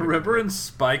off and whip it. Remember in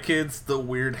Spy Kids, the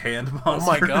weird hand monster?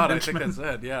 Oh my god, I think that's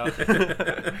it. Yeah.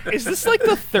 Is this like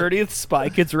the 30th Spy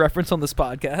Kids reference on this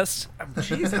podcast?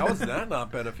 Jeez, how has that not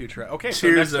been a future? Okay, so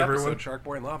cheers, next everyone. episode, Shark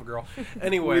Boy and Lava Girl.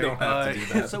 Anyway, We don't have to do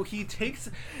that. So he takes.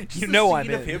 You know I'm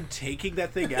scene of in. him taking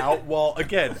that thing out while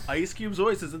again Ice Cube's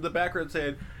voice is in the background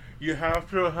saying, "You have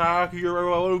to hack your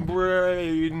own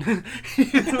brain." And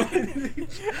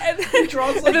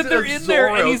then they're in there,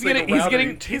 and he's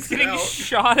getting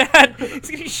shot at. He's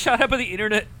getting shot at by the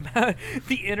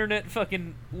internet,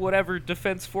 fucking whatever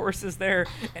defense force is there.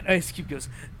 And Ice Cube goes,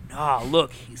 "Nah,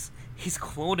 look, he's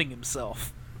cloning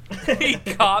himself." He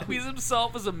copies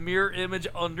himself as a mirror image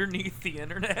underneath the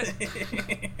internet.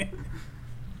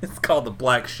 It's called the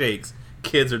Black Shakes.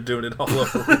 Kids are doing it all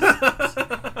over.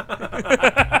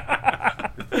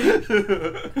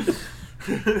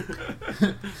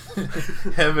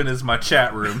 Heaven is my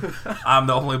chat room. I'm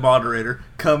the only moderator.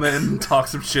 Come in and talk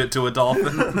some shit to a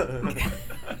dolphin.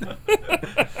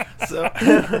 So,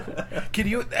 can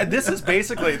you? This is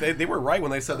basically they were right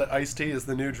when they said that Ice-T is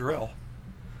the new drill.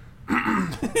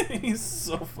 He's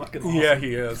so fucking awesome. Yeah,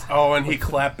 he is. Oh, and he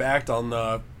clapped back on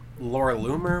Laura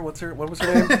Loomer. What was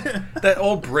her name? That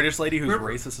old British lady who's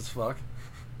racist as fuck.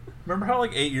 Remember how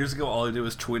 8 years ago all he did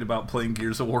was tweet about playing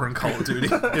Gears of War and Call of Duty?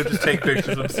 He'd just take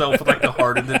pictures of himself with the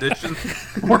hardened edition,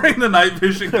 wearing the night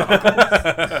vision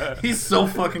goggles. He's so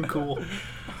fucking cool.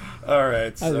 All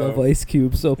right, so, I love Ice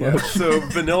Cube so much. So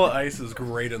Vanilla Ice is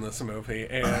great in this movie,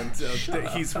 and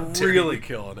he's really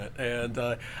killing it. And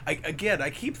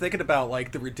I keep thinking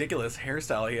about the ridiculous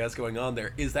hairstyle he has going on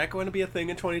there. Is that going to be a thing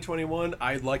in 2021?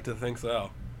 I'd like to think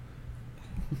so.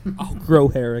 I'll grow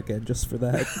hair again just for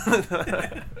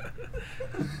that.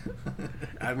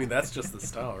 I mean, that's just the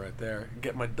style right there.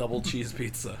 Get my double cheese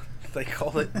pizza. They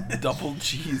call it double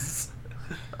cheese.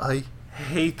 I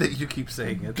hate that you keep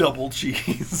saying it. Double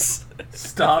cheese.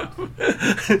 Stop.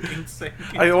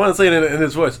 I want to say it in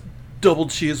his voice. Double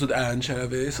cheese with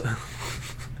anchovies.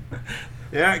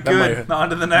 Yeah, good. On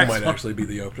to the next one. Might actually be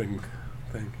the opening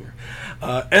thing here.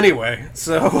 Anyway,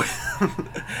 so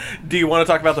do you want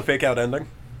to talk about the fake out ending?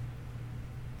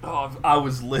 Oh, I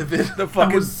was livid. The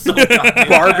fucking so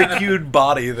barbecued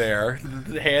body there.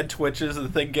 The hand twitches and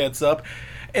the thing gets up.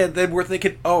 And then we're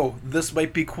thinking, oh, this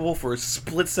might be cool for a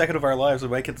split second of our lives. We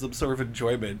might get some sort of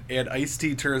enjoyment. And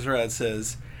Ice-T turns around and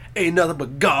says, ain't nothing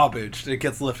but garbage. And it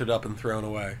gets lifted up and thrown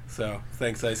away. So,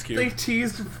 thanks, Ice Cube. They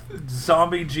teased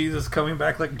Zombie Jesus coming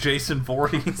back like Jason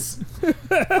Voorhees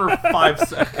for 5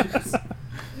 seconds.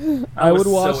 I would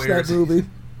watch that movie.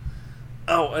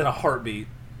 Oh, in a heartbeat.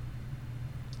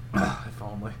 If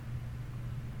only.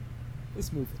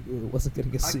 This movie wasn't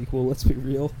getting a sequel, let's be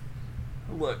real.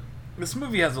 Look, this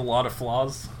movie has a lot of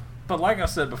flaws, but like I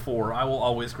said before, I will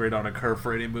always grade on a curve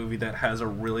for any movie that has a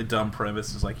really dumb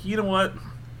premise. It's like, you know what?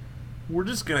 We're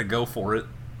just gonna go for it,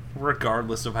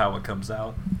 regardless of how it comes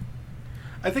out.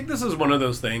 I think this is one of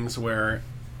those things where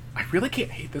I really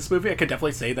can't hate this movie. I could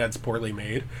definitely say that it's poorly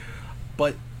made.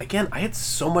 But again, I had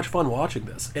so much fun watching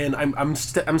this, and I'm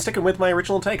sticking with my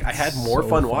original take. I had more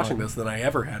fun watching this than I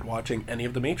ever had watching any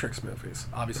of the Matrix movies.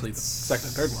 Obviously, the second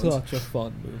and third ones. Such a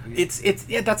fun movie. It's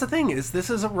yeah. That's the thing this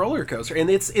is a roller coaster,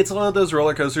 and it's one of those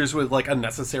roller coasters with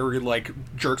unnecessary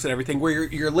jerks and everything, where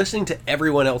you're listening to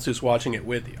everyone else who's watching it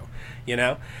with you, you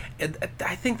know. And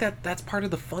I think that's part of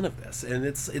the fun of this, and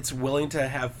it's willing to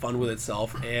have fun with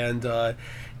itself, and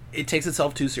it takes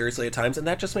itself too seriously at times, and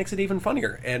that just makes it even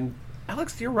funnier. And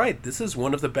Alex, you're right. This is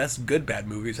one of the best good bad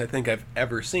movies I think I've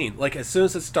ever seen. As soon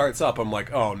as it starts up, I'm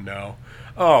like, oh no.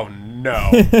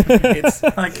 It's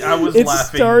I was it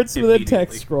laughing. It starts with a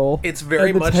text scroll. It's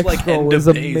very much like End of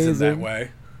Days in that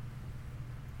way.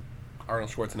 Arnold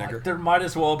Schwarzenegger. There might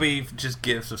as well be just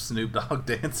gifs of Snoop Dogg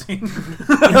dancing,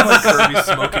 like Kirby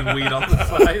smoking weed on the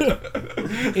side.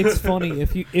 It's funny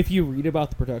if you read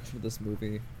about the production of this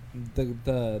movie,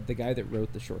 the guy that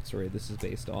wrote the short story this is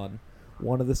based on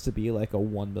wanted this to be like a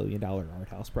 $1 million art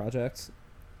house project,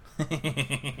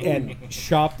 and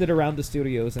shopped it around the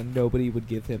studios, and nobody would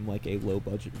give him a low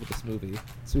budget for this movie.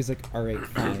 So he's like, all right,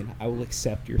 fine, I will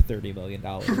accept your $30 million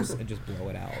and just blow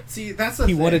it out. See, that's the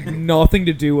thing. He wanted nothing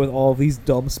to do with all these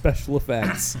dumb special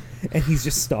effects, and he's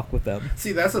just stuck with them.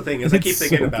 See, that's the thing, is I keep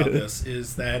thinking about this,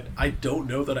 is that I don't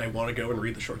know that I want to go and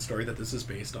read the short story that this is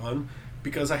based on,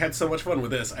 because I had so much fun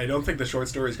with this. I don't think the short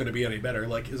story is going to be any better.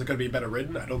 Is it going to be better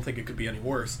written? I don't think it could be any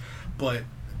worse. But,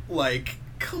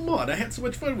 come on, I had so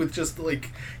much fun with just,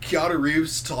 Keanu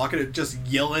Reeves talking and just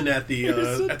yelling at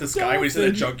the sky when he's in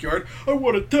the junkyard. I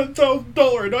want a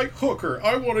 $10,000 a night hooker.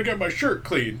 I want to get my shirt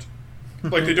cleaned.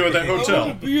 Like they do at that hotel. I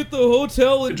want to be at the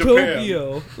hotel in Japan.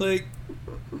 Tokyo.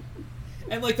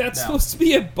 And that's supposed to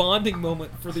be a bonding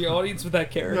moment for the audience with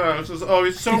that character. No, it's just,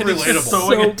 he's so relatable. Just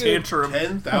throwing a tantrum while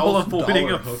 $10,000 avoiding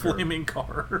a hooker. flaming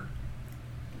car.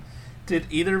 Did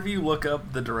either of you look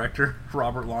up the director,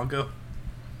 Robert Longo?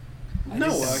 No,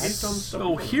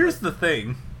 So here's the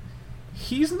thing.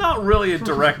 He's not really a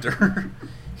director.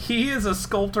 He is a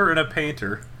sculptor and a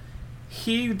painter.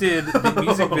 He did the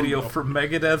music video for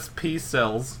Megadeth's Peace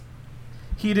Cells.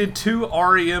 He did 2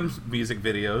 REM music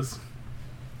videos.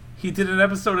 He did an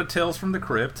episode of Tales from the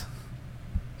Crypt.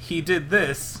 He did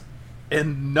this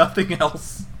and nothing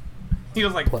else. He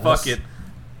was like, fuck it.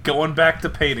 Going back to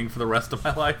painting for the rest of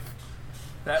my life.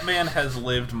 That man has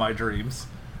lived my dreams.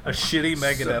 A shitty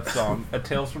Megadeth song, a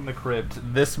Tales from the Crypt,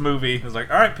 this movie. He was like,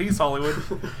 alright, peace, Hollywood.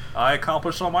 I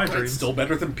accomplished all my dreams. It's still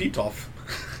better than Petoff.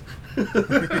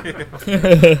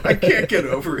 I can't get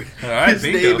over it. Right, His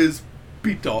name is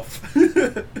Beat off.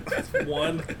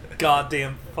 One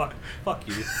goddamn fuck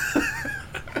you.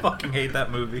 I fucking hate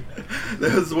that movie.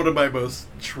 That was one of my most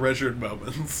treasured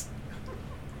moments.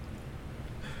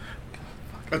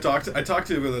 I talked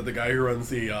to the guy who runs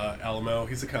the Alamo.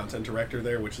 He's a content director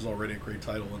there, which is already a great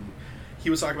title. And he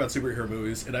was talking about superhero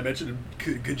movies, and I mentioned,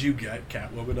 could you get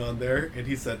Catwoman on there? And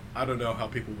he said, I don't know how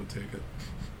people would take it.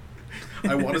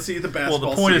 I want to see the basketball.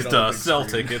 Well, the point is scene to on the big sell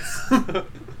screen. tickets.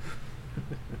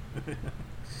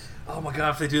 Oh my god,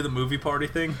 if they do the movie party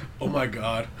thing. Oh my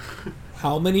god.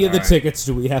 How many of the tickets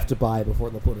do we have to buy before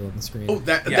they put it on the screen? Oh,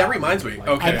 that reminds me.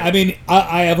 Okay. I mean,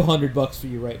 I have $100 for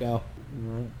you right now.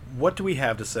 What do we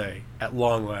have to say, at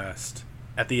long last,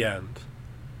 at the end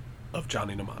of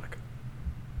Johnny Mnemonic?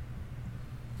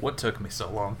 What took me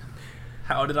so long?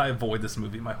 How did I avoid this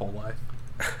movie my whole life?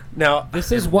 Now,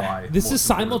 this is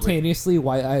simultaneously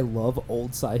why I love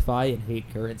old sci-fi and hate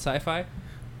current sci-fi.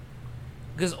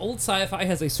 Because old sci-fi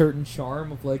has a certain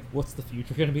charm of, like, what's the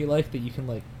future going to be like that you can,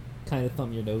 like, kind of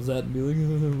thumb your nose at and be like,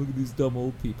 oh, look at these dumb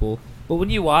old people. But when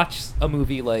you watch a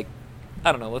movie like,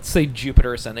 I don't know, let's say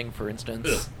Jupiter Ascending, for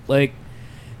instance, like,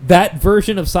 that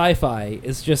version of sci-fi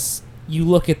is just, you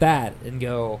look at that and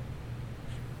go,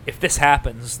 if this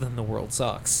happens, then the world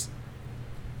sucks.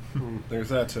 There's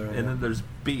that too. And then there's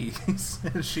bees.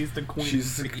 She's the queen.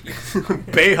 She's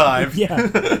Bayhive. Yeah.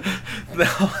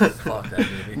 Fuck that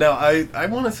movie. Now, I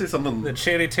want to say something. Then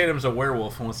Channing Tatum's a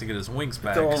werewolf and wants to get his wings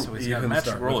back, so he's got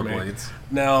magic rollerblades.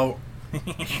 Now,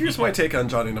 here's my take on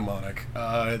Johnny Mnemonic.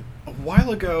 A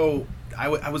while ago,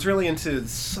 I was really into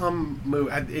some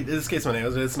movie. In this case, my name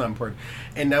it's not important.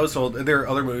 And I was told there are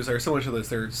other movies that are similar to this.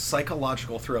 They're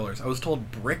psychological thrillers. I was told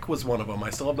Brick was one of them. I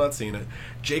still have not seen it.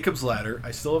 Jacob's Ladder.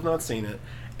 I still have not seen it.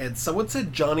 And someone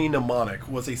said Johnny Mnemonic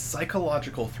was a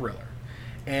psychological thriller.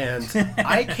 And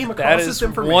I came across this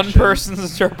information. One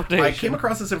person's interpretation. I came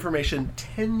across this information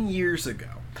 10 years ago.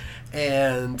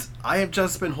 And I have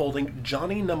just been holding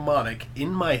Johnny Mnemonic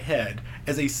in my head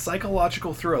as a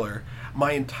psychological thriller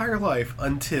my entire life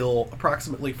until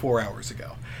approximately 4 hours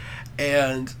ago.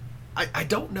 And I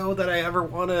don't know that I ever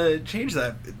want to change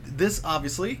that. This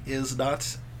obviously is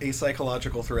not a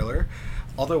psychological thriller,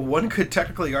 although one could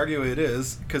technically argue it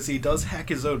is, because he does hack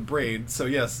his own brain. So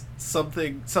yes,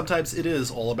 sometimes it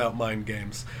is all about mind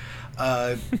games.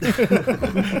 Fuck,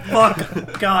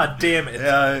 god damn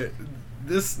it.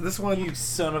 This one, you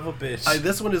son of a bitch.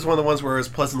 This one is one of the ones where I was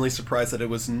pleasantly surprised that it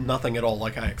was nothing at all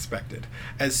like I expected.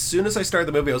 As soon as I started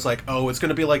the movie, I was like, "Oh, it's going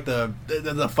to be like the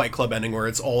Fight Club ending where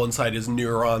it's all inside his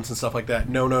neurons and stuff like that."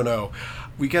 No.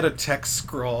 We get a text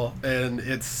scroll, and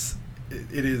it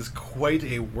is quite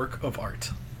a work of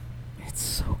art. It's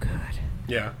so good.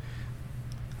 Yeah,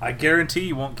 I guarantee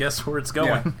you won't guess where it's going.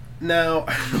 Yeah. Now,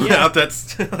 yeah,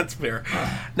 that's fair.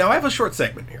 Now, I have a short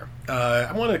segment here.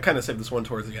 I want to kind of save this one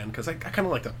towards the end, because I kind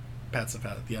of like to pat stuff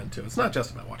out at the end, too. It's not just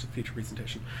about watching the feature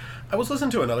presentation. I was listening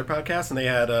to another podcast, and they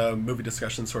had a movie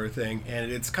discussion sort of thing,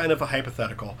 and it's kind of a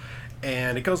hypothetical.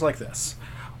 And it goes like this.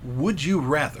 Would you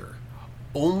rather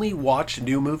only watch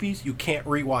new movies? You can't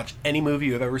rewatch any movie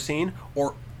you've ever seen,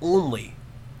 or only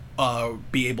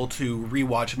be able to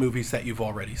rewatch movies that you've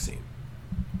already seen?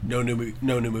 No new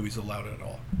movies allowed at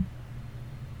all.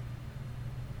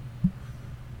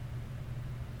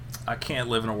 I can't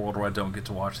live in a world where I don't get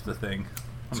to watch The Thing.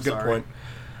 That's a good point.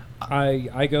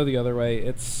 I go the other way.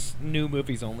 It's new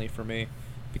movies only for me.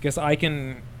 Because I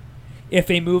can...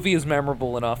 If a movie is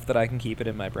memorable enough that I can keep it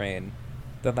in my brain,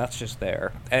 then that's just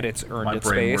there. And it's earned its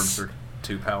space. My brain worms are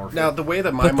too powerful. Now, the way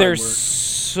that my mind there's works...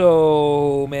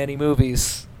 so many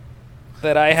movies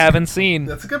that I haven't seen.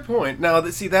 That's a good point. Now,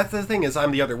 see, that's the thing is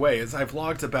I'm the other way. Is I've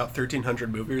logged about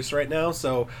 1,300 movies right now,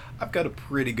 so I've got a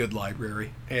pretty good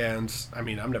library. And, I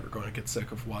mean, I'm never going to get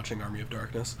sick of watching Army of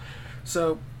Darkness.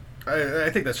 So,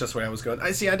 I think that's just the way I was going.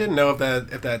 I didn't know if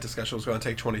that discussion was going to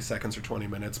take 20 seconds or 20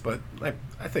 minutes, but I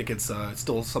think it's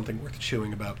still something worth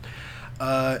chewing about.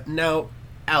 Now,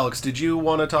 Alex, did you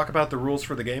want to talk about the rules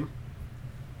for the game?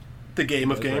 The game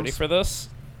of games? Ready for this?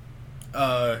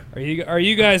 Are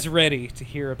you guys ready to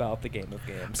hear about the game of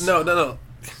games? No.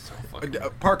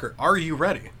 Parker, are you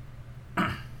ready?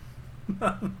 God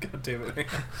damn it.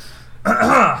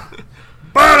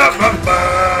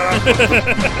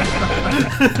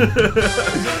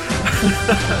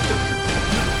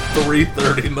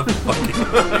 3:30 in the fucking...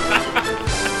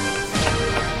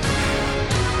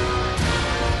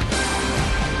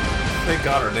 Thank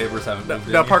God our neighbors haven't moved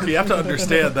in. Now, Parker, you have to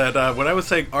understand that when I was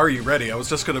saying, "Are you ready?" I was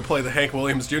just going to play the Hank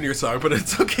Williams Jr. song, but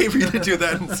it's okay for you to do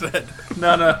that instead.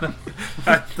 No.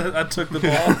 I took the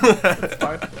ball. That's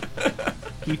fine.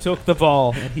 He took the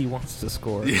ball and he wants to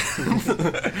score.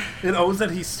 It owes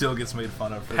that he still gets made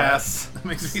fun of for Pass that. That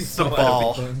makes me so the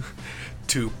ball happy.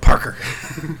 to Parker.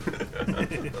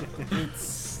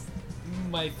 It's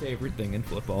my favorite thing in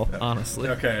football, honestly.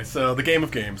 Okay, so the game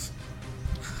of games.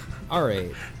 All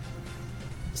right.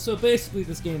 So basically,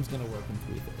 this game's going to work in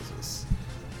 3 phases.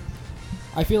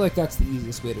 I feel like that's the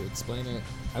easiest way to explain it.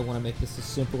 I want to make this as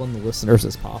simple on the listeners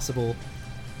as possible.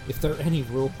 If there are any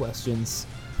rule questions,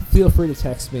 feel free to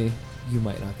text me. You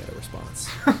might not get a response.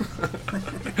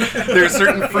 There are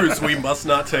certain fruits we must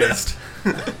not taste.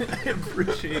 I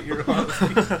appreciate your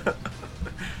honesty.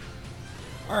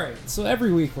 All right, so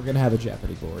every week we're going to have a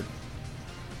Jeopardy board.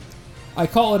 I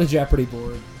call it a Jeopardy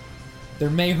board. There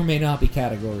may or may not be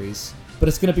categories, but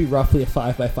it's going to be roughly a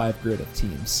 5x5 grid of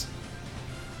teams.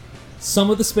 Some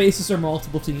of the spaces are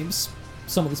multiple teams.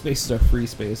 Some of the spaces are free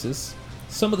spaces.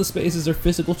 Some of the spaces are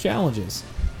physical challenges.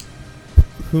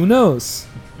 Who knows?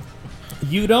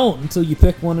 You don't until you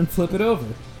pick one and flip it over.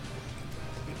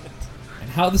 And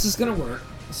how this is going to work.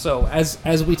 So,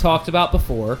 as we talked about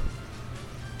before,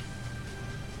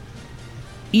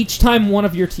 each time one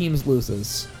of your teams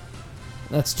loses,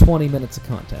 that's 20 minutes of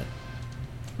content.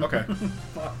 Okay.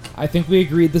 I think we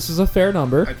agreed this is a fair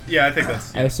number. I think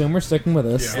that's... I assume we're sticking with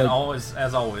this. Yeah. And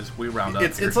as always, we round up.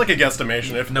 It's like a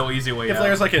guesstimation. If no easy way If out.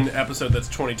 there's like an episode that's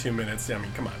 22 minutes, I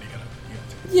mean, come on, you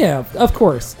gotta Yeah, of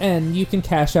course. And you can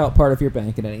cash out part of your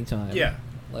bank at any time. Yeah.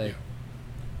 Like,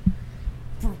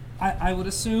 I would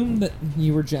assume that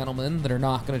you were gentlemen that are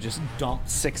not going to just dump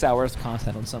 6 hours of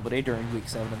content on somebody during Week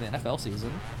 7 of the NFL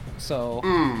season. So...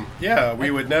 yeah, we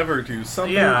would never do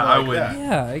something Yeah, like I would. that.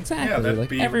 Yeah, exactly. Yeah, that'd like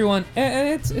be- everyone,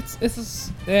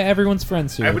 it's everyone's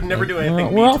friends here. I would never Like, do anything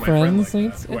We're mean all to my friend friends.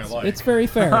 like that, who I it's, like. it's very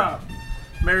fair.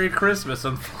 Merry Christmas.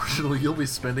 Unfortunately, you'll be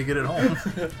spending it at home.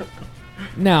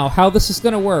 Now, how this is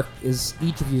going to work is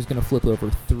each of you is going to flip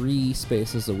over 3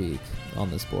 spaces a week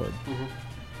on this board.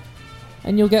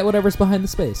 And you'll get whatever's behind the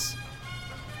space.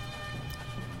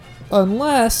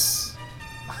 Unless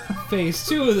phase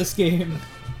 2 of this game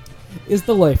is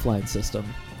the lifeline system.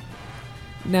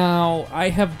 Now, I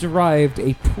have derived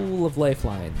a pool of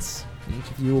lifelines. Each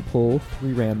of you will pull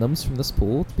 3 randoms from this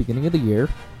pool at the beginning of the year.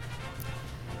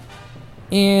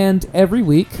 And every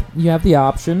week, you have the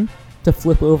option to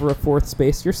flip over a 4th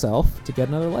space yourself to get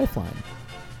another lifeline.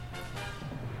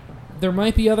 There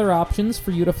might be other options for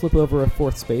you to flip over a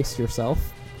 4th space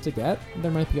yourself to get.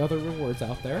 There might be other rewards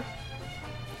out there.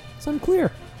 It's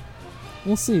unclear.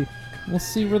 We'll see. We'll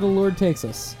see where the Lord takes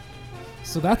us.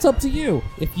 So that's up to you.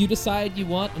 If you decide you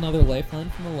want another lifeline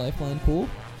from the lifeline pool,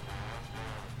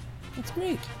 that's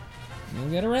great. You'll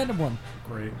get a random one.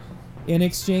 Great. In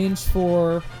exchange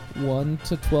for 1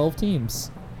 to 12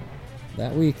 teams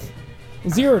that week.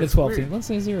 0 to 12 teams. Let's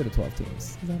say 0 to 12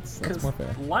 teams. That's more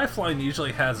fair. Lifeline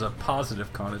usually has a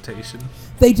positive connotation.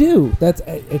 They do.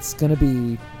 It's going to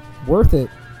be worth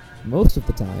it most of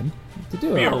the time to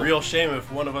do It'd be it. a real shame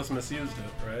if one of us misused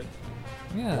it, right?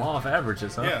 Yeah. Law of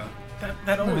averages, huh? Yeah.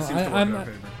 That always seems to work in our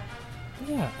favor.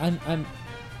 Yeah,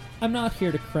 I'm not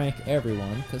here to crank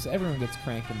everyone because everyone gets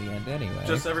cranked in the end anyway.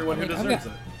 Just everyone who deserves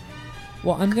it.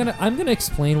 Well, I'm gonna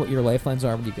explain what your lifelines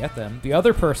are when you get them. The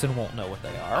other person won't know what they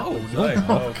are. Oh, You'll nice. know.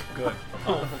 Oh, good.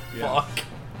 Oh, Yeah. fuck.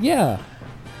 Yeah.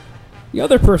 The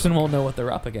other person won't know what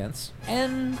they're up against.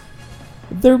 And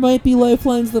there might be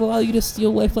lifelines that allow you to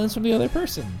steal lifelines from the other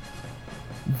person.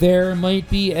 There might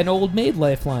be an old maid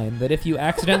lifeline that if you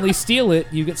accidentally steal it,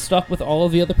 you get stuck with all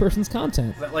of the other person's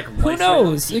content. Is that like Who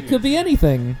knows? It could be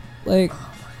anything. Like,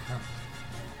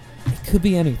 it could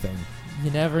be anything.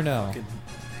 You never know.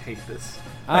 I hate this.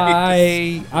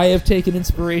 I have taken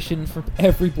inspiration from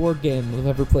every board game I've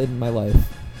ever played in my life.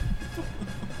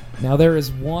 Now there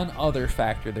is one other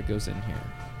factor that goes in here,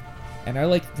 and I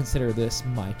like to consider this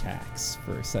my tax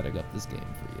for setting up this game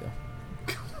for you.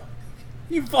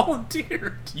 You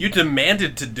volunteered. You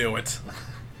demanded to do it.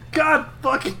 God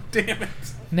fucking damn it.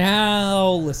 Now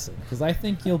listen, because I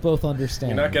think you'll both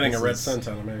understand. You're not getting this a red is- cent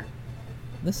out of me.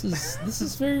 This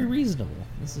is very reasonable.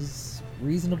 This is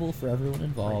reasonable for everyone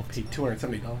involved. Paid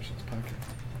 $270 in this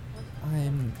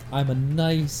podcast. I'm a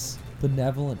nice,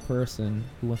 benevolent person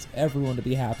who wants everyone to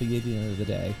be happy at the end of the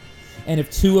day. And if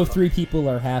 2 of 3 people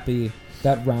are happy,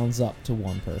 that rounds up to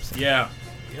 1 person. Yeah.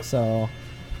 Yep.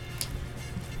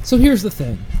 So here's the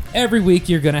thing. Every week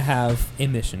you're going to have a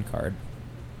mission card.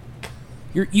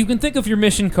 You can think of your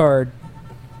mission card,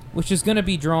 which is going to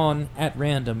be drawn at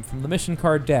random from the mission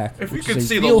card deck. If you which could is a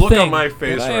see the real look on thing my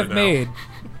face that I right have now. made.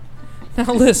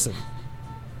 Now listen.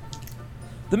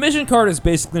 The mission card is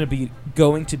basically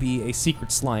going to be a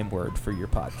secret slime word for your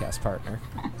podcast partner.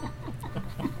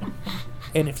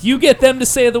 And if you get them to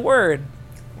say the word,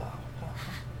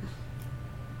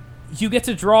 you get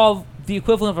to draw the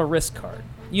equivalent of a Risk card.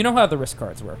 You know how the Risk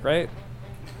cards work, right?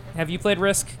 Have you played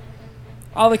Risk?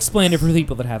 I'll explain it for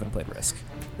people that haven't played Risk.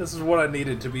 This is what I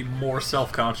needed to be more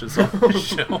self-conscious on the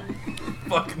show.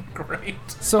 Fucking great.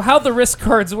 So how the Risk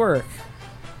cards work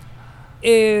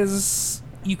is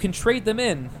you can trade them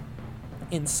in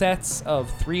sets of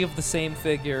 3 of the same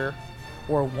figure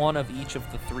or 1 of each of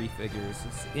the 3 figures.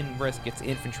 In Risk, it's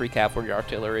infantry, cavalry,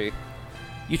 artillery.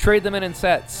 You trade them in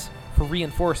sets for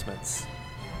reinforcements.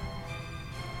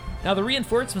 Now, the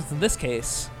reinforcements in this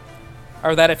case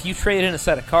are that if you trade in a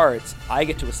set of cards, I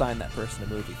get to assign that person a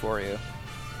movie for you.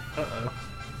 Uh-oh.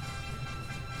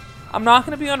 I'm not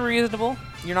going to be unreasonable.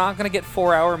 You're not going to get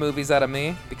 4-hour movies out of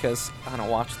me because I don't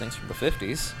watch things from the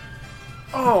 50s.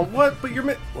 Oh, what? But you're...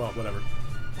 well, whatever.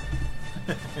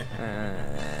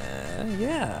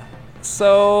 Yeah.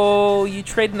 So, you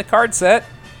trade in the card set,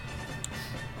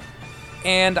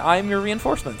 and I'm your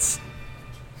reinforcements.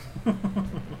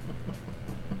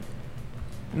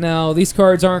 Now, these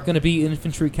cards aren't going to be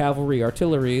infantry, cavalry,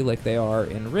 artillery like they are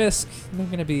in Risk. They're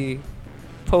going to be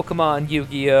Pokemon,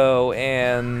 Yu-Gi-Oh,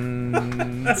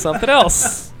 and something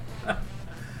else.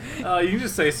 You can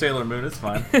just say Sailor Moon, it's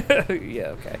fine.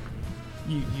 Yeah, okay.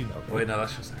 You know. Wait, no,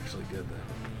 that's just actually good then.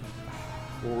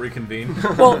 We'll reconvene.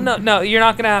 Well, no, you're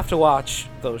not going to have to watch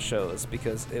those shows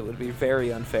because it would be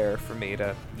very unfair for me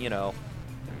to,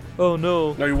 oh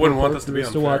no. No, you wouldn't want this to be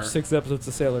unfair. To watch 6 episodes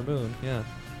of Sailor Moon, yeah.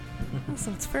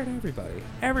 So it's fair to everybody.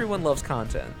 Everyone loves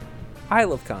content. I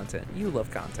love content. You love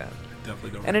content.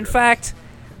 Definitely don't. And in fact,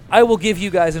 I will give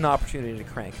you guys an opportunity to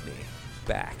crank me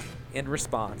back in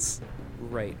response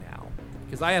right now.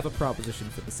 Because I have a proposition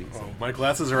for the season. Oh, my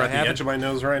glasses are at the edge of my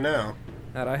nose right now.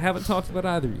 That I haven't talked about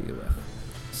either of you with.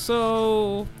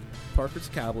 So, Parker's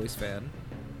a Cowboys fan.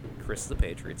 Chris is a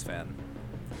Patriots fan.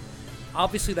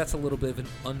 Obviously, that's a little bit of an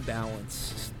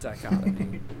unbalanced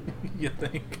dichotomy. You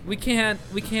think? We can't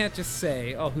just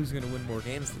say, oh, who's going to win more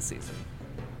games this season?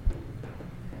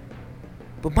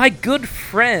 But my good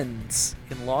friends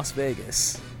in Las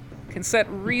Vegas can set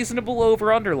reasonable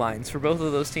over-under lines for both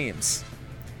of those teams.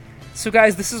 So,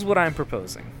 guys, this is what I'm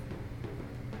proposing.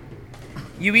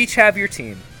 You each have your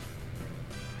team.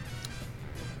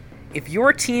 If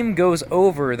your team goes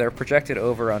over their projected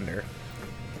over-under,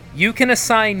 you can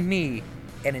assign me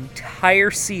an entire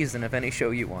season of any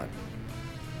show you want.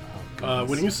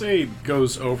 When you say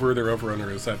goes over their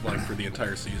over-under, is that like for the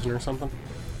entire season or something?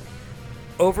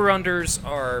 Over-unders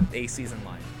are a season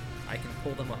line. I can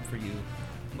pull them up for you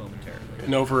momentarily.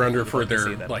 An over-under for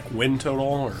their like win total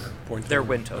or point total? Their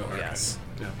win total, okay. yes.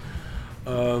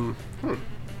 Yeah.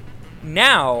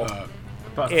 Now,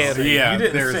 if you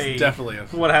didn't there's say definitely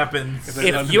what happens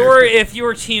if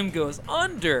your team goes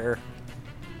under,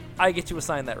 I get to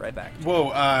assign that right back. Whoa,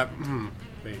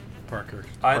 wait, Parker.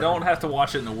 I don't have to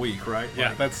watch it in a week, right?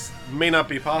 Yeah, that's may not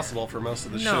be possible for most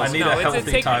of the shows. I need a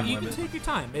healthy time You limit. can take your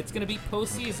time. It's going to be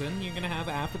postseason. You're going to have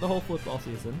after the whole football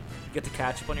season. You get to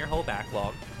catch up on your whole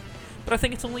backlog. But I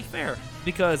think it's only fair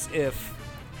because if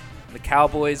the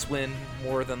Cowboys win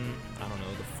more than, I don't know,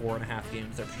 the 4.5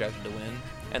 games they're projected to win,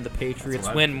 and the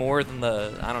Patriots win more than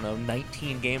the,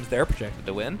 19 games they're projected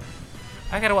to win,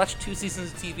 I gotta watch 2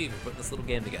 seasons of TV for putting this little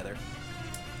game together.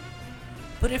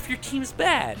 But if your team's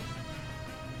bad,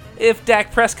 if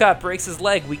Dak Prescott breaks his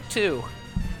leg week 2,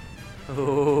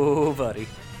 oh, buddy.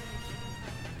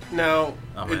 Now,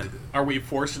 are we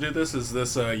forced to do this? Is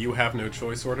this a you have no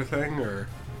choice sort of thing, or?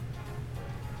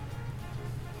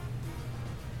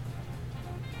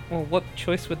 Well, what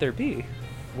choice would there be?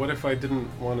 What if I didn't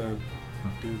want to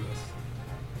do this?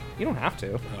 You don't have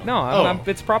to. Oh. No,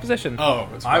 it's proposition. Oh,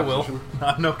 it's I will.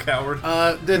 I'm no coward.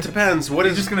 It depends. What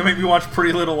You're is just gonna make me watch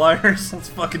Pretty Little Liars? Let's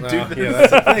fucking do this. Yeah,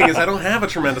 that's the thing is I don't have a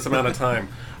tremendous amount of time.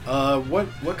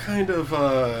 What kind of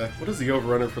what is the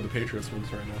overrunner for the Patriots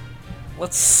wins right now?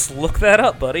 Let's look that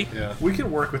up, buddy. Yeah, we can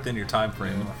work within your time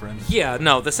frame, my friend. Yeah,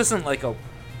 no, this isn't like a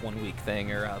 1 week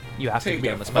thing or you have to be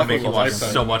on this. I make you watch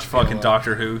so much fucking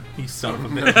Doctor Who. You son of a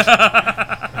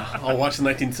bitch. I'll watch the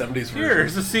 1970s version.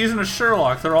 Here's a season of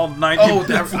Sherlock. They're all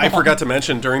 19. I forgot to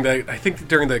mention during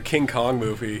the King Kong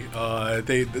movie,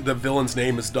 the villain's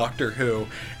name is Doctor Who,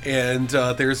 and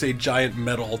there's a giant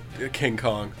metal King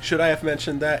Kong. Should I have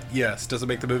mentioned that? Yes. Does it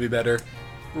make the movie better?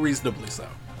 Reasonably so.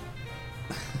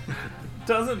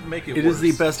 Doesn't make it worse. It is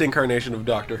the best incarnation of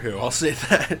Doctor Who. I'll say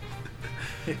that.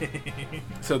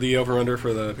 So the over-under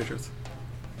for the Patriots?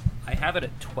 I have it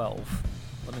at 12.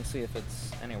 Let me see if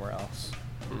it's anywhere else.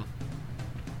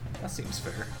 That seems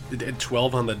fair. At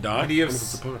 12 on the dot? You have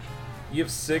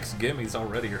 6 gimmies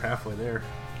already. You're halfway there.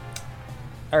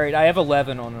 All right, I have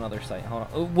 11 on another site. Hold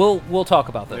on. We'll talk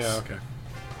about this. Yeah, okay.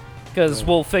 Because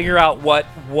we'll figure out what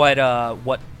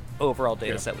overall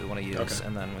data set we want to use,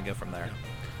 and then we go from there.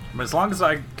 But as long as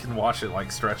I can watch it,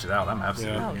 like, stretch it out, I'm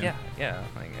absolutely yeah.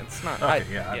 Like, it's not.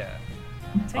 Okay,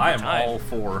 I am time. all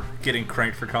for getting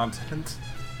cranked for content.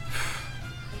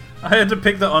 I had to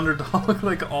pick the underdog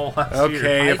like all last year.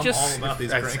 Okay, I'm all about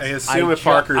these pranks. I assume if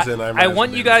Parker's in, I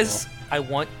want you guys. I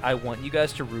want you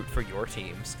guys to root for your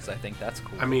teams because I think that's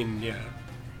cool. I mean, yeah.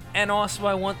 And also,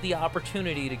 I want the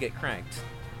opportunity to get cranked.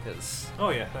 Because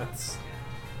that's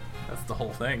the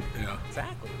whole thing. Yeah,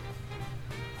 exactly.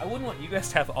 I wouldn't want you guys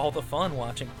to have all the fun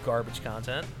watching garbage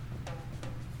content.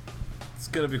 It's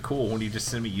gonna be cool when you just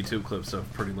send me YouTube clips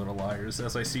of Pretty Little Liars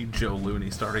as I see Joe Looney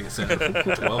starting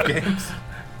at 12 games.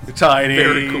 Tiny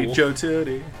Very cool. Joe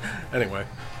Tootie. Anyway,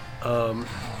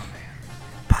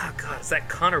 Oh, God, is that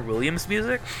Connor Williams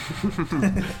music?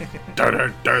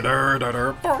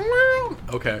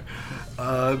 Okay.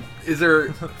 Is there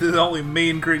the only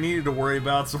mean green you need to worry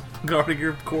about is guarding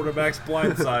your quarterback's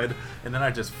blind side, and then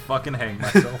I just fucking hang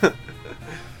myself.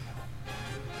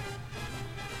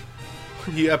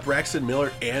 You have Braxton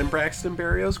Miller and Braxton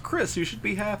Berrios? Chris, you should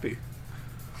be happy.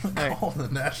 Call the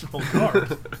National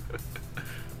Guard.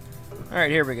 All right,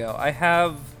 here we go. I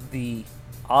have the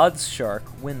Odds Shark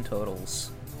win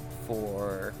totals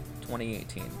for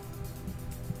 2018.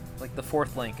 Like the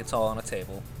fourth link, it's all on a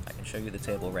table. I can show you the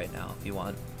table right now if you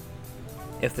want.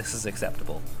 If this is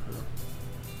acceptable.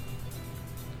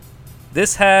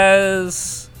 This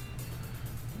has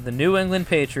the New England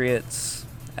Patriots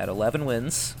at 11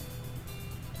 wins.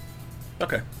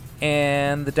 Okay.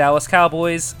 And the Dallas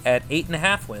Cowboys at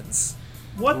 8.5 wins.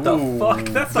 What the fuck?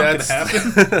 That's not gonna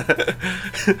happen.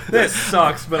 This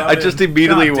sucks, but I just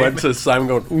immediately went to Simon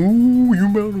going, ooh, you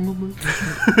mounting.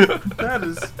 That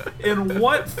is in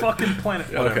what fucking planet?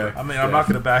 Whatever. Okay. I mean, I'm not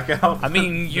gonna back out. I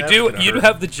mean, you do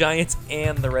have the Giants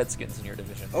and the Redskins in your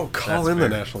division. Oh, call in the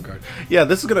National Guard. Yeah,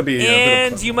 this is gonna be.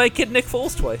 And you might get Nick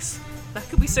Foles twice. That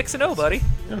could be 6-0, buddy.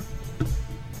 Yeah.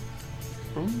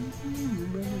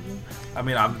 I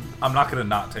mean, I'm not gonna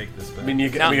not take this bet. I mean, you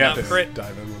have to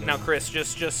dive in. Now, Chris,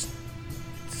 just to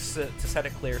set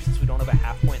it clear, since we don't have a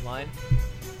half-point line,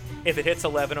 if it hits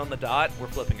 11 on the dot, we're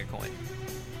flipping a coin.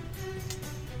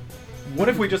 What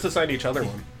if we just assigned each other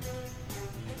one?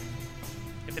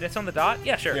 If it hits on the dot,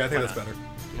 yeah, sure. Yeah, I think that's better.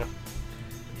 Yeah.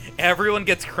 Everyone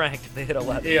gets cranked if they hit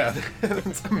 11. Yeah,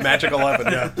 it's a magic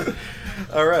 11. Yeah.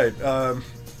 All right.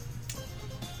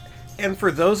 And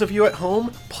for those of you at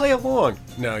home, play along.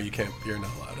 No, you can't. You're not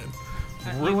allowed in.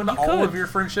 Ruin all of your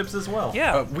friendships as well.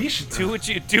 Yeah, we should do what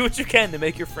you can to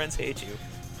make your friends hate you.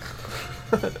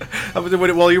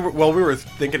 While we were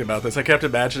thinking about this, I kept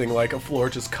imagining like a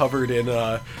floor just covered in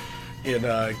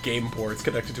game ports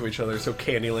connected to each other. So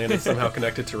Candyland is somehow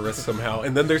connected to Risk somehow,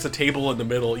 and then there's a table in the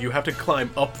middle. You have to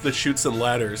climb up the chutes and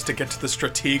ladders to get to the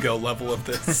Stratego level of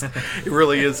this. It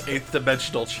really is 8th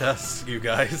dimensional chess, you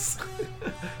guys.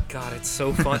 God, it's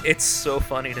so fun. It's so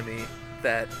funny to me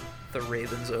that the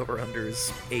Ravens over/under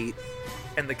is 8,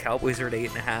 and the Cowboys are at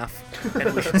 8.5,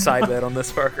 and we should side bet on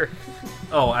this, Parker.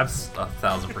 Oh,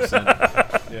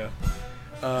 1,000%. Yeah.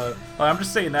 I'm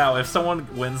just saying now, if someone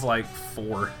wins like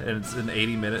 4 and it's an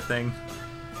 80-minute thing,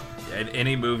 in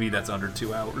any movie that's under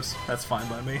 2 hours, that's fine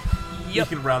by me.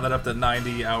 Yep. You can round that up to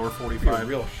 90, hour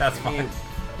 45. That's fine.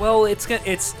 Well, it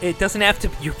doesn't have to.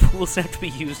 Your pool doesn't have to be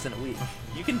used in a week.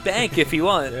 You can bank if you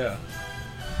want. Yeah.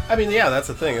 I mean, yeah, that's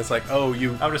the thing. It's like,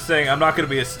 I'm just saying, I'm not going to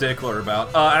be a stickler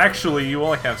about. Actually, you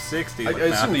only have 60. I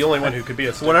assume the only one who could be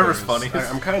a stickler. Whatever's funny.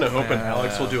 I'm kind of hoping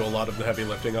Alex will do a lot of the heavy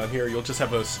lifting on here. You'll just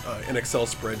have an Excel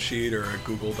spreadsheet or a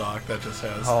Google Doc that just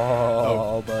has.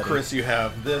 Buddy. Chris, you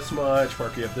have this much.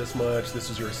 Mark, you have this much. This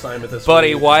is your assignment this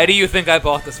Buddy, week. why do you think I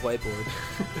bought this whiteboard?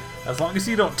 As long as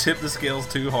you don't tip the scales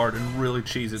too hard and really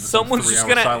cheese it. Someone's just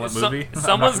gonna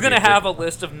someone's gonna have a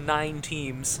list of 9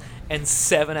 teams and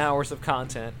 7 hours of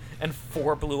content and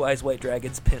 4 Blue Eyes White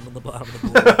Dragons pinned on the bottom of the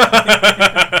board.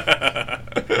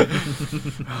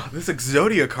 This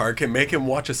Exodia card can make him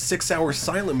watch a 6-hour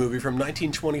silent movie from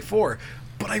 1924,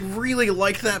 but I really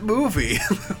like that movie.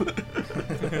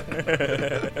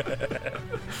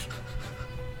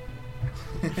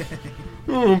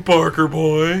 Oh, Parker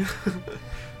boy.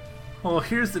 Well,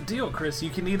 here's the deal, Chris. You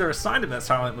can either assign him that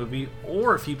silent movie,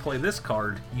 or if you play this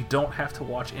card, you don't have to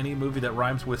watch any movie that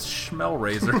rhymes with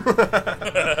Schmelrazor.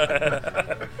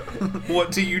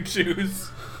 What do you choose?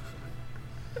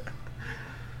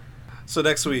 So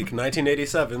next week,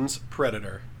 1987's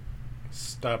Predator.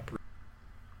 Stop.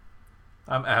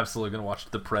 I'm absolutely going to watch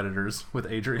The Predators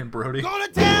with Adrian Brody. Gonna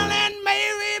tell Aunt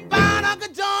Mary about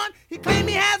Uncle John. He claimed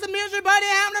he has a misery, but he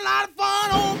having a lot of fun.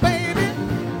 Oh, baby.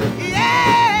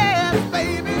 Yes,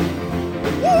 baby.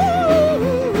 Woo!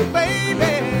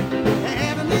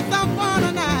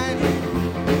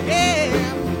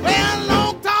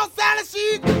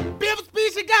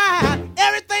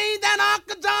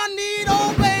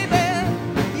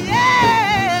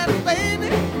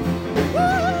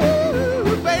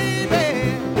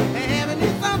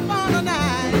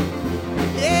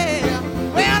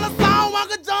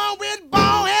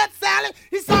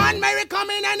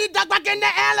 duck back in the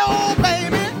alley, oh baby.